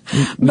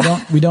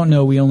 we don't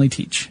know. We only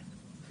teach.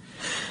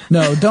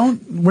 No,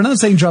 we're not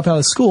saying drop out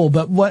of school,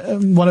 but what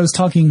I was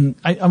talking,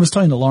 I was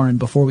talking to Lauren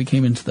before we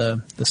came into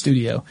the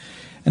studio,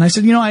 and I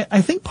said,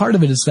 I think part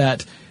of it is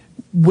that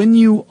when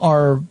you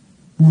are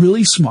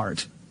really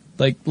smart,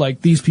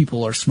 like these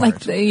people are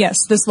smart. Yes,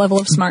 this level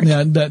of smart.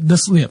 Yeah,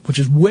 which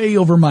is way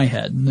over my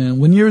head.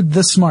 When you're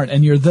this smart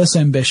and you're this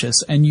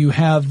ambitious and you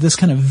have this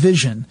kind of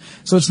vision,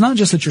 so it's not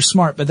just that you're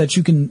smart, but that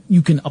you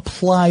can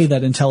apply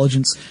that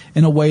intelligence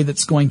in a way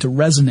that's going to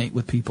resonate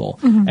with people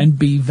and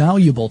be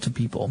valuable to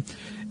people.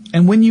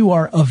 And when you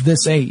are of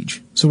this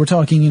age, so we're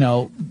talking,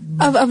 of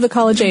the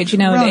college age, 18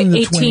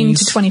 20s,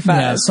 to 25.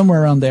 yeah,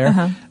 somewhere around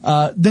there,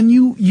 then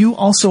you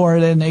also are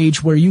at an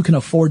age where you can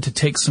afford to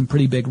take some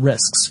pretty big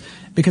risks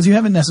because you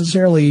haven't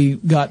necessarily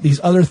got these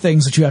other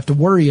things that you have to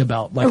worry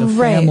about, like a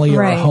family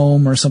or a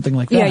home or something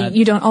like that. Yeah,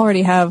 you don't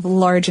already have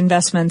large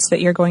investments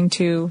that you're going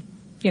to,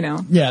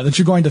 Yeah, that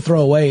you're going to throw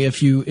away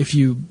if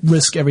you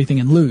risk everything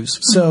and lose.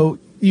 So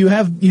you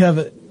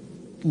have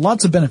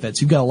lots of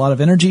benefits. You've got a lot of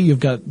energy. You've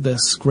got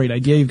this great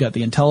idea. You've got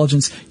the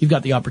intelligence. You've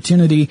got the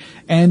opportunity,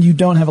 and you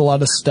don't have a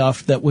lot of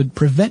stuff that would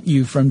prevent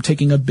you from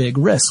taking a big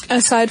risk.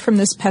 Aside from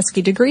this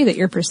pesky degree that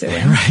you're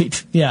pursuing.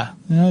 Right. Yeah.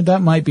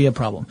 That might be a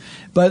problem.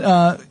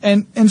 But,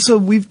 and so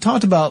we've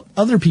talked about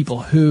other people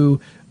who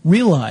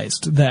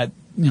realized that,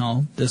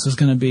 this is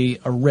going to be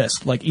a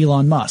risk, like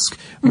Elon Musk,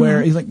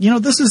 where he's like,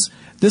 this is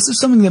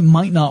something that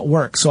might not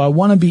work. So I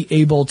want to be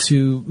able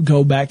to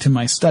go back to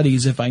my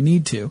studies if I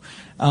need to.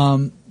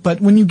 But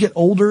when you get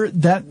older,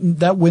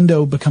 that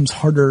window becomes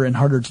harder and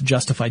harder to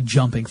justify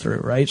jumping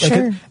through, right?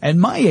 Sure. Like at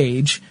my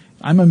age,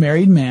 I'm a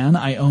married man.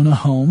 I own a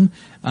home.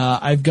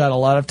 I've got a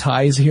lot of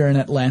ties here in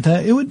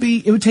Atlanta. It would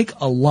take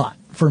a lot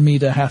for me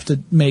to have to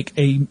make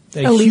a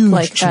huge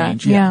like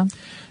change. That. Yeah.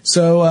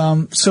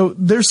 So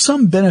there's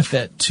some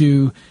benefit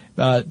to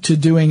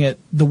doing it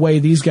the way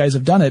these guys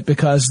have done it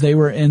because they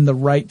were in the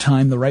right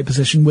time, the right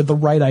position with the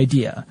right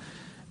idea.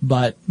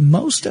 But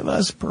most of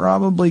us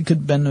probably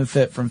could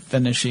benefit from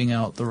finishing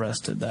out the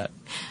rest of that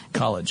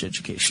college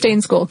education. Stay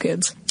in school,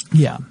 kids.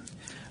 Yeah.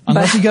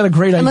 Unless you got a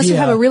great idea. Unless you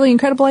have a really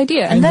incredible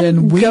idea. And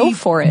then go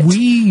for it.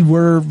 We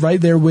were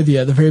right there with you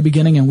at the very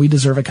beginning, and we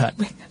deserve a cut,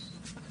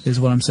 is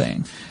what I'm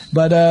saying.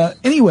 But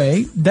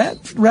anyway,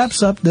 that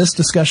wraps up this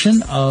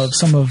discussion of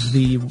some of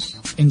the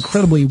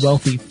incredibly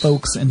wealthy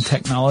folks in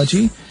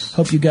technology.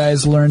 Hope you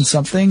guys learned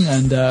something.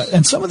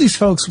 And some of these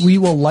folks we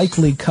will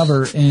likely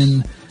cover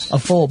in a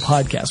full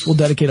podcast. We'll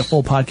dedicate a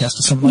full podcast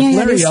to someone like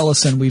Larry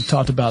Ellison we've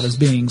talked about as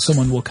being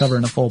someone we'll cover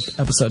in a full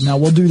episode. Now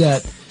we'll do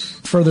that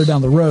further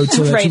down the road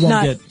so that you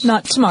won't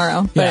not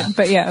tomorrow, but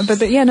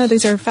no,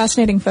 these are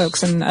fascinating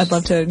folks, and I'd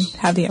love to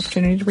have the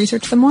opportunity to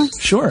research them more.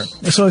 Sure.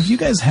 So if you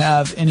guys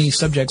have any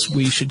subjects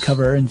we should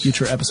cover in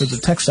future episodes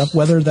of Tech Stuff,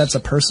 whether that's a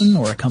person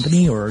or a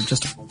company or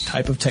just a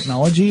type of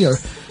technology or,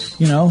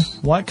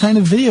 what kind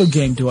of video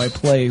game do I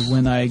play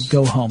when I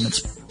go home?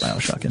 It's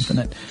BioShock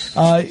Infinite.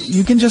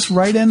 You can just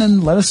write in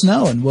and let us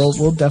know, and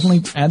we'll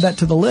definitely add that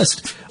to the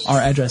list.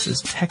 Our address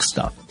is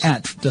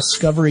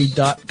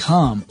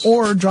techstuff@discovery.com,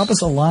 or drop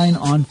us a line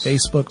on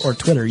Facebook or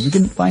Twitter. You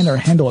can find our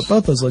handle at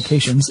both those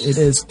locations. It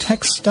is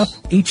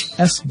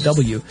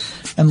TechStuffHSW,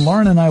 and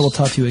Lauren and I will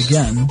talk to you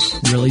again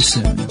really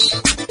soon.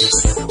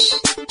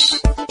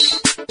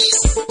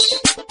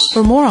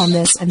 For more on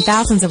this and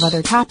thousands of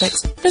other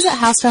topics, visit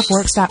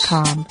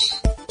HowStuffWorks.com.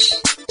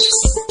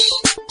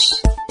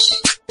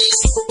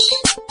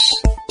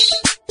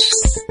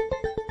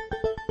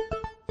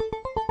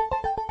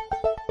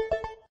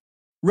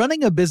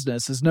 Running a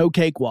business is no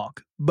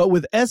cakewalk, but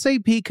with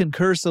SAP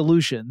Concur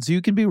Solutions,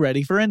 you can be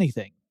ready for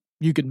anything.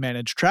 You can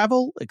manage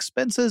travel,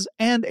 expenses,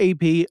 and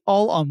AP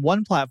all on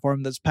one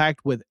platform that's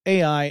packed with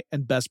AI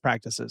and best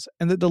practices,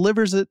 and that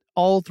delivers it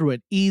all through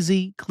an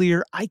easy,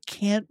 clear, I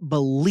can't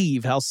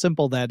believe how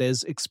simple that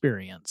is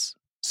experience.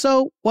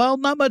 So, while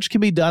not much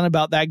can be done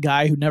about that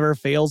guy who never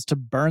fails to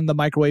burn the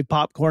microwave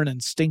popcorn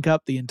and stink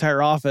up the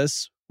entire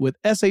office, with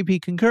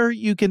SAP Concur,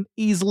 you can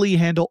easily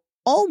handle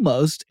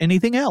almost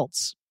anything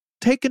else.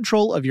 Take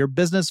control of your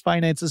business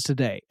finances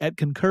today at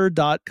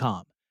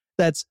Concur.com.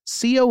 That's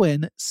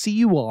CONCUR.com.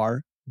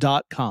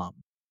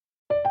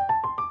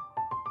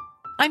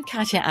 I'm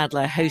Katya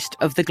Adler, host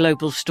of The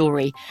Global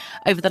Story.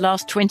 Over the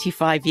last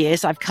 25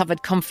 years, I've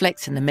covered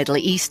conflicts in the Middle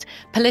East,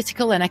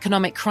 political and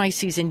economic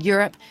crises in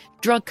Europe,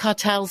 drug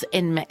cartels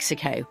in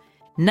Mexico.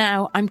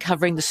 Now I'm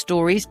covering the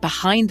stories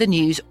behind the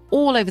news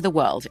all over the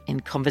world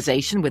in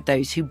conversation with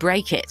those who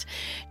break it.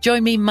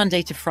 Join me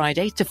Monday to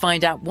Friday to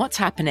find out what's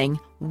happening,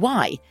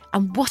 why,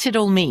 and what it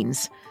all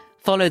means.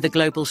 Follow The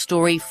Global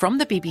Story from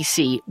the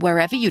BBC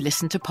wherever you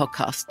listen to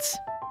podcasts.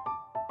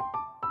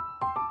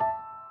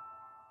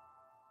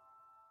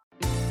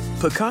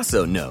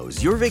 Pacaso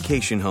knows your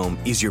vacation home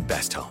is your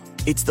best home.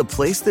 It's the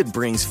place that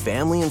brings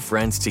family and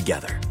friends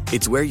together.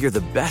 It's where you're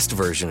the best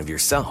version of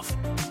yourself.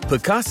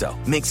 Pacaso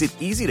makes it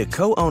easy to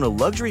co-own a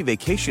luxury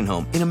vacation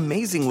home in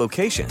amazing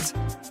locations.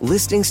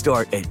 Listings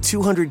start at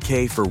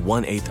 $200K for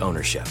 1/8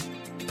 ownership.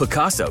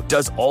 Pacaso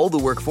does all the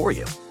work for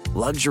you.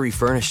 Luxury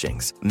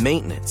furnishings,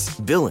 maintenance,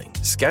 billing,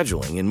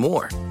 scheduling, and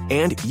more.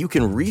 And you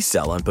can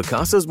resell on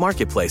Pacaso's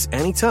marketplace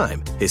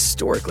anytime,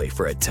 historically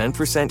for a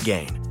 10%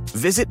 gain.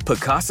 Visit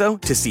Pacaso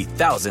to see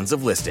thousands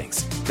of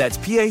listings. That's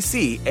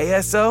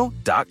PACASO.com.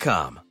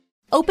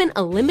 Open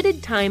a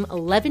limited-time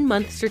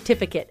 11-month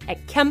certificate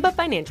at Kemba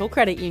Financial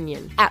Credit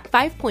Union. At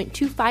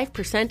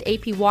 5.25%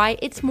 APY,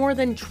 it's more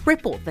than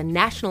triple the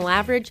national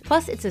average,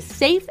 plus it's a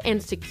safe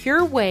and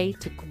secure way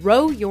to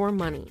grow your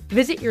money.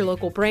 Visit your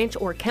local branch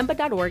or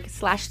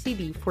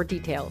kemba.org/cb for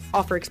details.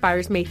 Offer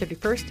expires May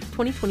 31st,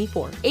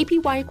 2024.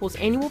 APY equals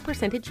annual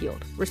percentage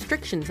yield.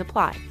 Restrictions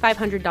apply.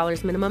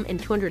 $500 minimum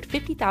and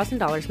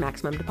 $250,000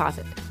 maximum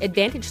deposit.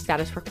 Advantage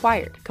status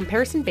required.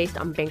 Comparison based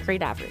on bank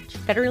rate average.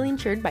 Federally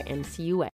insured by NCUA.